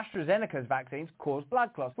now that AstraZeneca's vaccines cause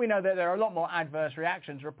blood clots. We know that there are a lot more adverse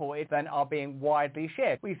reactions reported than are being widely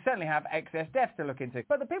shared. We certainly have excess deaths to look into.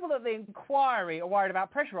 But the people that the inquiry are worried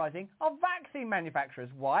about pressurising are vaccine manufacturers.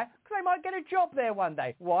 Why? Because they might get a job there one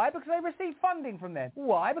day. Why? Because they receive funding from them.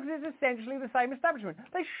 Why? Because it's essentially the same establishment.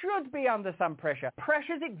 They should be under some pressure.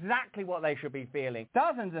 Pressure's exactly what they should be feeling.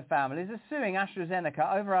 Dozens of families are suing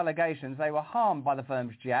AstraZeneca over allegations they were harmed by the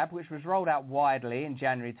firm's jab, which was rolled out widely in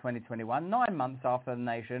January 2021, 9 months after the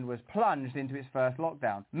nation was plunged into its first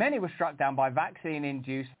lockdown. Many were struck down by by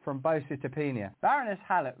vaccine-induced thrombocytopenia. Baroness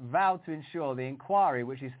Hallett vowed to ensure the inquiry,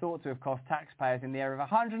 which is thought to have cost taxpayers in the area of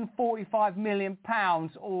 £145 million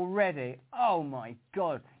already. Oh my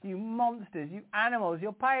God, you monsters, you animals,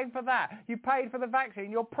 you're paying for that. You paid for the vaccine,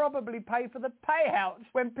 you'll probably pay for the payouts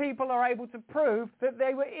when people are able to prove that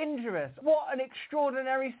they were injurious. What an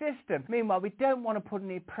extraordinary system. Meanwhile, we don't want to put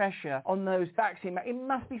any pressure on those vaccine. It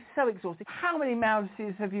must be so exhausting. How many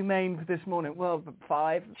mouses have you made this morning? Well,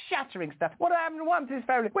 5. Shattering stuff. What happened once is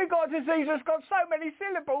family? We got a disease that's got so many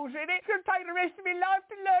syllables in it. It's going to take the rest of my life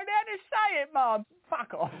to learn how to say it, Mum.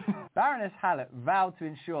 Fuck off. Baroness Hallett vowed to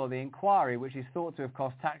ensure the inquiry, which is thought to have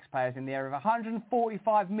cost taxpayers in the area of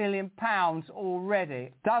 £145 million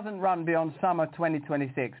already, doesn't run beyond summer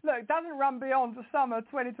 2026. Look, it doesn't run beyond the summer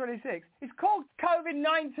 2026. It's called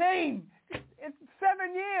COVID-19. It's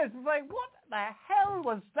 7 years. It's like, what the hell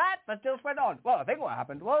was that just went on? Well, I think what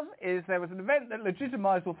happened is there was an event that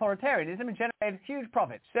legitimized authoritarianism and generated huge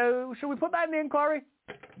profits. So, shall we put that in the inquiry?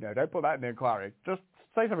 No, don't put that in the inquiry. Just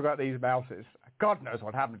say something about these mouses. God knows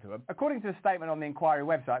what happened to them. According to a statement on the inquiry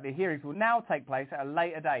website, the hearings will now take place at a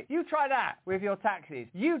later date. You try that with your taxes.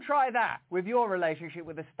 You try that with your relationship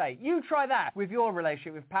with the state. You try that with your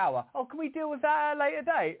relationship with power. Oh, can we deal with that at a later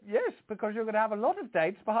date? Yes, because you're going to have a lot of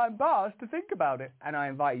dates behind bars to think about it. And I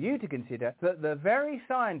invite you to consider that the very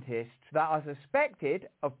scientists that are suspected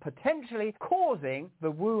of potentially causing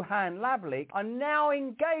the Wuhan lab leak are now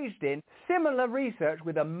engaged in similar research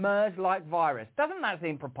with a MERS-like virus. Doesn't that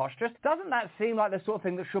seem preposterous? Doesn't that seem like the sort of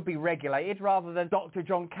thing that should be regulated rather than Dr.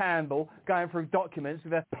 John Campbell going through documents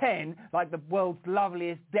with a pen like the world's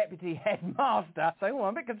loveliest deputy headmaster saying, oh,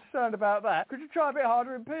 I'm a bit concerned about that. Could you try a bit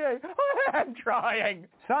harder in PE? I am trying.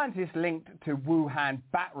 Scientists linked to Wuhan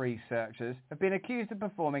bat researchers have been accused of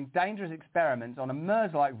performing dangerous experiments on a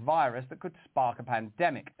MERS-like virus that could spark a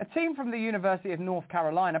pandemic. A team from the University of North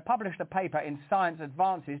Carolina published a paper in Science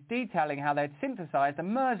Advances detailing how they'd synthesized a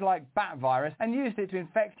MERS-like bat virus and used it to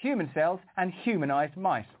infect human cells and humanized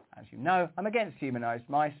mice. As you know, I'm against humanized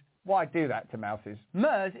mice. Why do that to mouses?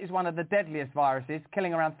 MERS is one of the deadliest viruses,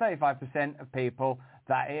 killing around 35% of people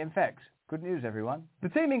that it infects. Good news, everyone. The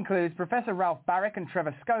team includes Professor Ralph Barrick and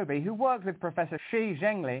Trevor Scobie, who worked with Professor Shi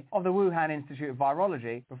Zhengli of the Wuhan Institute of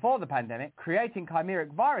Virology before the pandemic, creating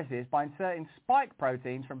chimeric viruses by inserting spike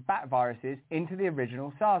proteins from bat viruses into the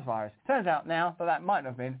original SARS virus. Turns out now that might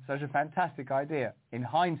not have been such a fantastic idea. In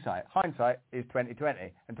hindsight is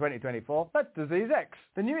 2020, and 2024, that's disease X.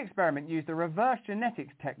 The new experiment used a reverse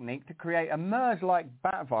genetics technique to create a MERS-like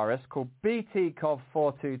bat virus called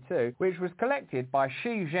BT-CoV422, which was collected by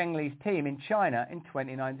Shi Zhengli's team in China in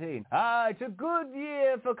 2019. It's a good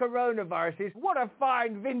year for coronaviruses. What a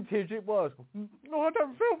fine vintage it was. Oh, I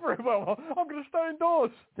don't feel very well. I'm going to stay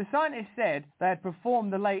indoors. The scientists said they had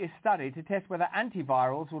performed the latest study to test whether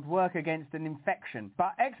antivirals would work against an infection,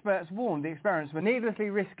 but experts warned the experiments were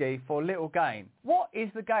needlessly risky for little gain. What is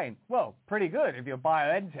the gain? Well, pretty good if you're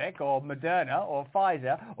BioNTech or Moderna or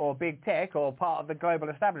Pfizer or Big Tech or part of the global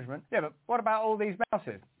establishment. Yeah, but what about all these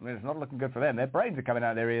mouses? I mean, it's not looking good for them. Their brains are coming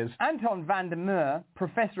out of their ears. Anton van der Meer,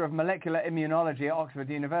 professor of molecular immunology at Oxford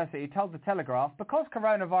University, told The Telegraph, because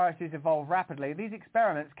coronaviruses evolve rapidly, these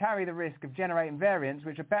experiments carry the risk of generating variants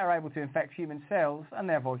which are better able to infect human cells and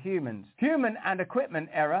therefore humans. Human and equipment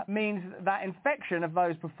error means that infection of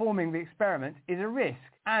those performing the experiment is a risk,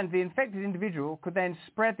 and the infected individual could then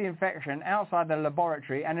spread the infection outside the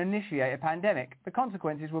laboratory and initiate a pandemic. The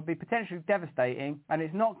consequences would be potentially devastating, and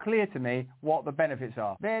it's not clear to me what the benefits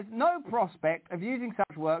are. There's no prospect of using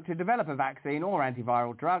such work to develop a vaccine or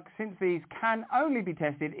antiviral drug, since these can only be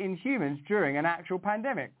tested in humans during an actual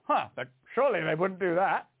pandemic. But surely they wouldn't do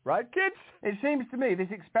that. Right, kids? It seems to me this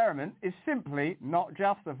experiment is simply not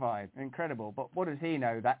justified. Incredible. But what does he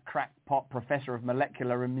know, that crackpot professor of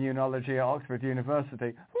molecular immunology at Oxford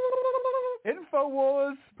University?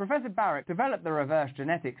 InfoWars! Professor Barrett developed the reverse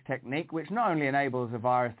genetics technique, which not only enables a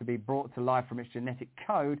virus to be brought to life from its genetic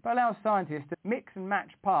code, but allows scientists to mix and match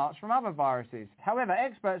parts from other viruses. However,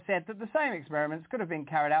 experts said that the same experiments could have been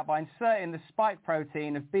carried out by inserting the spike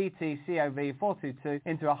protein of BT-CoV422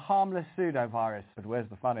 into a harmless pseudovirus. But where's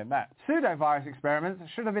the fun in that? Pseudovirus experiments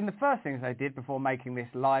should have been the first things they did before making this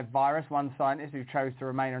live virus, one scientist who chose to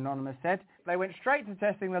remain anonymous said. They went straight to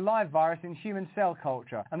testing the live virus in human cell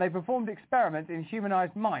culture, and they performed experiments in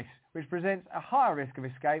humanized mice, which presents a higher risk of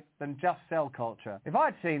escape than just cell culture. If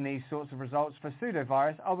I'd seen these sorts of results for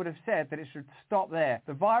pseudovirus, I would have said that it should stop there.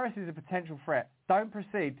 The virus is a potential threat. don't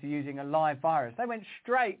proceed to using a live virus. They went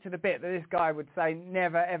straight to the bit that this guy would say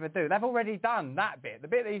never ever do. They've already done that bit. The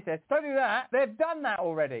bit that he said, don't do that, they've done that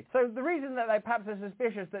already. So the reason that they perhaps are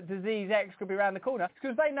suspicious that disease X could be around the corner is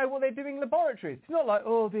because they know what they're doing in laboratories. It's not like,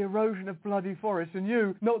 oh, the erosion of bloody forests and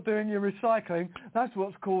you not doing your recycling, that's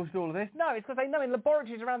what's caused all of this. No, it's because they know in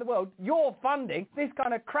laboratories around the world, you're funding this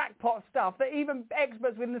kind of crackpot stuff that even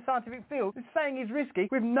experts within the scientific field is saying is risky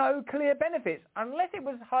with no clear benefits, unless it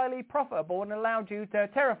was highly profitable and allowed you to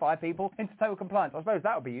terrify people into total compliance. I suppose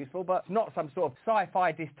that would be useful, but it's not some sort of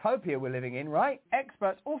sci-fi dystopia we're living in, right?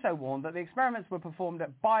 Experts also warned that the experiments were performed at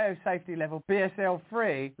biosafety level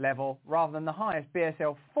BSL-3 level rather than the highest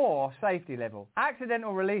BSL-4 safety level.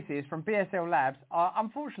 Accidental releases from BSL labs are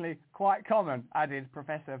unfortunately quite common, added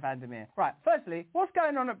Professor Vandermeer. Right, firstly, what's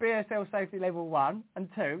going on at BSL safety level 1 and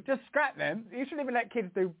 2? Just scrap them. You shouldn't even let kids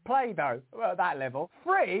do Play-Doh at that level.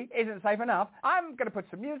 3 isn't safe enough. I'm going to put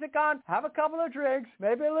some music on, have a couple of drinks,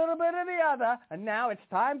 maybe a little bit of the other, and now it's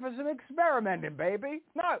time for some experimenting, baby.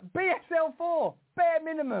 No, BSL-4. Bare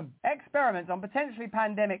minimum. Experiments on potentially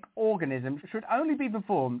pandemic organisms should only be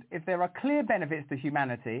performed if there are clear benefits to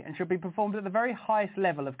humanity and should be performed at the very highest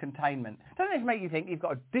level of containment. Doesn't this make you think you've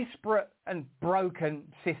got a disparate and broken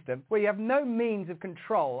system where you have no means of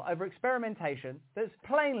control over experimentation that's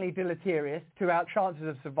plainly deleterious to our chances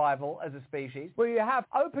of survival as a species, where you have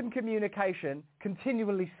open communication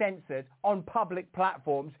continually censored on public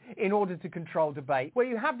platforms in order to control debate, where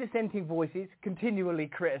you have dissenting voices continually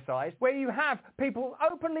criticised, where you have people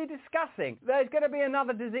openly discussing there's going to be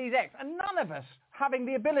another disease X, and none of us having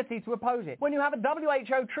the ability to oppose it. When you have a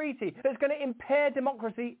WHO treaty that's going to impair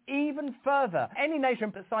democracy even further, any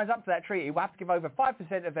nation that signs up to that treaty will have to give over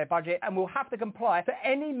 5% of their budget and will have to comply to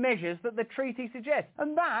any measures that the treaty suggests.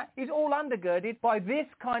 And that is all undergirded by this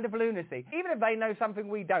kind of lunacy. Even if they know something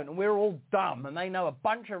we don't, and we're all dumb, and they know a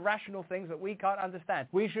bunch of rational things that we can't understand,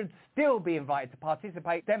 we should still be invited to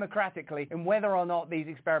participate democratically in whether or not these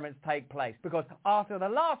experiments take place. Because after the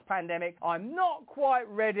last pandemic, I'm not quite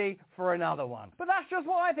ready for another one. But that's just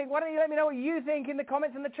what I think. Why don't you let me know what you think in the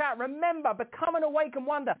comments in the chat. Remember, become an Awaken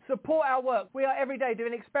Wonder. Support our work. We are every day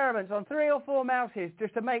doing experiments on 3 or 4 mouses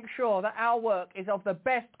just to make sure that our work is of the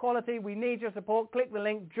best quality. We need your support. Click the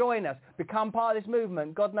link. Join us. Become part of this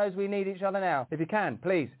movement. God knows we need each other now. If you can,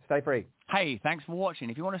 please stay free. Hey, thanks for watching.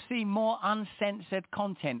 If you want to see more uncensored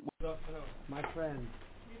content... My friend.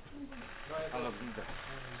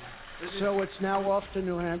 So it's now off to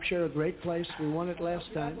New Hampshire, a great place. We won it last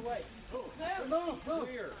time. Move.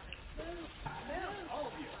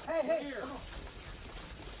 Hey.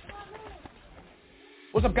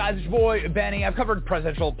 What's up, guys? It's your boy, Benny. I've covered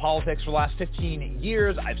presidential politics for the last 15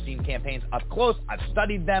 years. I've seen campaigns up close. I've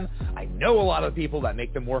studied them. I know a lot of the people that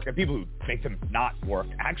make them work and people who make them not work,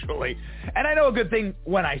 actually. And I know a good thing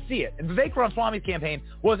when I see it. And Vivek Ramaswamy's campaign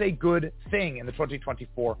was a good thing in the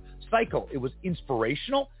 2024 cycle. It was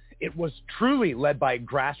inspirational. It was truly led by a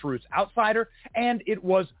grassroots outsider. And it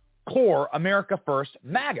was core America First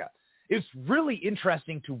MAGA. It's really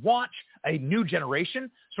interesting to watch a new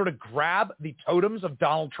generation sort of grab the totems of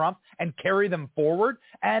Donald Trump and carry them forward.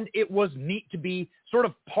 And it was neat to be sort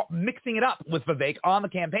of mixing it up with Vivek on the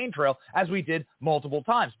campaign trail, as we did multiple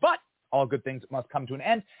times. But all good things must come to an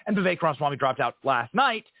end. And Vivek Ramaswamy dropped out last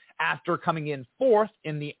night after coming in 4th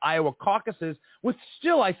in the Iowa caucuses with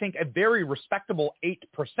still, I think, a very respectable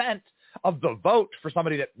 8% of the vote for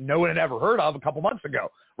somebody that no one had ever heard of a couple months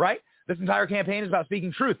ago, right? This entire campaign is about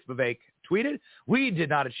speaking truth, Vivek tweeted. We did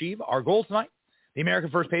not achieve our goals tonight. The American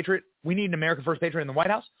First Patriot, we need an American First Patriot in the White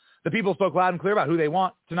House. The people spoke loud and clear about who they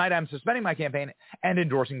want. Tonight I'm suspending my campaign and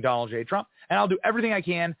endorsing Donald J. Trump, and I'll do everything I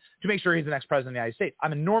can to make sure he's the next president of the United States.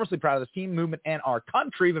 I'm enormously proud of this team, movement, and our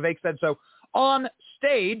country. Vivek said so on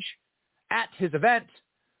stage at his event,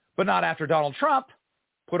 but not after Donald Trump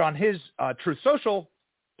put on his Truth Social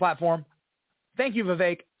platform. Thank you,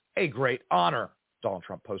 Vivek. A great honor. Donald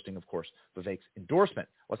Trump posting, of course, Vivek's endorsement.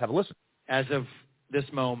 Let's have a listen. As of this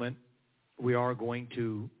moment, we are going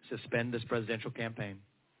to suspend this presidential campaign.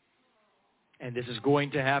 And this is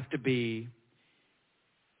going to have to be,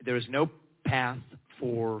 there is no path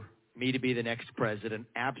for me to be the next president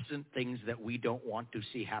absent things that we don't want to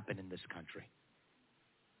see happen in this country.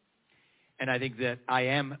 And I think that I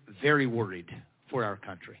am very worried for our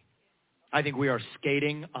country. I think we are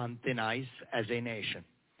skating on thin ice as a nation.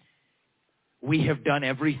 We have done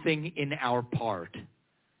everything in our part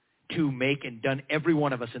to make, and done, every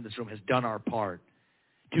one of us in this room has done our part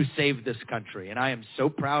to save this country. And I am so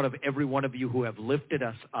proud of every one of you who have lifted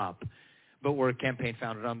us up. But we're a campaign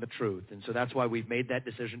founded on the truth. And so that's why we've made that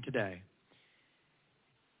decision today.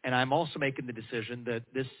 And I'm also making the decision that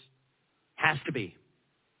this has to be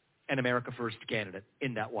an America First candidate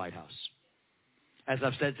in that White House. As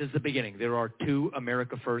I've said since the beginning, there are 2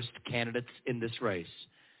 America First candidates in this race.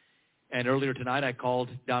 And earlier tonight, I called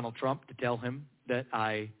Donald Trump to tell him that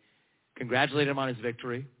I congratulated him on his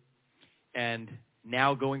victory. And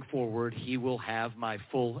now going forward, he will have my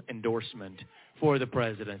full endorsement for the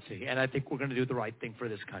presidency. And I think we're going to do the right thing for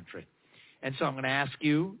this country. And so I'm going to ask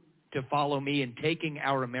you to follow me in taking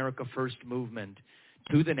our America First movement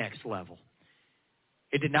to the next level.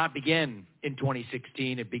 It did not begin in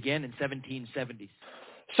 2016. It began in 1770.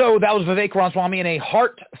 So that was Vivek Ramaswamy in a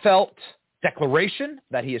heartfelt declaration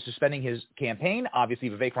that he is suspending his campaign. Obviously,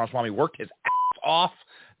 Vivek Ramaswamy worked his ass off.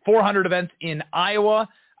 400 events in Iowa.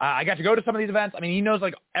 I got to go to some of these events. I mean, he knows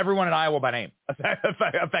like everyone in Iowa by name,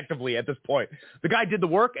 effectively at this point. The guy did the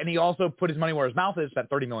work, and he also put his money where his mouth is, spent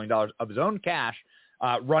 $30 million of his own cash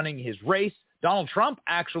running his race. Donald Trump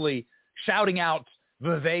actually shouting out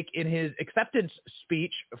Vivek in his acceptance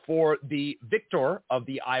speech for the victor of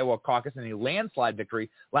the Iowa caucus in a landslide victory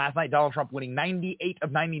last night. Donald Trump winning 98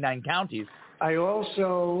 of 99 counties. I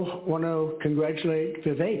also want to congratulate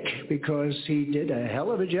Vivek because he did a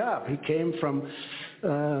hell of a job. He came from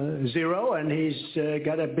 0, and he's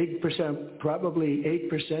got a big percent, probably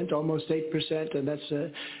 8%, almost 8%, and that's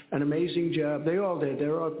an amazing job. They all did.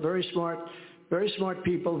 They're all very smart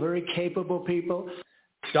people, very capable people.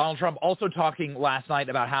 Donald Trump also talking last night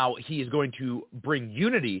about how he is going to bring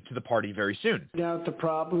unity to the party very soon. Straighten out the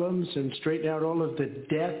problems and straighten out all of the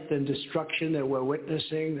death and destruction that we're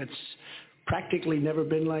witnessing. That's practically never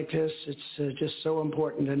been like this. It's just so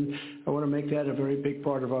important, and I want to make that a very big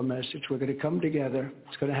part of our message. We're going to come together.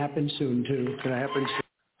 It's going to happen soon, too. It's going to happen soon.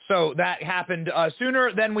 So that happened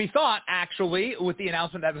sooner than we thought, actually, with the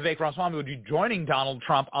announcement that Vivek Ramaswamy would be joining Donald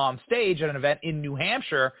Trump on stage at an event in New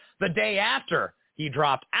Hampshire the day after he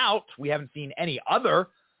dropped out. We haven't seen any other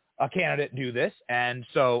candidate do this. And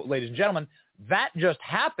so, ladies and gentlemen, that just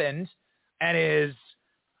happened and is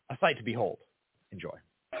a sight to behold. Enjoy.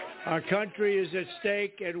 Our country is at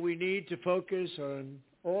stake, and we need to focus on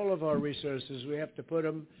all of our resources. We have to put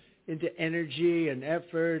them into energy and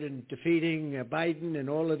effort and defeating Biden and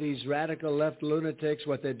all of these radical left lunatics,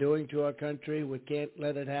 what they're doing to our country. We can't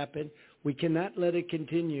let it happen. We cannot let it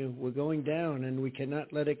continue. We're going down, and we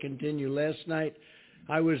cannot let it continue. Last night,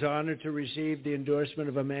 I was honored to receive the endorsement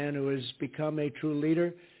of a man who has become a true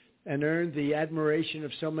leader and earned the admiration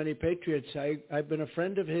of so many patriots. I've been a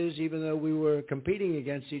friend of his, even though we were competing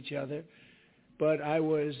against each other. But I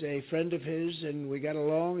was a friend of his, and we got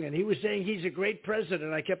along. And he was saying he's a great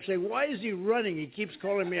president. I kept saying, why is he running? He keeps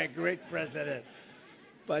calling me a great president.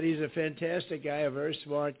 But he's a fantastic guy, a very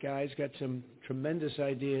smart guy. He's got some tremendous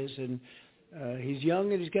ideas. And he's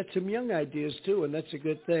young, and he's got some young ideas, too, and that's a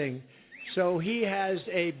good thing. So he has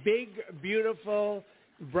a big, beautiful,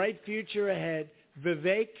 bright future ahead.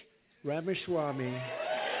 Vivek Ramaswamy.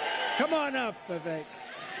 Come on up, Vivek.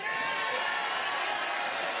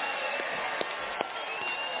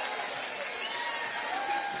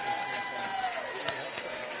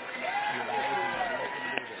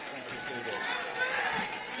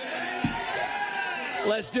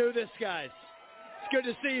 Let's do this, guys. It's good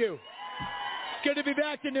to see you. It's good to be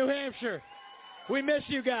back to New Hampshire. We miss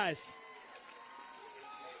you guys.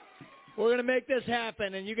 We're going to make this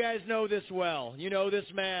happen, and you guys know this well. You know this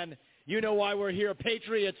man. You know why we're here.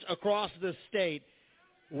 Patriots across the state.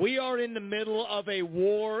 We are in the middle of a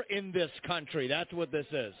war in this country. That's what this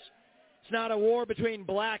is. It's not a war between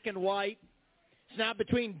black and white. It's not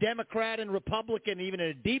between Democrat and Republican, even in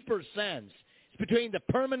a deeper sense. It's between the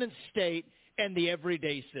permanent state and the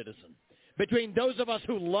everyday citizen. Between those of us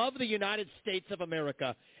who love the United States of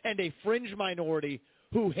America and a fringe minority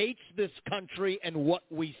who hates this country and what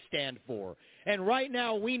we stand for. And right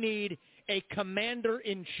now we need a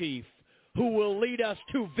commander-in-chief who will lead us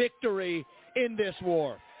to victory in this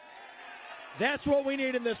war. That's what we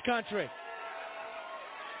need in this country.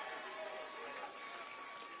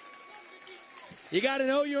 You got to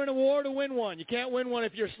know you're in a war to win one. You can't win one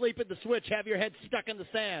if you're asleep at the switch, have your head stuck in the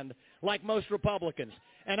sand like most Republicans.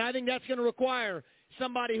 And I think that's going to require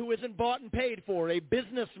somebody who isn't bought and paid for, a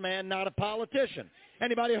businessman, not a politician.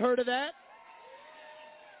 Anybody heard of that?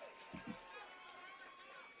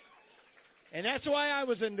 And that's why I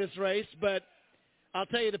was in this race, but I'll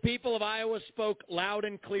tell you, the people of Iowa spoke loud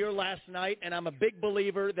and clear last night, and I'm a big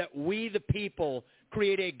believer that we, the people,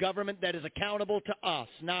 create a government that is accountable to us,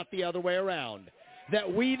 not the other way around.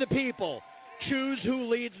 That we, the people, choose who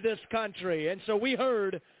leads this country. And so we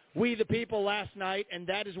heard we, the people, last night, and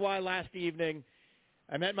that is why last evening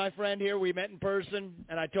I met my friend here. We met in person,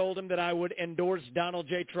 and I told him that I would endorse Donald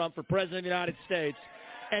J. Trump for President of the United States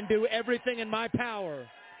and do everything in my power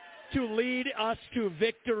to lead us to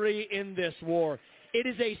victory in this war. It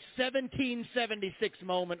is a 1776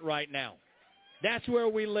 moment right now. That's where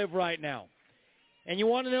we live right now. And you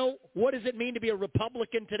want to know, what does it mean to be a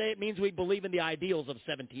Republican today? It means we believe in the ideals of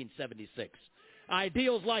 1776.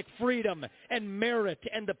 Ideals like freedom and merit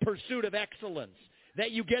and the pursuit of excellence.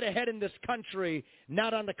 That you get ahead in this country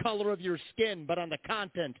not on the color of your skin, but on the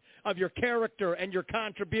content of your character and your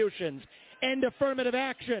contributions. End affirmative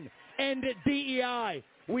action. End DEI.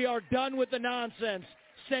 We are done with the nonsense.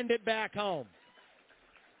 Send it back home.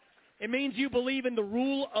 It means you believe in the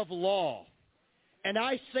rule of law. And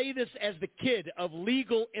I say this as the kid of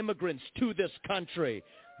legal immigrants to this country.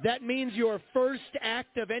 That means your first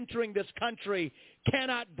act of entering this country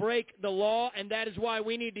cannot break the law, and that is why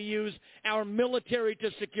we need to use our military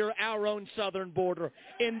to secure our own southern border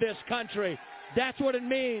in this country. That's what it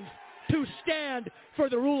means to stand for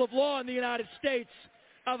the rule of law in the United States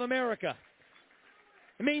of America.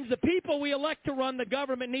 It means the people we elect to run the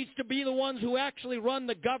government needs to be the ones who actually run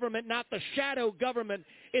the government, not the shadow government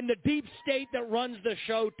in the deep state that runs the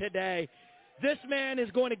show today. This man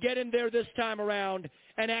is going to get in there this time around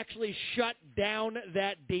and actually shut down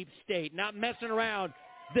that deep state. Not messing around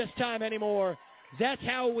this time anymore. That's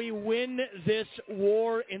how we win this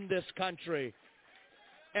war in this country.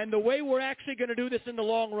 And the way we're actually going to do this in the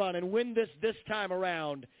long run and win this time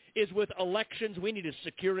around is with elections we need to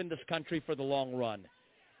secure in this country for the long run.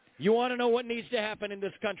 You want to know what needs to happen in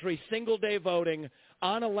this country? Single-day voting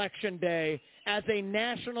on Election Day as a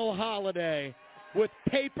national holiday with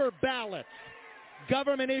paper ballots,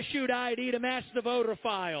 government-issued ID to match the voter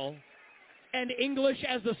file, and English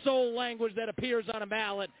as the sole language that appears on a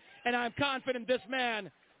ballot. And I'm confident this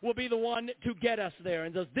man will be the one to get us there.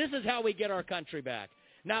 And this is how we get our country back.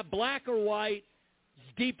 Not black or white,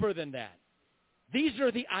 it's deeper than that. These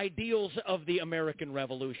are the ideals of the American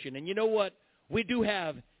Revolution. And you know what? We do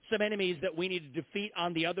have some enemies that we need to defeat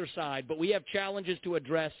on the other side, but we have challenges to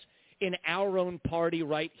address in our own party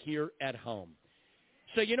right here at home.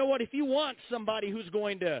 So you know what? If you want somebody who's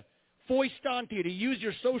going to foist onto you to use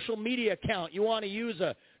your social media account, you want to use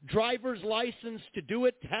a driver's license to do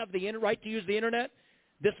it, to have the right to use the internet,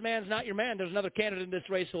 this man's not your man. There's another candidate in this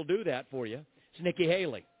race who'll do that for you. It's Nikki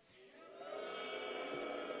Haley.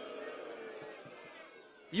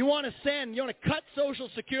 You want to cut Social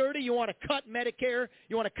Security, you want to cut Medicare,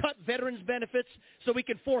 you want to cut veterans benefits so we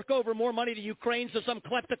can fork over more money to Ukraine so some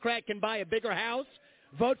kleptocrat can buy a bigger house?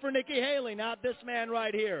 Vote for Nikki Haley, not this man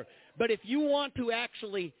right here. But if you want to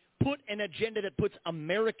actually put an agenda that puts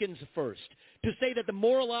Americans first, to say that the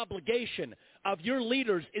moral obligation of your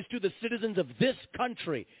leaders is to the citizens of this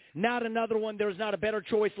country, not another one, there's not a better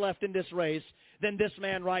choice left in this race than this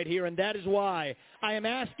man right here. And that is why I am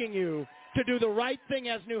asking you to do the right thing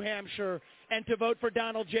as New Hampshire and to vote for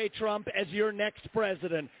Donald J. Trump as your next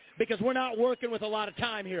president, because we're not working with a lot of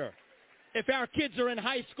time here. If our kids are in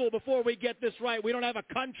high school before we get this right, we don't have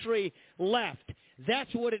a country left.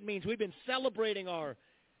 That's what it means. We've been celebrating our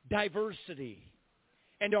diversity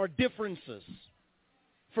and our differences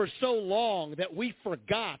for so long that we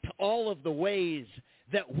forgot all of the ways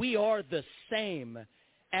that we are the same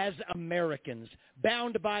as Americans,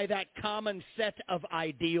 bound by that common set of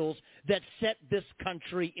ideals that set this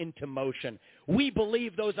country into motion. We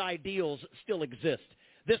believe those ideals still exist.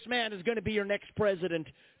 This man is going to be your next president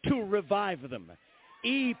to revive them.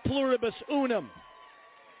 E pluribus unum,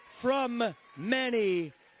 from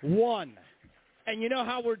many, one. And you know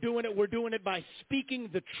how we're doing it? We're doing it by speaking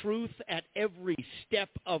the truth at every step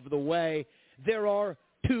of the way. There are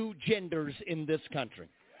two genders in this country.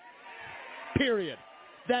 Period.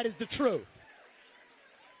 That is the truth.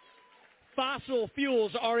 Fossil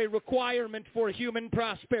fuels are a requirement for human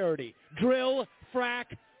prosperity. Drill, frack,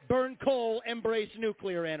 burn coal, embrace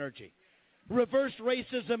nuclear energy. Reverse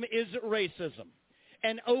racism is racism.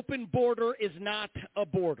 An open border is not a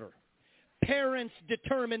border. Parents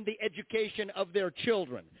determine the education of their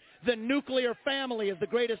children. The nuclear family is the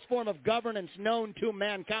greatest form of governance known to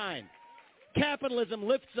mankind. Capitalism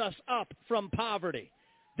lifts us up from poverty.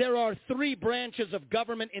 There are 3 branches of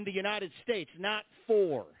government in the United States, not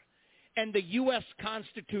 4. And the U.S.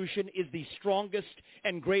 Constitution is the strongest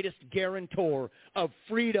and greatest guarantor of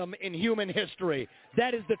freedom in human history.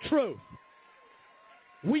 That is the truth.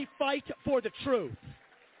 We fight for the truth.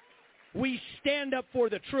 We stand up for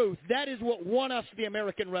the truth. That is what won us the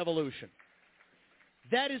American Revolution.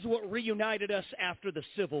 That is what reunited us after the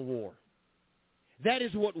Civil War. That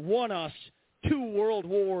is what won us 2 world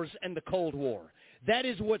wars and the Cold War. That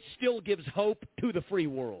is what still gives hope to the free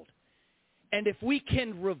world. And if we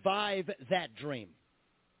can revive that dream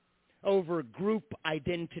over group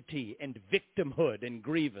identity and victimhood and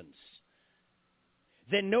grievance,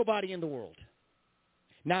 then nobody in the world,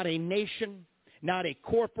 not a nation, not a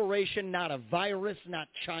corporation, not a virus, not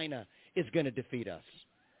China, is going to defeat us.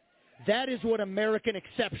 That is what American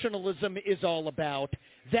exceptionalism is all about.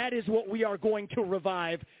 That is what we are going to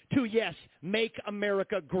revive to, yes, make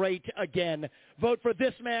America great again. Vote for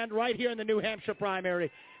this man right here in the New Hampshire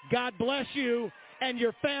primary. God bless you and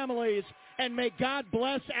your families, and may God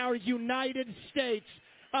bless our United States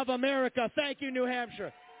of America. Thank you, New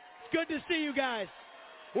Hampshire. It's good to see you guys.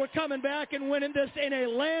 We're coming back and winning this in a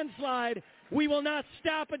landslide. We will not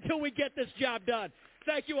stop until we get this job done.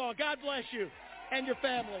 Thank you all. God bless you and your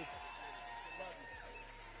families.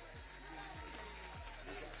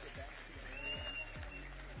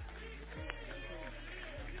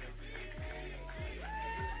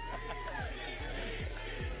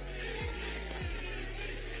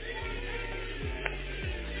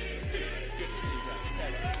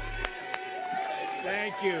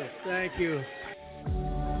 Thank you. Thank you.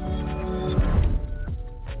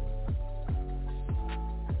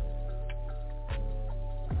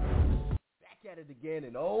 Back at it again,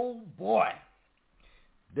 and oh boy,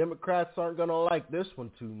 Democrats aren't going to like this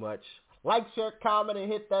one too much. Like, share, comment,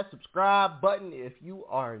 and hit that subscribe button if you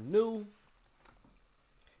are new.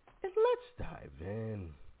 And let's dive in.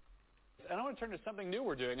 And I want to turn to something new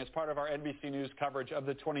we're doing as part of our NBC News coverage of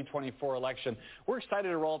the 2024 election. We're excited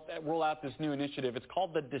to roll out this new initiative. It's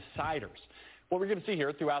called the Deciders. What we're going to see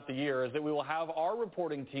here throughout the year is that we will have our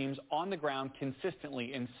reporting teams on the ground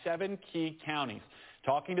consistently in 7 key counties,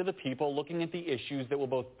 talking to the people, looking at the issues that will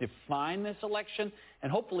both define this election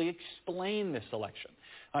and hopefully explain this election.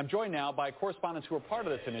 I'm joined now by correspondents who are part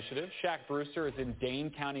of this initiative. Shaq Brewster is in Dane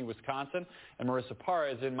County, Wisconsin, and Marissa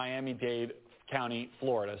Parra is in Miami-Dade County,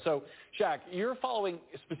 Florida. So, Shaq, you're following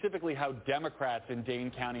specifically how Democrats in Dane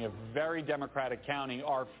County, a very Democratic county,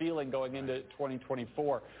 are feeling going into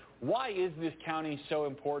 2024. Why is this county so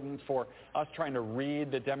important for us trying to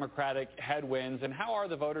read the Democratic headwinds, and how are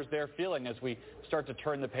the voters there feeling as we start to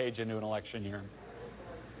turn the page into an election year?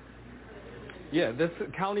 Yeah, this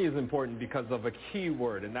county is important because of a key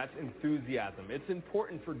word, and that's enthusiasm. It's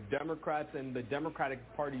important for Democrats and the Democratic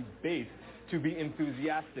Party base to be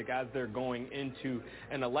enthusiastic as they're going into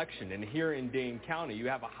an election. And here in Dane County, you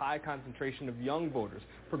have a high concentration of young voters,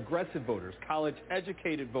 progressive voters,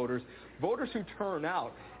 college-educated voters, voters who turn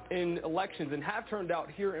out in elections and have turned out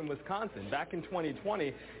here in Wisconsin. Back in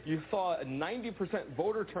 2020, you saw a 90%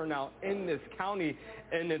 voter turnout in this county,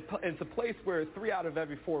 and it's a place where 3 out of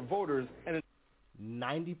every 4 voters, and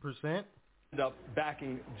 90%? End up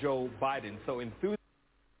backing Joe Biden. So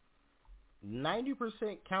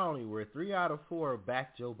 90% county where 3 out of 4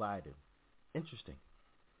 back Joe Biden. Interesting.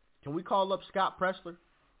 Can we call up Scott Pressler?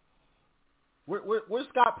 Where's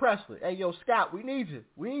Scott Pressler? Hey, yo, Scott, we need you.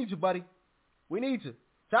 We need you, buddy. We need you.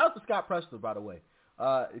 Shout out to Scott Pressler, by the way.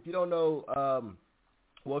 If you don't know,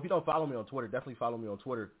 if you don't follow me on Twitter, definitely follow me on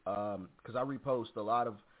Twitter because I repost a lot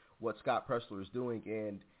of what Scott Pressler is doing,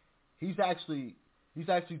 and he's actually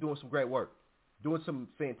doing some great work. Doing some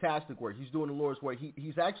fantastic work. He's doing the Lord's work.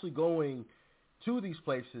 He's actually going to these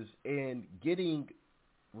places and getting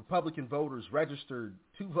Republican voters registered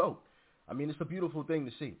to vote. I mean, it's a beautiful thing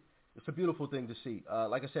to see. It's a beautiful thing to see.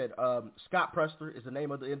 Like I said, Scott Pressler is the name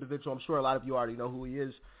of the individual. I'm sure a lot of you already know who he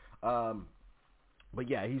is. But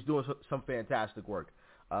yeah, he's doing some fantastic work.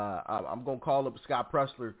 I'm going to call up Scott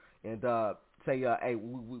Pressler and say, hey,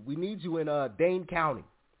 we need you in Dane County.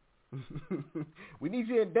 We need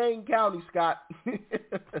you in Dane County, Scott.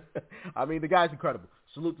 I mean, the guy's incredible.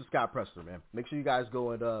 Salute to Scott Pressler, man. Make sure you guys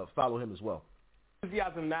go and follow him as well.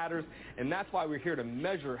 Enthusiasm matters, and that's why we're here to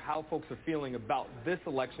measure how folks are feeling about this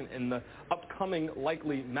election and the upcoming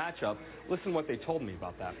likely matchup. Listen what they told me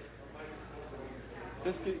about that.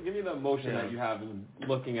 Just give me the emotion that you have in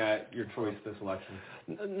looking at your choice this election.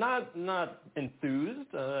 Not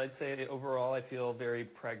enthused. I'd say overall I feel very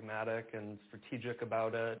pragmatic and strategic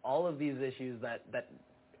about it. All of these issues that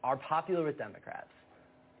are popular with Democrats,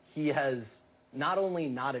 he has not only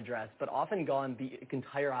not addressed, but often gone the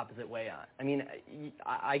entire opposite way on. I mean,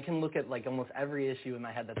 I can look at like almost every issue in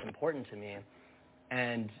my head that's important to me,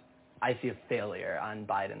 and I see a failure on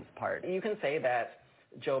Biden's part. You can say that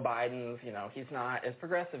Joe Biden's, he's not as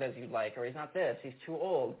progressive as you'd like, or he's not this, he's too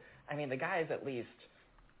old. I mean, the guy is at least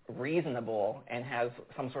reasonable and has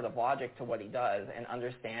some sort of logic to what he does and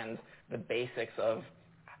understands the basics of,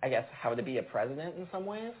 I guess, how to be a president in some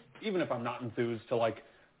ways. Even if I'm not enthused to,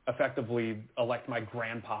 effectively elect my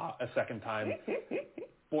grandpa a second time,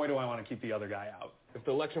 boy, do I want to keep the other guy out. If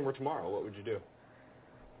the election were tomorrow, what would you do?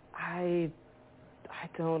 I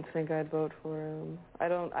don't think I'd vote for him.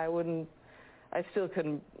 I I still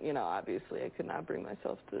couldn't, obviously I could not bring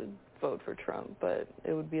myself to vote for Trump, but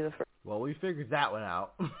it would be the Well, we figured that one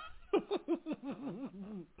out.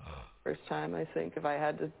 first time, I think, if I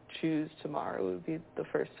had to choose tomorrow, it would be the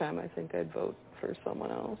first time I think I'd vote for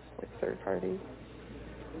someone else, like third party.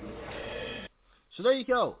 So there you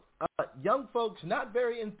go. Young folks not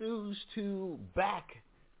very enthused to back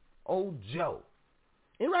old Joe.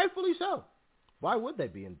 And rightfully so. Why would they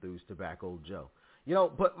be enthused to back old Joe?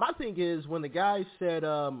 But my thing is, when the guy said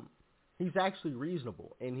he's actually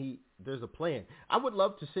reasonable and there's a plan, I would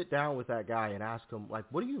love to sit down with that guy and ask him, like,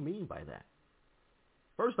 what do you mean by that?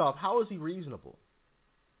 First off, how is he reasonable?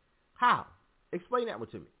 How? Explain that one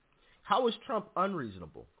to me. How is Trump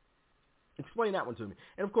unreasonable? Explain that one to me.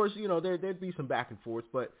 And of course, there'd be some back and forth,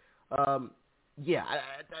 but that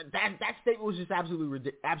statement was just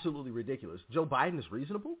absolutely ridiculous. Joe Biden is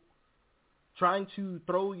reasonable? Trying to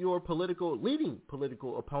throw your leading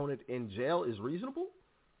political opponent in jail is reasonable?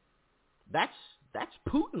 That's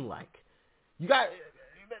Putin-like. You got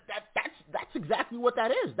that's exactly what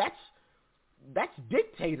that is. That's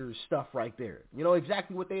dictator stuff right there.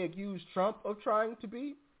 Exactly what they accuse Trump of trying to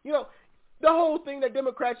be. The whole thing that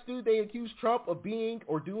Democrats do, they accuse Trump of being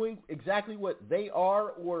or doing exactly what they are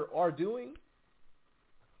or are doing.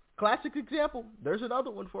 Classic example. There's another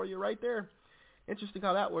one for you right there. Interesting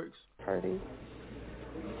how that works. Party.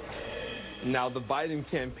 Now, the Biden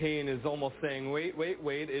campaign is almost saying, wait,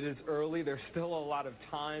 it is early. There's still a lot of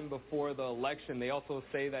time before the election. They also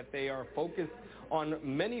say that they are focused on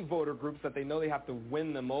many voter groups, that they know they have to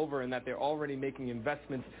win them over, and that they're already making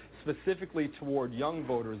investments specifically toward young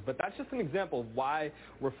voters. But that's just an example of why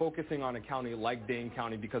we're focusing on a county like Dane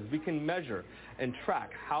County, because we can measure and track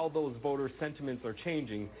how those voter sentiments are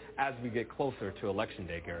changing as we get closer to Election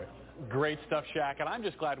Day, Garrett. Great stuff, Shaq, and I'm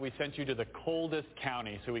just glad we sent you to the coldest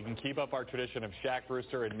county so we can keep up our tradition of Shaq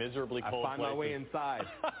Brewster in miserably cold places. I find my way inside.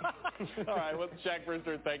 All right, well, Shaq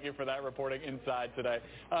Brewster, thank you for that reporting inside today.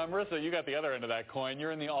 Marissa, you got the other end of that coin.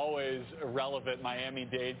 You're in the always relevant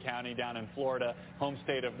Miami-Dade County down in Florida, home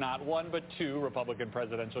state of not one but two Republican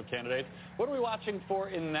presidential candidates. What are we watching for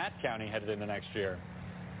in that county headed into next year?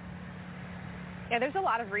 Yeah, there's a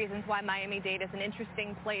lot of reasons why Miami-Dade is an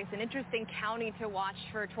interesting place, an interesting county to watch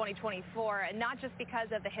for 2024, and not just because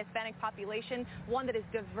of the Hispanic population, one that is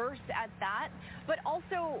diverse at that, but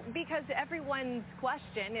also because everyone's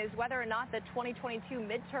question is whether or not the 2022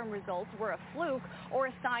 midterm results were a fluke or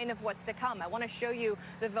a sign of what's to come. I want to show you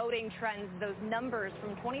the voting trends, those numbers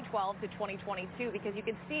from 2012 to 2022, because you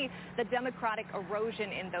can see the Democratic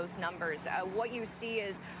erosion in those numbers. What you see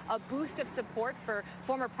is a boost of support for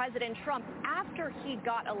former President Trump after he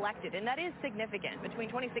got elected, and that is significant between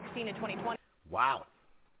 2016 and 2020. Wow.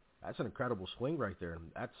 That's an incredible swing right there.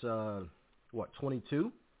 That's,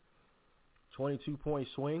 22? 22-point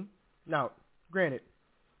swing. Now, granted,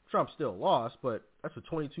 Trump still lost, but that's a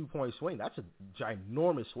 22-point swing. That's a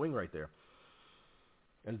ginormous swing right there.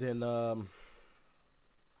 And then,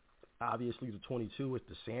 obviously, the 22 with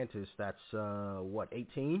DeSantis, that's,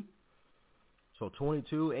 18? So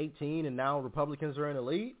 22, 18, and now Republicans are in the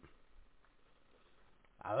lead.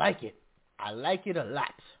 I like it. I like it a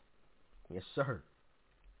lot. Yes, sir.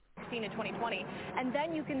 2016 and 2020, and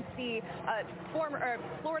then you can see former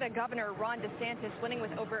Florida Governor Ron DeSantis winning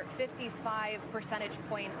with over 55 percentage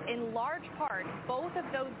points, in large part both of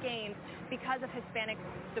those gains because of Hispanic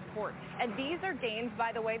support. And these are gains,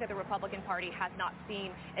 by the way, that the Republican Party has not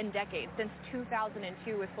seen in decades, since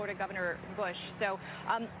 2002 with Florida Governor Bush. So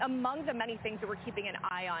among the many things that we're keeping an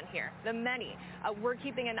eye on here, we're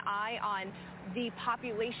keeping an eye on the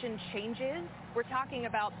population changes. We're talking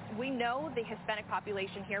about, we know the Hispanic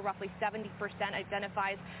population here, roughly 70%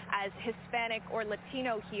 identifies as Hispanic or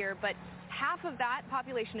Latino here, but half of that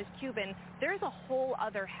population is Cuban. There's a whole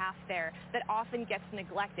other half there that often gets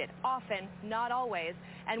neglected. Often, not always.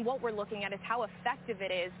 And what we're looking at is how effective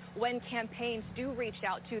it is when campaigns do reach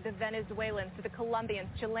out to the Venezuelans, to the Colombians,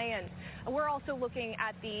 Chileans. We're also looking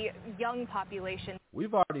at the young population.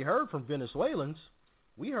 We've already heard from Venezuelans.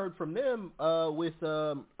 We heard from them with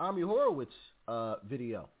Ami Horowitz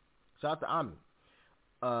video. Shout out to Ami.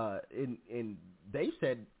 And they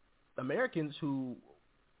said Americans who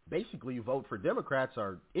basically vote for Democrats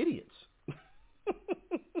are idiots.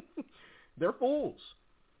 They're fools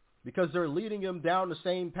because they're leading them down the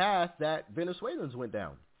same path that Venezuelans went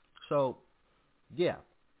down. So, yeah,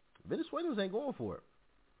 Venezuelans ain't going for it.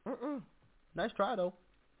 Nice try, though.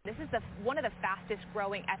 This is one of the fastest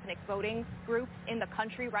growing ethnic voting groups in the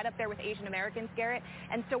country, right up there with Asian Americans, Garrett.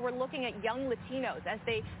 And so we're looking at young Latinos as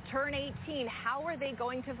they turn 18. How are they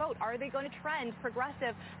going to vote? Are they going to trend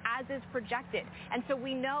progressive as is projected? And so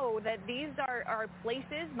we know that these are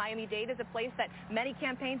places, Miami-Dade is a place that many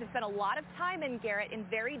campaigns have spent a lot of time in, Garrett, in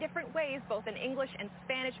very different ways, both in English and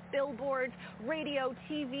Spanish, billboards, radio,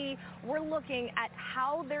 TV. We're looking at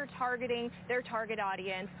how they're targeting their target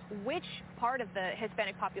audience, which part of the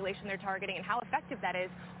Hispanic population they're targeting, and how effective that is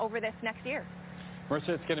over this next year. Marissa,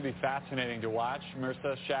 it's going to be fascinating to watch.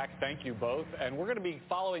 Marissa, Shaq, thank you both. And we're going to be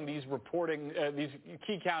following these these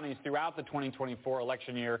key counties throughout the 2024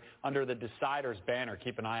 election year under the Deciders banner.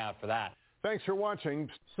 Keep an eye out for that. Thanks for watching.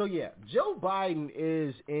 So yeah, Joe Biden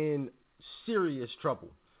is in serious trouble.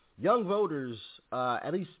 Young voters,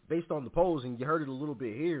 at least based on the polls, and you heard it a little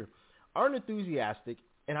bit here, aren't enthusiastic,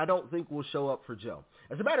 and I don't think will show up for Joe.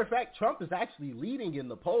 As a matter of fact, Trump is actually leading in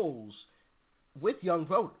the polls with young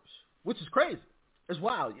voters, which is crazy. It's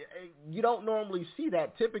wild. You don't normally see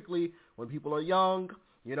that. Typically, when people are young,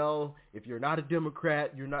 you know, if you're not a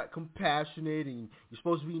Democrat, you're not compassionate, and you're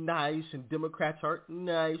supposed to be nice, and Democrats aren't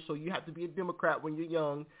nice, so you have to be a Democrat when you're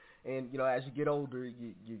young, and, you know, as you get older,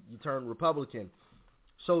 you turn Republican.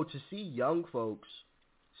 So to see young folks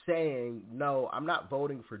saying, no, I'm not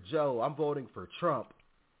voting for Joe, I'm voting for Trump,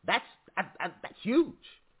 that's huge.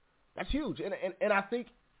 That's huge. And I think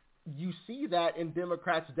you see that in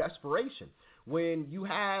Democrats' desperation. When you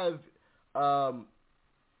have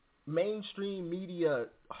mainstream media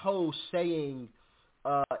hosts saying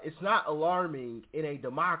it's not alarming in a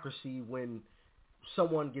democracy when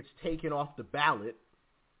someone gets taken off the ballot,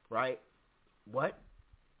 right? What?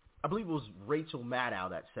 I believe it was Rachel Maddow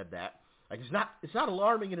that said that. Like, it's not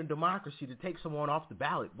alarming in a democracy to take someone off the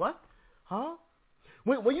ballot. What? Huh?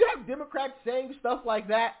 When you have Democrats saying stuff like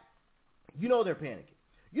that, you know they're panicking.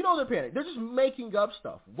 You know they're panicking. They're just making up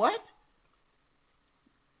stuff. What?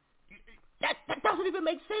 That doesn't even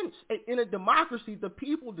make sense. In a democracy, the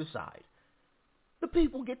people decide. The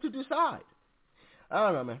people get to decide. I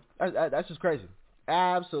don't know, man. That's just crazy.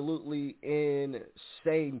 Absolutely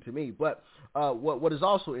insane to me. But what is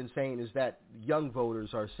also insane is that young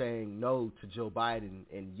voters are saying no to Joe Biden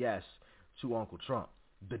and yes to Uncle Trump,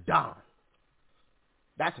 the Don.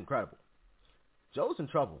 That's incredible. Joe's in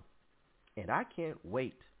trouble, and I can't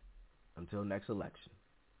wait until next election.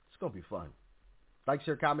 It's going to be fun. Like,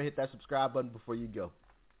 share, comment, hit that subscribe button before you go.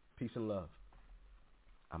 Peace and love.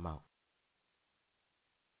 I'm out.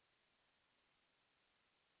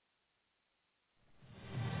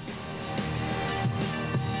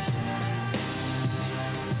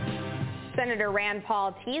 Senator Rand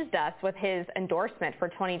Paul teased us with his endorsement for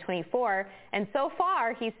 2024, and so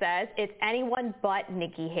far, he says, it's anyone but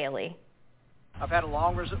Nikki Haley. I've had a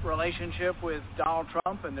long relationship with Donald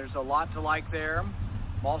Trump, and there's a lot to like there.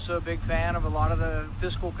 I'm also a big fan of a lot of the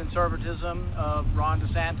fiscal conservatism of Ron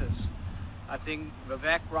DeSantis. I think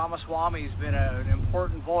Vivek Ramaswamy has been an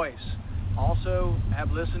important voice. Also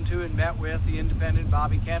have listened to and met with the independent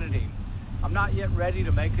Bobby Kennedy. I'm not yet ready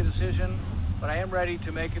to make a decision, but I am ready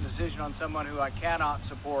to make a decision on someone who I cannot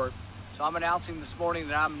support. So I'm announcing this morning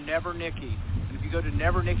that I'm Never Nikki. And if you go to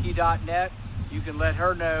nevernikki.net, you can let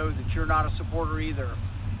her know that you're not a supporter either.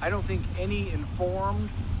 I don't think any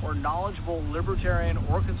informed or knowledgeable libertarian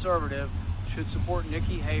or conservative should support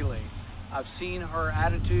Nikki Haley. I've seen her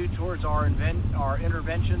attitude towards our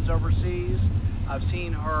interventions overseas. I've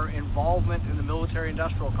seen her involvement in the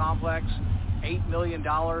military-industrial complex, $8 million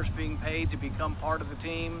being paid to become part of the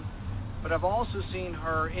team. But I've also seen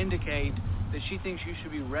her indicate that she thinks you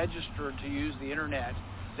should be registered to use the internet,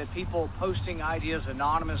 that people posting ideas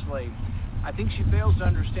anonymously. I think she fails to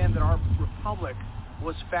understand that our republic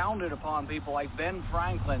was founded upon people like Ben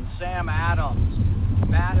Franklin, Sam Adams,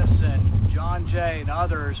 Madison, John Jay, and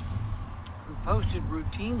others who posted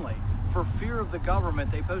routinely. For fear of the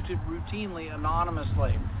government, they posted routinely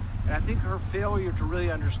anonymously. And I think her failure to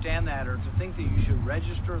really understand that, or to think that you should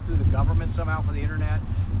register through the government somehow for the internet,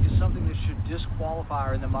 is something that should disqualify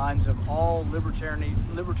her in the minds of all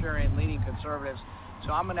libertarian-leaning conservatives.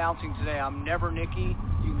 So I'm announcing today, I'm Never Nikki.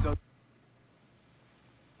 You can go.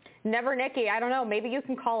 Never Nikki. I don't know. Maybe you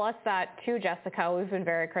can call us that too, Jessica. We've been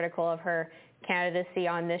very critical of her candidacy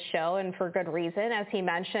on this show, and for good reason. As he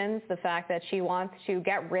mentions, the fact that she wants to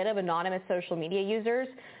get rid of anonymous social media users.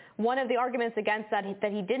 One of the arguments against that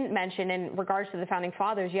he didn't mention in regards to the Founding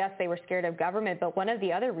Fathers, yes, they were scared of government, but one of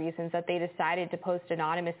the other reasons that they decided to post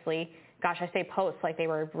anonymously, gosh, I say post like they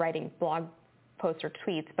were writing blog posts or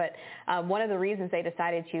tweets, but one of the reasons they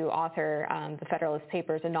decided to author the Federalist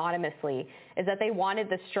Papers anonymously is that they wanted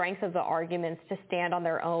the strength of the arguments to stand on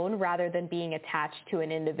their own rather than being attached to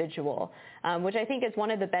an individual, which I think is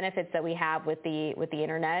one of the benefits that we have with the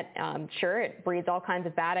internet. Sure, it breeds all kinds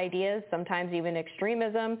of bad ideas, sometimes even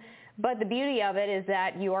extremism, but the beauty of it is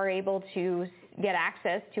that you are able to get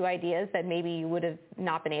access to ideas that maybe you would have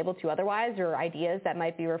not been able to otherwise, or ideas that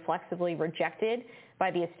might be reflexively rejected by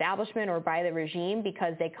the establishment or by the regime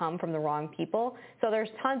because they come from the wrong people. So there's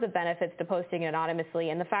tons of benefits to posting anonymously,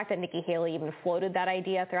 and the fact that Nikki Haley even floated that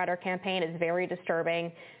idea throughout her campaign is very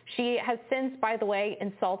disturbing. She has since, by the way,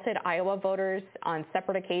 insulted Iowa voters on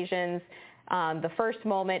separate occasions. The first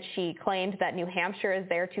moment she claimed that New Hampshire is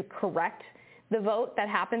there to correct the vote that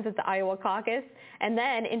happens at the Iowa caucus, and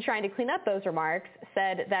then in trying to clean up those remarks,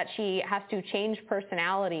 said that she has to change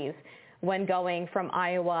personalities when going from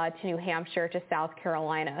Iowa to New Hampshire to South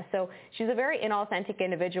Carolina. So she's a very inauthentic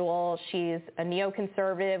individual. She's a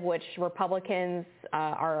neoconservative, which Republicans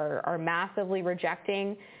are massively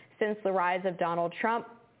rejecting since the rise of Donald Trump.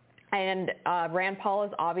 And Rand Paul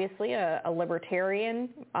is obviously a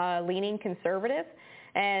libertarian-leaning conservative.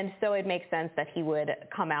 And so it makes sense that he would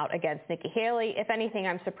come out against Nikki Haley. If anything,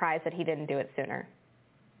 I'm surprised that he didn't do it sooner.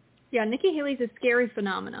 Yeah, Nikki Haley's a scary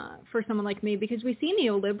phenomena for someone like me because we see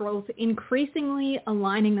neoliberals increasingly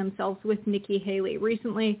aligning themselves with Nikki Haley.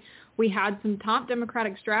 Recently, we had some top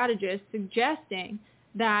Democratic strategists suggesting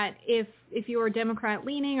that if you are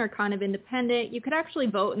Democrat-leaning or kind of independent, you could actually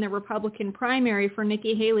vote in the Republican primary for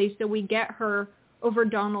Nikki Haley so we get her over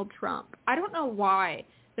Donald Trump. I don't know why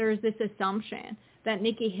there's this assumption that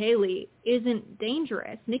Nikki Haley isn't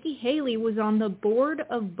dangerous. Nikki Haley was on the board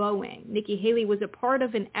of Boeing. Nikki Haley was a part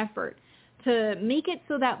of an effort to make it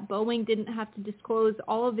so that Boeing didn't have to disclose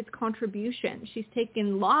all of its contributions. She's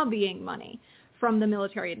taken lobbying money from the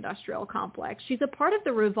military-industrial complex. She's a part of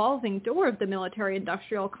the revolving door of the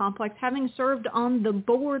military-industrial complex, having served on the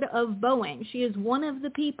board of Boeing. She is one of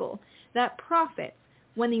the people that profits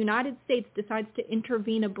when the United States decides to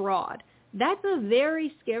intervene abroad. That's a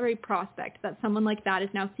very scary prospect that someone like that is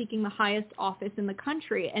now seeking the highest office in the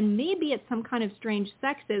country. And maybe it's some kind of strange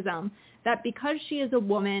sexism that because she is a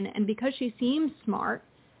woman and because she seems smart,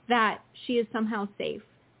 that she is somehow safe,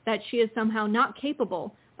 that she is somehow not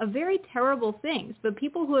capable of very terrible things. But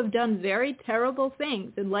people who have done very terrible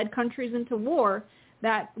things and led countries into wars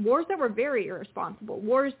that were very irresponsible,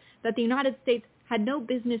 wars that the United States had no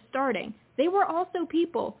business starting, they were also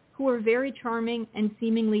people who are very charming and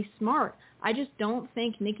seemingly smart. I just don't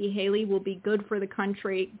think Nikki Haley will be good for the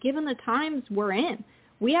country given the times we're in.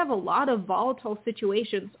 We have a lot of volatile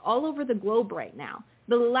situations all over the globe right now.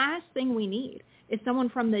 The last thing we need is someone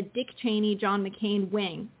from the Dick Cheney, John McCain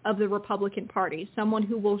wing of the Republican Party, someone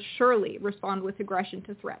who will surely respond with aggression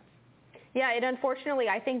to threats. Yeah, and unfortunately,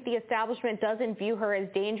 I think the establishment doesn't view her as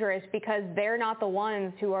dangerous because they're not the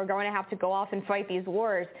ones who are going to have to go off and fight these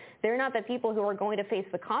wars. They're not the people who are going to face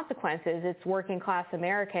the consequences. It's working class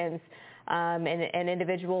Americans and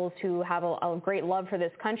individuals who have a great love for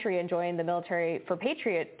this country and join the military for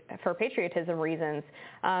patriotism reasons.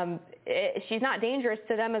 She's not dangerous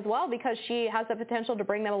to them as well because she has the potential to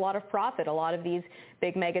bring them a lot of profit. A lot of these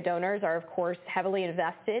big mega donors are, of course, heavily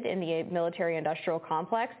invested in the military-industrial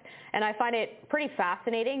complex. And I find it pretty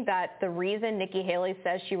fascinating that the reason Nikki Haley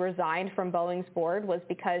says she resigned from Boeing's board was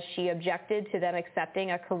because she objected to them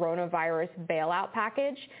accepting a coronavirus bailout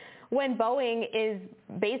package, when Boeing is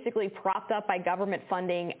basically propped up by government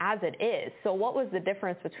funding as it is. So what was the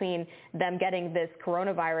difference between them getting this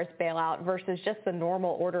coronavirus bailout versus just the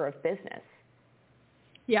normal order of business?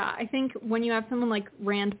 Yeah, I think when you have someone like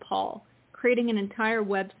Rand Paul creating an entire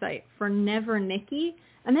website for Never Nikki,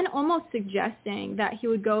 and then almost suggesting that he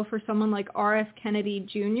would go for someone like R.F. Kennedy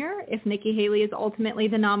Jr. if Nikki Haley is ultimately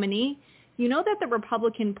the nominee, you know that the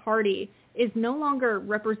Republican Party is no longer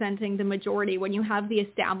representing the majority when you have the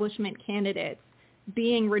establishment candidates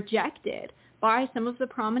being rejected by some of the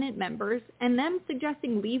prominent members and them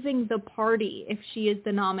suggesting leaving the party if she is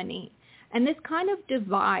the nominee. And this kind of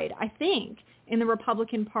divide, I think, in the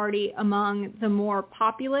Republican Party among the more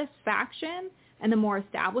populist faction and the more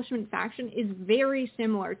establishment faction is very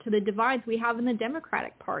similar to the divides we have in the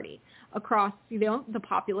Democratic Party across, the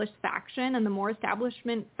populist faction and the more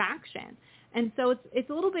establishment faction. And so it's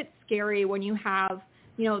a little bit scary when you have,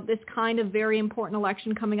 this kind of very important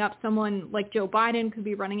election coming up. Someone like Joe Biden could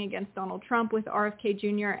be running against Donald Trump with RFK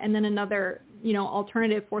Jr. and then another,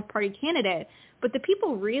 alternative fourth party candidate. But the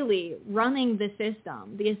people really running the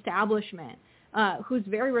system, the establishment, who's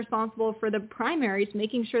very responsible for the primaries,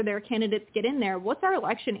 making sure their candidates get in there, what's our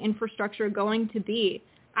election infrastructure going to be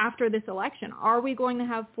after this election? Are we going to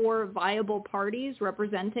have 4 viable parties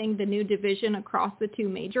representing the new division across the 2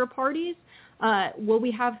 major parties? Will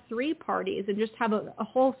we have 3 parties and just have a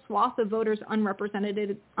whole swath of voters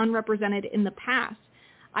unrepresented in the past?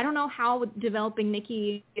 I don't know how developing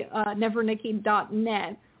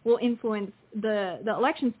nevernikki.net will influence the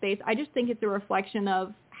election space. I just think it's a reflection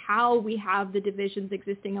of how we have the divisions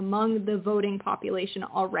existing among the voting population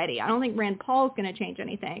already. I don't think Rand Paul is going to change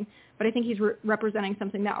anything, but I think he's representing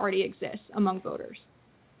something that already exists among voters.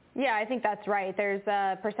 Yeah, I think that's right. There's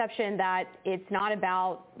a perception that it's not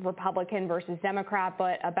about Republican versus Democrat,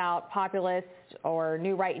 but about populist or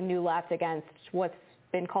new right and new left against what's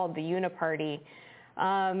been called the uniparty.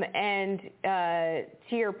 To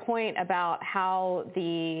your point about how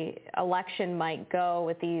the election might go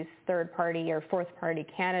with these third party or fourth party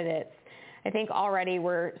candidates, I think already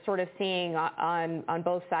we're sort of seeing on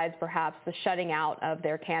both sides perhaps the shutting out of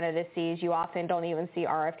their candidacies. You often don't even see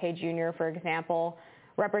RFK Jr., for example,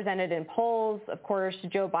 represented in polls. Of course,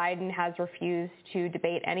 Joe Biden has refused to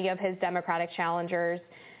debate any of his Democratic challengers.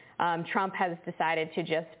 Trump has decided to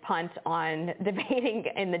just punt on debating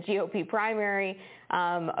in the GOP primary.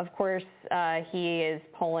 Of course, he is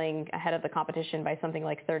polling ahead of the competition by something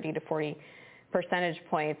like 30 to 40 percentage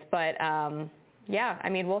points. But yeah, I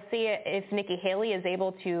mean, we'll see if Nikki Haley is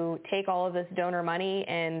able to take all of this donor money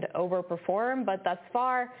and overperform. But thus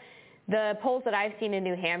far, the polls that I've seen in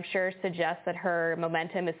New Hampshire suggest that her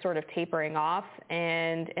momentum is sort of tapering off.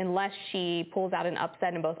 And unless she pulls out an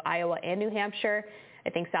upset in both Iowa and New Hampshire, I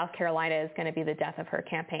think South Carolina is going to be the death of her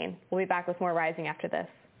campaign. We'll be back with more Rising after this.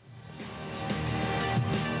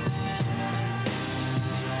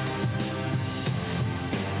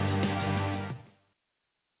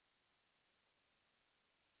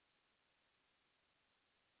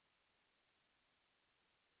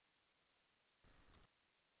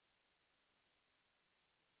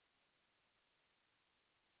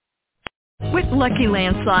 With Lucky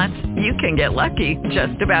Land Slots, you can get lucky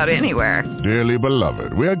just about anywhere. Dearly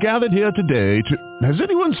beloved, we are gathered here today to... Has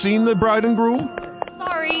anyone seen the bride and groom?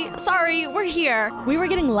 Sorry, we're here. We were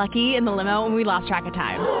getting lucky in the limo and we lost track of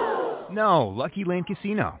time. No, Lucky Land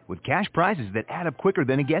Casino, with cash prizes that add up quicker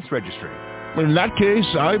than a guest registry. In that case,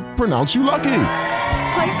 I pronounce you lucky.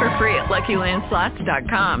 Play for free at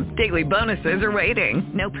LuckyLandSlots.com. Daily bonuses are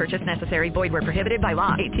waiting. No purchase necessary. Void where prohibited by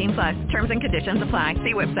law. 18+. Terms and conditions apply.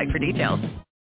 See website for details.